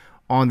quarterback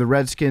on the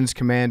Redskins,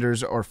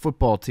 Commanders, or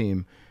football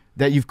team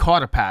that you've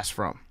caught a pass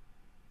from?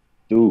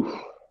 Ooh.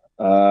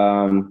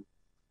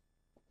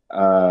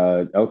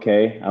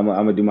 Okay, I'm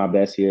gonna do my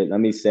best here. Let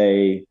me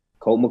say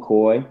Colt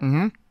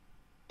McCoy,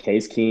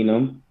 Case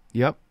Keenum.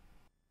 Yep.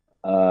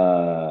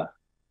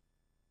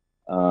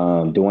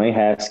 Dwayne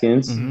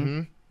Haskins,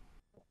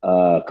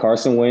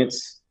 Carson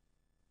Wentz.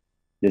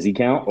 Does he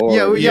count? Or,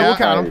 we'll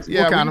count him.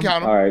 Yeah, we'll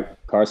count him. All right,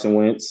 Carson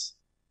Wentz,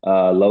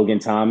 Logan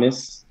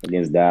Thomas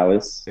against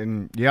Dallas.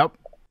 And yep.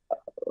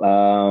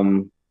 Let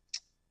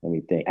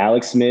me think.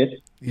 Alex Smith.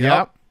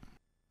 Yep.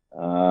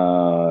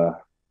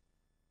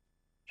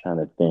 Trying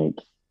to think.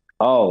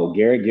 Oh,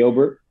 Garrett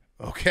Gilbert.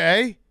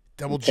 Okay.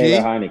 Double G.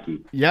 Taylor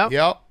Heineke.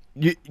 Yep.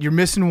 You're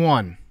missing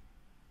one.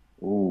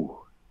 Ooh.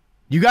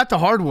 You got the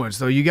hard ones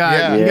though. You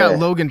got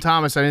Logan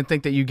Thomas. I didn't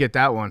think that you'd get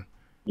that one.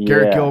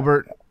 Garrett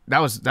Gilbert.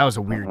 That was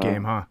a weird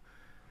game, huh?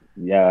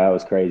 Yeah, that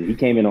was crazy. He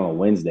came in on a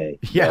Wednesday.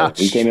 Yeah.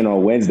 He came in on a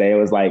Wednesday. It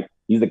was like,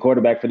 he's the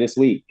quarterback for this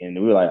week. And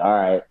we were like, all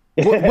right.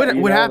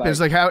 What happens?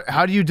 Like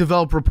how do you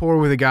develop rapport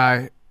with a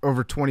guy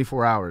over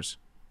 24 hours?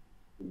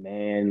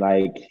 Man,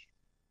 like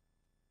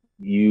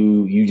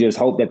you just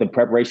hope that the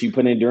preparation you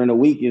put in during the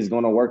week is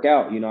going to work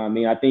out. You know what I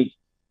mean? I think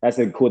that's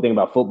the cool thing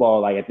about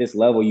football. Like at this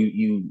level,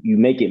 you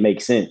make it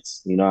make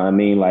sense. You know what I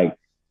mean? Like,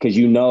 because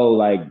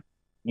like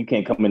you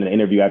can't come in an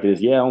interview after this.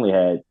 Yeah, I only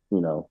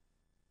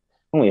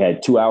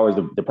had 2 hours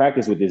to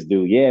practice with this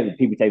dude. Yeah,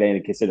 people take that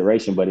into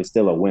consideration, but it's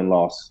still a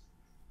win-loss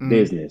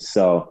business.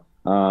 So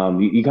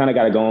you kind of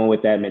got to go in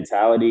with that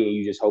mentality, and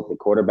you just hope the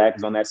quarterback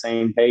is on that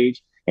same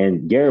page.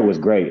 And Garrett was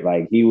great.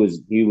 Like he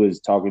was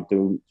talking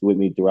with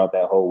me throughout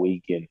that whole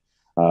week, and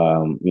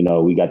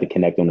we got to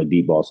connect on the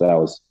deep ball. So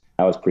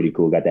that was pretty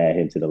cool. Got to add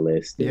him to the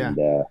list. Yeah.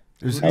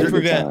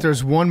 And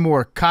there's one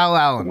more. Kyle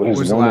Allen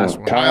was the last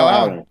one. Kyle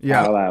Allen.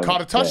 Yeah. Kyle Allen.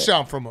 Caught a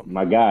touchdown from him.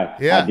 My guy.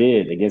 Yeah. I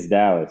did against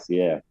Dallas.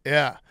 Yeah.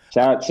 Yeah.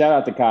 Shout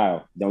out to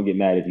Kyle. Don't get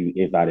mad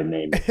if I didn't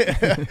name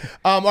it.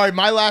 All right,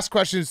 my last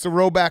question is the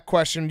rowback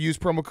question. Use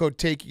promo code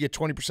TAKE. You get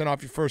 20%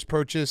 off your first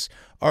purchase.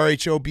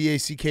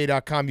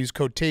 RHOBACK.com. Use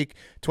code TAKE.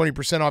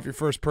 20% off your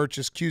first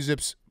purchase.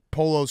 Q-Zips,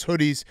 polos,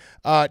 hoodies.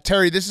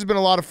 Terry, this has been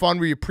a lot of fun.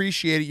 We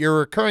appreciate it. You're a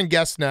recurring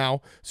guest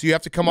now, so you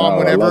have to come on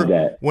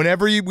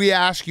whenever we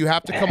ask. You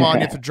have to come on.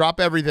 You have to drop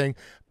everything.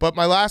 But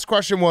my last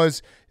question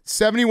was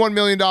 $71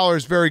 million,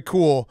 very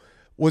cool.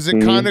 Was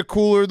it kind of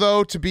cooler,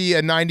 though, to be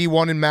a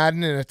 91 in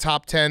Madden and a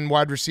top 10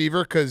 wide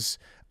receiver? Because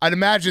I'd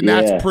imagine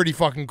that's pretty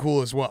fucking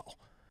cool as well.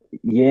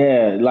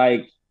 Yeah,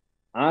 like,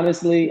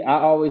 honestly, I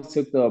always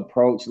took the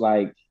approach,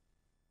 like,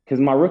 because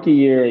my rookie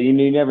year, you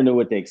never knew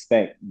what to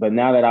expect. But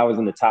now that I was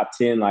in the top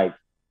 10, like,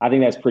 I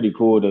think that's pretty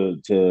cool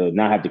to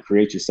not have to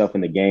create yourself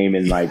in the game.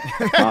 And, like,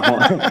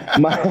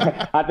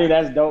 I think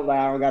that's dope. Like,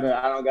 I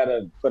don't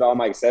gotta put all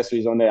my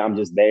accessories on there. I'm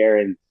just there.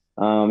 And,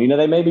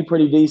 they may be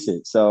pretty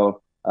decent.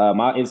 So,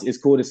 it's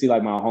cool to see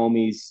like my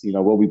homies,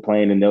 we'll be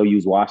playing and they'll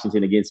use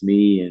Washington against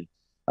me, and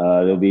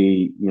they'll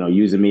be,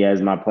 using me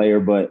as my player.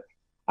 But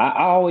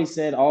I always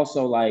said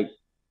also, like,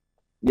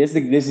 this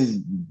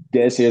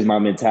is my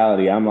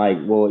mentality. I'm like,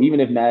 well, even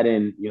if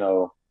Madden,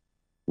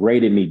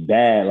 rated me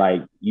bad,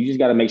 like you just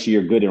got to make sure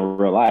you're good in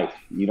real life.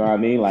 You know what I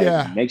mean?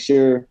 Like make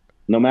sure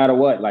no matter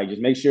what, like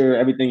just make sure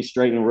everything's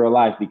straight in real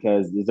life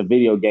because it's a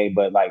video game.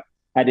 But like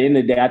at the end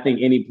of the day, I think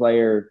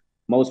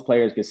most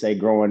players could say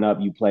growing up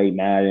you played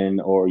Madden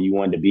or you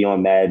wanted to be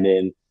on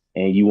Madden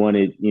and you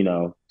wanted,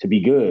 to be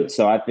good.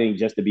 So I think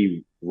just to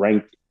be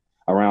ranked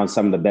around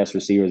some of the best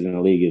receivers in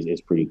the league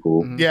is pretty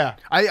cool. Mm-hmm. Yeah.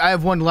 I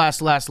have one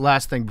last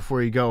thing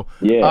before you go.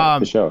 Yeah,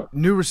 for sure.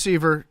 New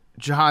receiver,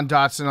 Jahan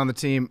Dotson on the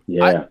team.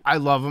 Yeah. I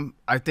love him.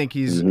 I think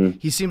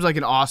he seems like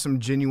an awesome,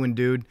 genuine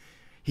dude.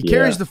 He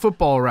carries the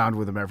football around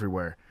with him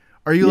everywhere.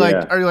 Are you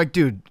like,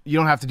 dude, you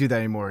don't have to do that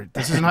anymore.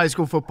 This isn't high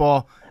school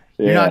football.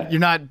 You're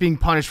not being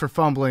punished for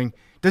fumbling.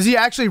 Does he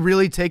actually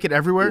really take it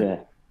everywhere? Yeah.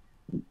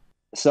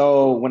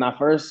 So when I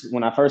first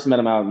met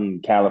him out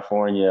in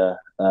California,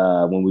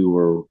 when we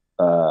were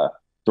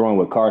throwing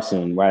with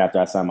Carson right after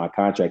I signed my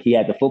contract, he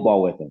had the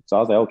football with him. So I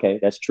was like, okay,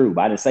 that's true.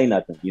 But I didn't say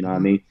nothing. You know what I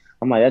mean?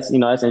 I'm like, that's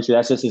interesting.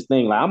 That's just his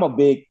thing. Like I'm a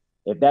big,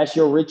 if that's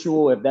your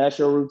ritual, if that's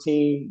your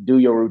routine, do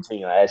your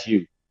routine. Like, that's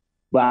you.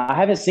 But I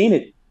haven't seen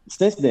it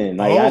since then.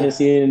 Like I haven't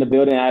seen it in the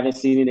building. I haven't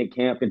seen it in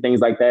camp and things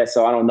like that.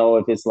 So I don't know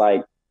if it's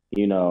like,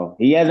 he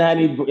hasn't had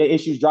any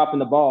issues dropping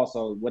the ball.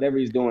 So whatever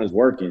he's doing is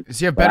working. Does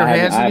he have better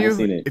hands than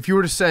you? If you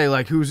were to say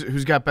like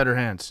who's got better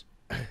hands?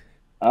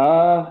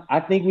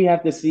 I think we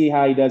have to see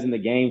how he does in the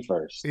game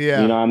first.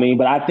 Yeah. You know what I mean?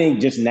 But I think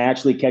just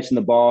naturally catching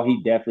the ball, he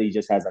definitely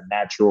just has a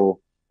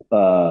natural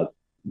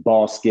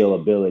ball skill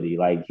ability.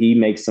 Like he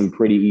makes some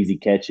pretty easy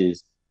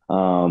catches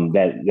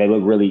that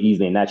look really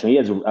easy and natural. He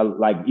has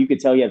you could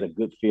tell he has a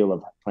good feel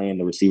of playing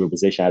the receiver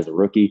position as a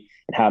rookie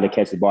and how to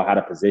catch the ball, how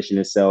to position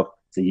himself,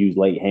 to use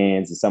late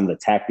hands and some of the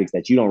tactics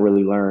that you don't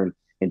really learn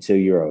until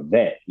you're a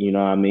vet, you know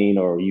what I mean?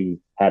 Or you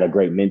had a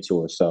great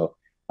mentor. So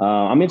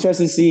I'm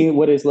interested to see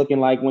what it's looking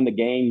like when the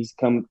games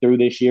come through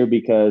this year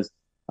because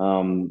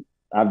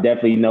I've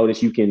definitely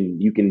noticed you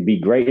can be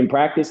great in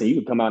practice and you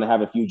can come out and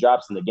have a few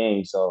drops in the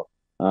game. So,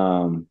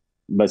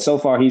 but so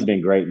far he's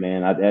been great,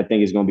 man. I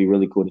think it's going to be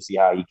really cool to see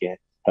how he can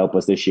help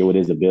us this year with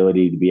his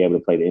ability to be able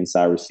to play the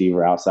inside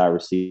receiver, outside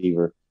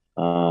receiver.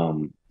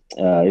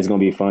 It's going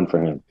to be fun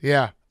for him.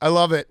 Yeah, I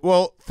love it.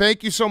 Well,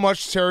 thank you so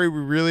much, Terry. We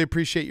really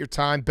appreciate your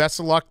time. Best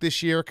of luck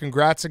this year.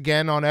 Congrats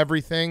again on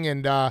everything,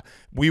 and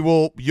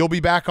you'll be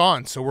back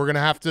on. So we're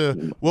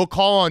gonna we'll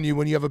call on you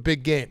when you have a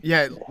big game.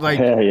 Yeah, like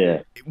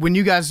when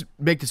you guys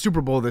make the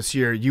Super Bowl this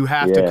year, you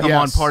have to come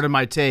on Part of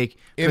My Take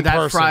for that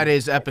person.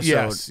 Friday's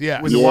episode.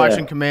 Yes. When the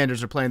Washington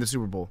Commanders are playing the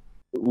Super Bowl.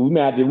 We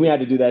had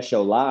to do that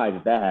show live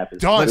if that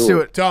happens. Done. Let's do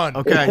it. Done.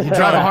 Okay, you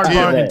drive a hard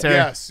bargain, Terry.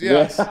 Yes.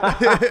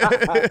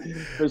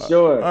 For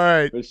sure. All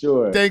right. For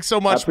sure. Thanks so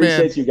much, man. I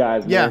appreciate you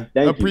guys, man. Yeah.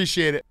 Thank you.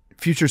 Appreciate it.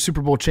 Future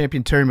Super Bowl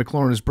champion Terry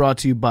McLaurin is brought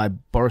to you by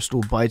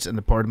Barstool Bites and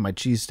the Part of My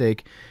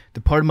Cheesesteak.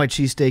 The Part of My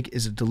Cheesesteak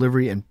is a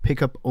delivery and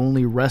pickup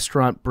only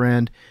restaurant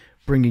brand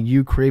bringing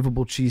you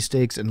craveable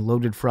cheesesteaks and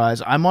loaded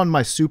fries. I'm on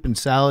my soup and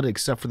salad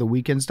except for the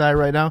weekends diet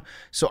right now,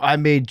 so I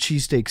made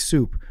cheesesteak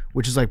soup,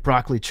 which is like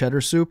broccoli cheddar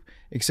soup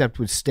except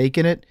with steak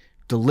in it.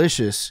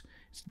 Delicious.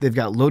 They've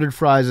got loaded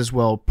fries as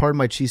well. Part of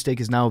My Cheesesteak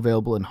is now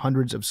available in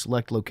hundreds of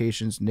select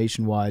locations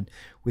nationwide,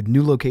 with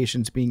new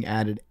locations being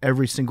added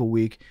every single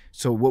week.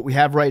 So what we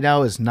have right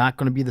now is not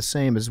going to be the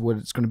same as what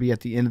it's going to be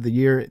at the end of the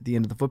year, at the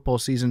end of the football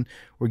season.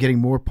 We're getting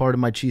more Part of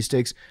My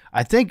Cheesesteaks.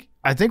 I think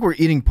we're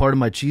eating Part of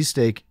My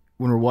Cheesesteak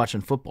when we're watching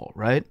football,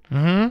 right?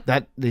 Mm-hmm.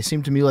 That they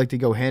seem to me like they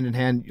go hand in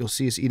hand. You'll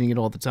see us eating it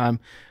all the time.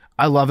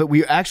 I love it.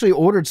 We actually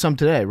ordered some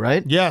today,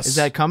 right? Yes. Is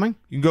that coming?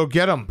 You can go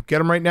get them. Get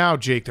them right now,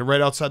 Jake. They're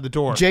right outside the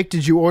door. Jake,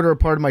 did you order a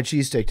Part of My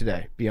Cheesesteak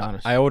today? Be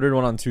honest. I ordered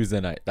one on Tuesday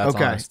night. That's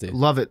honesty.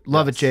 Love it.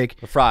 Love it, Jake.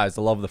 The fries.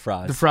 I love the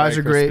fries. The fries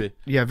Very are crispy. great.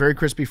 Yeah, very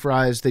crispy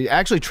fries. They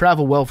actually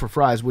travel well for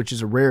fries, which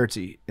is a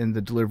rarity in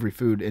the delivery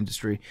food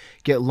industry.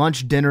 Get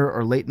lunch, dinner,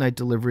 or late night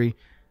delivery.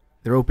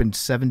 They're open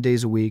 7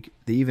 days a week.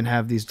 They even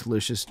have these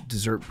delicious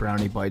dessert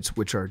brownie bites,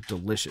 which are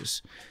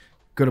delicious.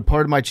 Go to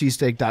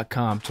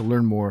partofmycheesesteak.com to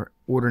learn more.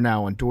 Order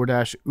now on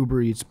DoorDash,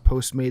 Uber Eats,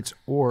 Postmates,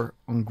 or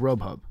on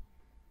Grubhub.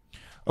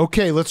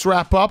 Okay, let's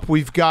wrap up.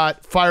 We've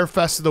got Fyre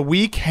Fest of the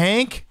week.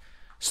 Hank,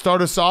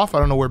 start us off. I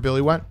don't know where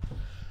Billy went.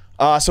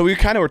 So we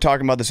kind of were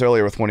talking about this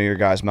earlier with one of your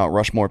guys' Mount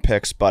Rushmore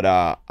picks, but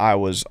I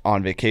was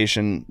on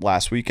vacation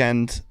last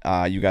weekend.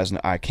 You guys,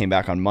 I came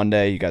back on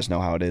Monday. You guys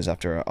know how it is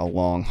after a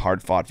long,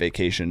 hard-fought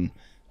vacation.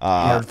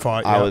 Hard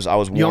fought. Yeah. I was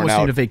You worn almost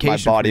out. need a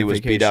vacation My body from your was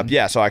beat up. vacation.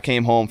 Yeah, so I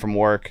came home from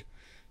work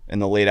in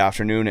the late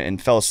afternoon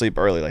and fell asleep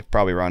early, like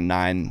probably around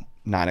 9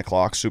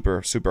 o'clock,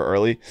 super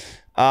early.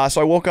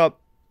 So I woke up,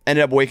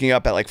 ended up waking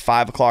up at like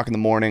 5 o'clock in the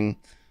morning,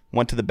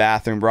 went to the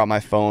bathroom, brought my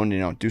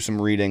phone, do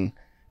some reading,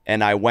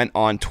 and I went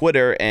on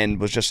Twitter and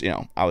was just,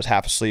 I was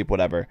half asleep,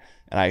 whatever,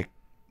 and I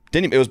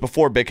didn't. It was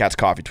before Big Cat's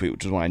coffee tweet,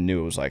 which is when I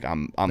knew it was like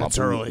I'm That's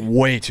up early.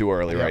 way too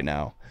early right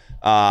now.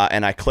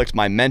 And I clicked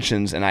my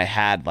mentions, and I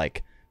had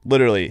like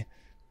literally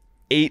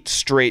 8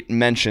 straight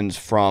mentions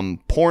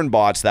from porn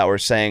bots that were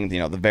saying,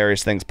 the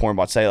various things porn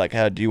bots say, like,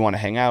 hey, do you want to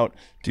hang out?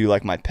 Do you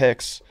like my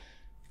pics?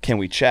 Can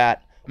we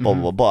chat? Blah,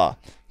 blah, blah.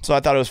 So I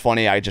thought it was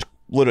funny. I just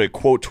literally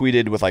quote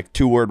tweeted with like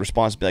 2-word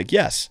response, be like,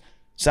 yes,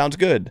 sounds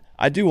good.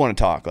 I do want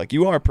to talk. Like,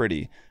 you are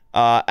pretty.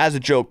 As a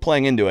joke,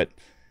 playing into it,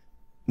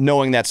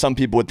 knowing that some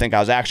people would think I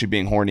was actually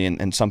being horny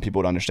and some people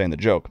would understand the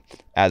joke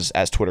as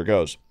Twitter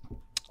goes.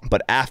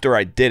 But after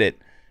I did it,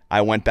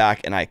 I went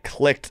back and I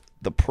clicked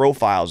the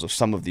profiles of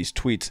some of these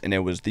tweets, and it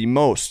was the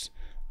most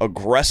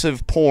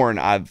aggressive porn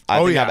I think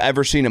I've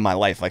ever seen in my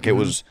life. Like, it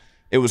was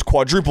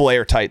quadruple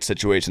airtight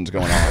situations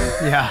going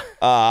on.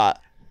 Yeah.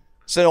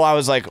 So I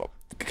was like,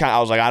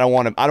 I don't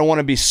want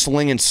to be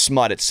slinging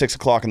smut at 6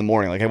 o'clock in the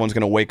morning. Like, everyone's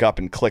gonna wake up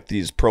and click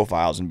these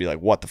profiles and be like,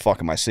 what the fuck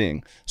am I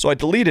seeing? So I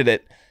deleted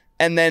it,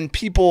 and then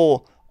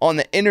people on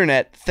the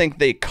internet think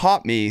they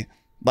caught me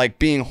like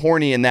being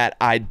horny in that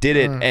I did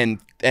it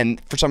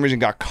and for some reason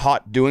got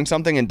caught doing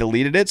something and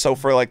deleted it. So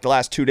for like the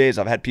last 2 days,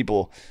 I've had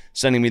people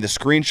sending me the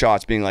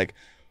screenshots being like,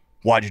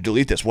 why'd you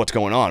delete this? What's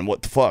going on?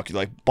 What the fuck? You're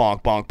like,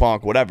 bonk, bonk,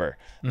 bonk, whatever.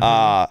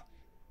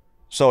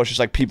 So it's just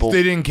like people.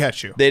 They didn't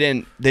catch you. They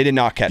did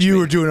not catch me. You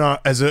were doing it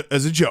as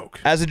a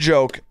joke. As a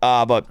joke,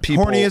 but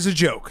people. Horny as a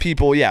joke.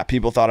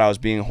 People thought I was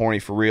being horny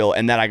for real,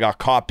 and then I got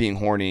caught being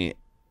horny,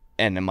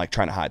 and I'm like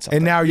trying to hide something.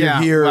 And now you're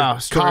here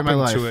story of my copping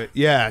life. to it.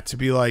 Yeah, to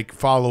be like,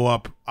 follow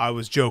up, I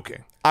was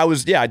joking.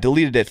 I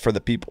deleted it for the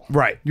people.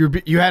 Right.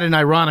 You had an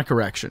ironic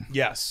erection.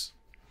 Yes.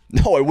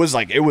 No, it was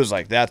like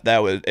that.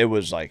 It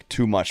was like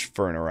too much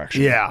for an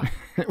erection. Yeah.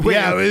 Wait,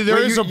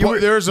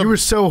 You were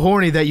so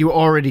horny that you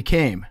already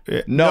came.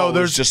 No,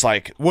 there's just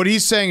like what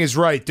he's saying is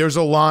right. There's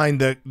a line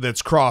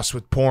that's crossed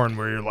with porn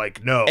where you're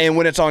like, no. And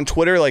when it's on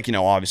Twitter, like,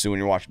 obviously when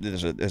you're watching,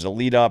 there's a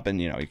lead up, and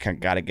you kind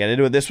of got to get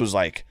into it. This was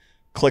like,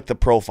 click the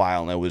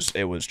profile, and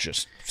it was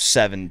just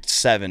seven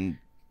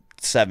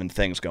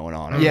things going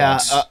on. Yeah.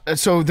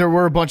 So there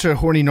were a bunch of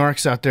horny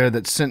narcs out there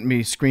that sent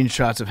me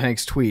screenshots of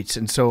Hank's tweets,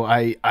 and so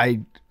I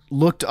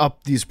looked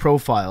up these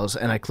profiles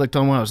and I clicked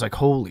on one. I was like,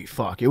 holy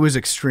fuck. It was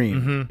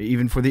extreme,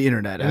 even for the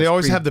internet. And they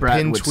always have the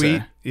pinned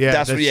tweet. Yeah,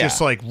 that's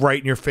just like right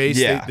in your face.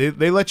 Yeah.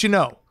 They let you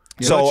know.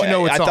 So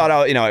I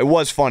thought, it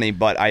was funny,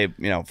 but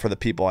for the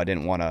people, I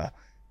didn't want to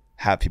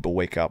have people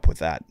wake up with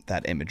that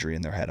imagery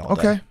in their head all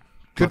day. Okay.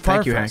 Good Fyre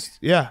thank you, Fest. Hank.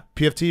 Yeah.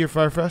 PFT, your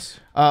Fyre Fest?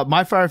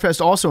 My Fyre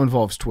Fest also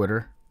involves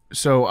Twitter.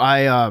 So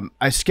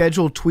I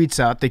schedule tweets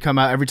out. They come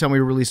out every time we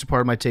release a part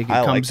of my take.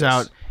 It comes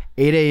out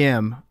 8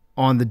 a.m.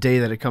 on the day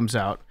that it comes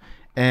out.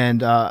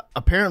 And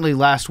apparently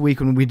last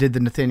week when we did the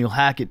Nathaniel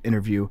Hackett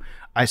interview,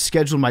 I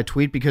scheduled my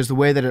tweet because the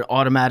way that it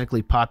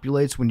automatically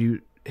populates when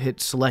you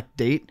hit select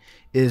date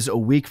is a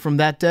week from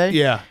that day.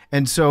 Yeah.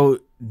 And so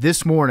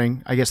this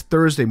morning, I guess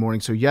Thursday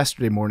morning, so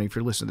yesterday morning, if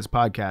you're listening to this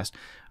podcast,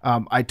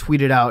 I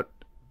tweeted out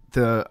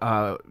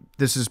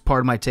this is part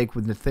of my take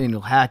with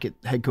Nathaniel Hackett,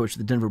 head coach of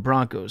the Denver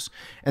Broncos.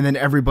 And then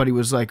everybody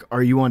was like,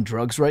 are you on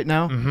drugs right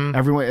now?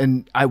 Everyone,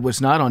 and I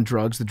was not on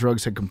drugs. The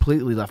drugs had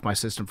completely left my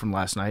system from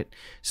last night.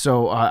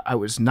 So I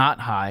was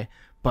not high.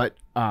 But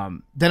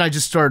then I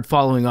just started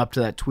following up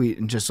to that tweet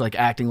and just like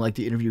acting like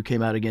the interview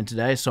came out again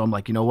today. So I'm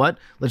like, you know what?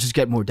 Let's just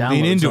get more downloads.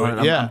 Lean into on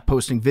it. Yeah. I'm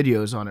posting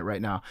videos on it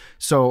right now.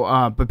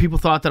 So, but people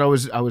thought that I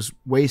was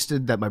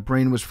wasted, that my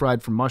brain was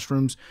fried from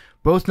mushrooms.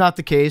 Both not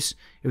the case.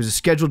 It was a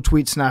scheduled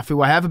tweet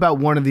snafu. I have about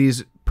one of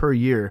these per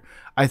year.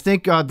 I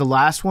think the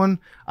last one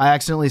I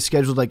accidentally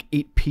scheduled like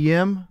 8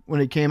 p.m. when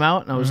it came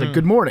out, and I was like,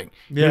 "Good morning.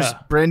 Here's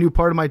a brand new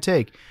part of my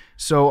take."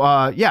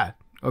 So, yeah.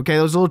 Okay,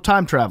 that was a little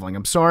time traveling.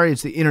 I'm sorry.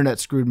 It's the internet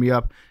screwed me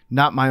up,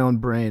 not my own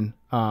brain.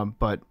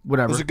 But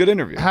whatever. It was a good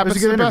interview.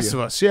 Happens to the best of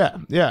us. Yeah,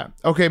 yeah.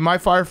 Okay, my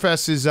Fyre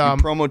Fest is you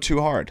promo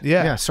too hard.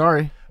 Yeah,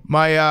 sorry.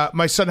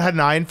 My son had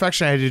an eye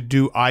infection. I had to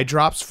do eye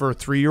drops for a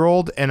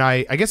 3-year-old, and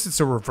I guess it's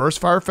a reverse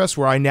Fyre Fest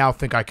where I now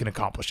think I can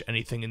accomplish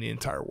anything in the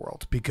entire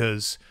world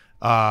because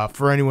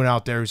for anyone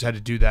out there who's had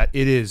to do that,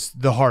 it is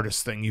the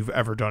hardest thing you've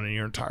ever done in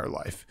your entire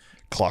life.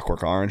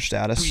 Clockwork Orange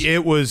status.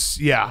 It was,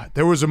 yeah.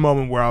 There was a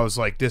moment where I was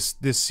like, this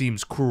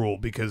seems cruel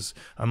because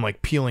I'm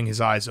like peeling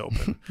his eyes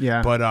open.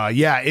 Yeah. But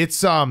yeah,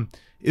 it's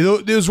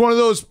it was one of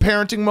those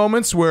parenting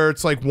moments where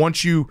it's like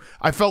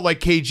I felt like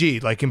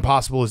KG, like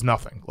impossible is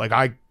nothing. Like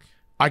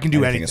I can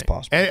do anything. Is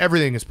possible.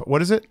 Everything is.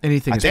 What is it?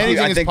 Anything is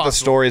possible. I think the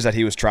story is that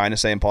he was trying to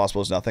say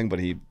impossible is nothing, but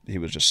he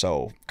was just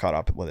so caught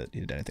up with it. He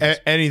did anything.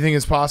 Anything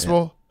is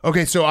possible. Yeah.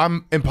 Okay,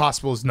 so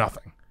impossible is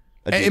nothing.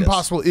 Adidas.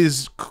 Impossible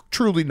is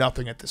truly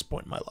nothing at this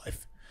point in my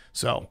life.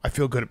 So I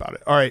feel good about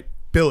it. All right,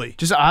 Billy.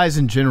 Just eyes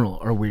in general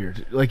are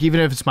weird. Like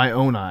even if it's my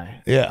own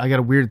eye. Yeah. I got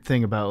a weird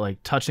thing about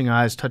like touching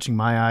eyes, touching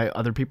my eye,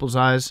 other people's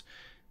eyes.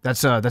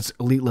 That's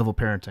elite level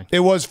parenting. It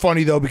was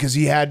funny though because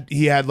he had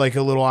like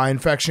a little eye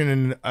infection,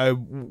 and I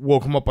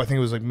woke him up. I think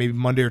it was like maybe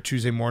Monday or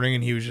Tuesday morning,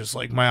 and he was just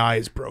like, "My eye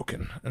is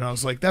broken," and I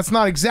was like, "That's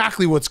not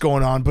exactly what's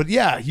going on, but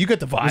yeah, you get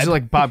the vibe." Was it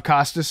like Bob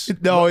Costas?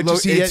 No,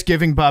 it's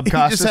giving Bob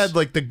Costas. He just had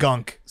like the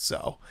gunk,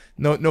 so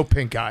no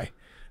pink eye.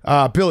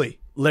 Billy.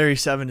 Larry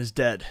 7 is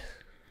dead.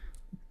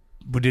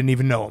 We didn't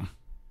even know him.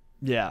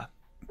 Yeah.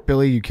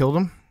 Billy, you killed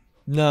him?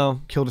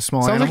 No. Killed a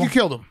small Sounds animal? like you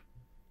killed him.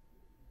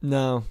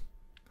 No.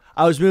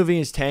 I was moving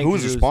his tank. Who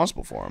was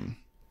responsible for him?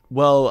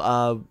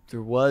 Well,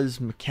 there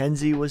was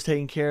Mackenzie was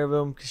taking care of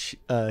him because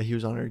he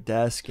was on her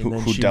desk, and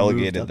then who she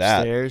delegated moved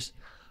upstairs.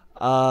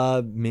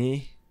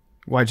 Me.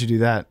 Why'd you do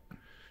that?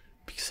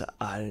 Because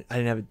I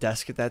didn't have a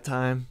desk at that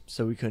time,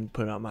 so we couldn't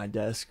put it on my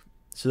desk.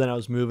 So then I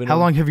was moving. How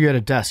long have you had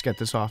a desk at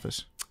this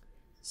office?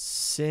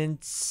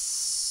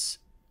 Since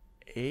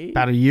 8.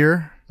 About a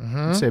year.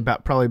 I'd say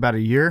probably about a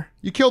year.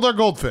 You killed our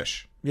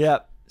goldfish. Yeah,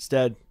 it's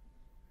dead.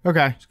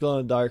 Okay. It's glow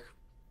in the dark.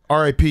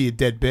 R.I.P. You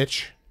dead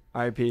bitch.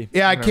 R.I.P.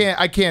 Yeah, I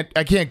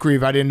can't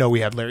grieve. I didn't know we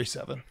had Larry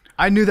 7.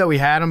 I knew that we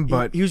had him,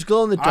 but He was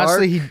glow in the dark.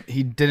 honestly,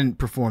 he didn't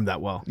perform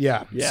that well.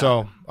 Yeah.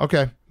 So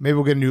okay, maybe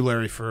we'll get a new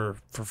Larry for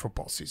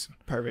football season.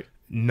 Perfect.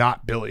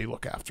 Not Billy.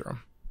 Look after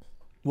him.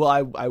 Well,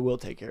 I will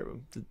take care of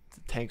him. The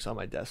tank's on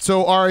my desk.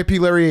 So R.I.P.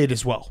 Larry 8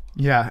 as well.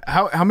 Yeah.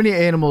 How many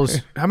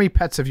animals? How many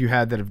pets have you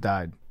had that have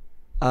died?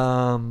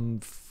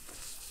 5.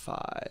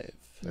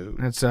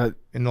 That's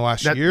In the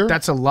last year.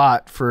 That's a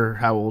lot for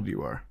how old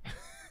you are.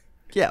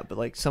 Yeah, but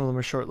like some of them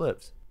are short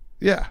lived.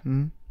 Yeah.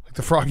 Like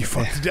the frog you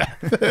fucked to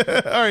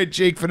death. All right,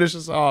 Jake, finish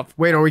us off.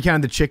 Wait, are we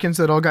counting the chickens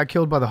that all got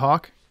killed by the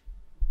hawk?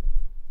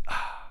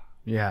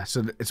 Yeah,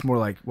 so it's more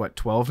like, what,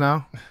 12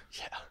 now?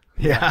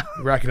 Yeah.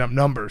 Racking up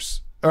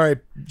numbers. All right,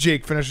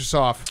 Jake, finish us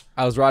off.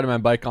 I was riding my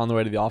bike on the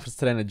way to the office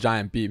today, and a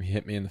giant bee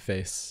hit me in the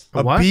face.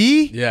 A What?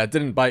 bee? Yeah, it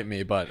didn't bite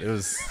me, but it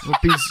was.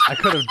 Bees, I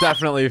could have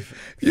definitely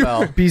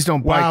fell. bees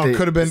don't bite. Wow,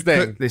 could have been.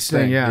 Sting. They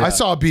sting, yeah. I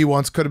saw a bee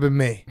once. Could have been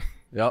me.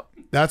 Yep.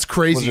 That's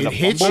crazy. Was it It a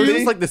hit Well, it you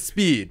was like the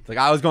speed. Like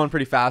I was going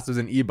pretty fast. It was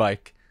an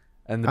e-bike,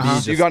 and the bee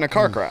just. So you got in a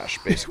car crash,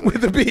 basically.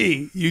 with a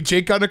bee.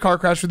 Jake got in a car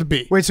crash with a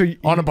bee. Wait, so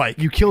on a bike.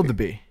 You killed the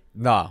bee.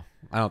 No,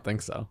 I don't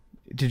think so.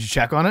 Did you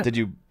check on it? Did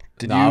you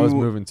No, I was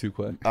moving too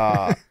quick.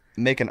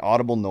 make an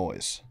audible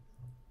noise?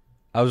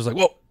 I was just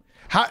like, whoa.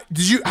 How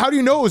do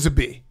you know it was a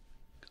bee?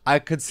 I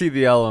could see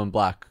the yellow and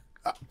black.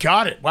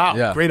 Got it. Wow.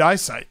 Yeah. Great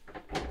eyesight.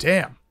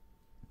 Damn.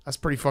 That's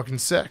pretty fucking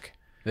sick.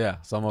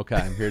 Yeah, so I'm okay.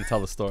 I'm here to tell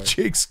the story.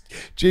 Jake's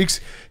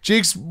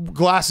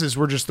glasses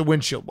were just the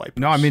windshield wipers.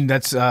 No, I mean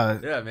that's Yeah,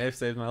 it may have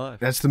saved my life.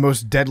 that's the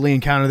most deadly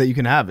encounter that you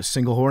can have, a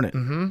single hornet.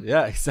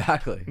 Yeah,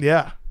 exactly.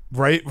 Yeah.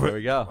 Right. There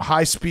we go.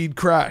 High speed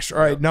crash. All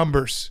right.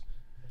 Numbers.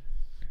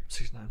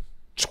 6'9".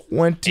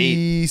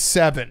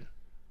 27.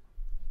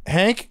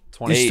 Hank, you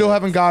 28. still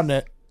haven't gotten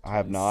it. I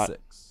have not.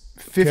 6.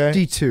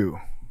 52.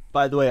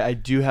 By the way, I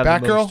do have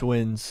the Batgirl? most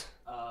wins.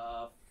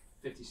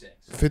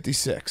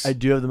 56. I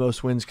do have the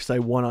most wins because I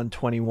won on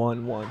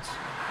 21 once.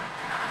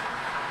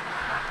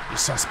 You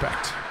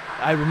suspect.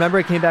 I remember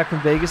I came back from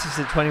Vegas. I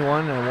said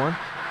 21 and I won.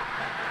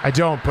 I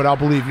don't, but I'll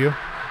believe you.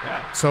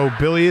 So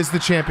Billy is the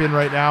champion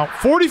right now.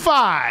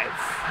 45.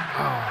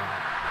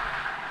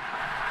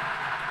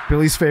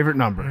 Billy's favorite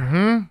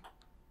number.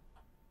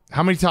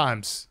 How many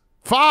times?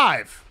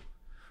 5.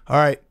 All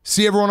right.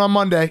 See everyone on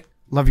Monday.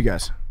 Love you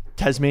guys.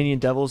 Tasmanian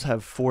devils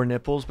have 4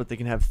 nipples, but they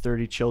can have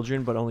 30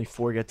 children, but only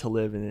 4 get to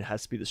live, and it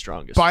has to be the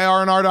strongest. Buy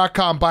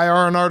RNR.com. Buy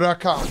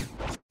RNR.com.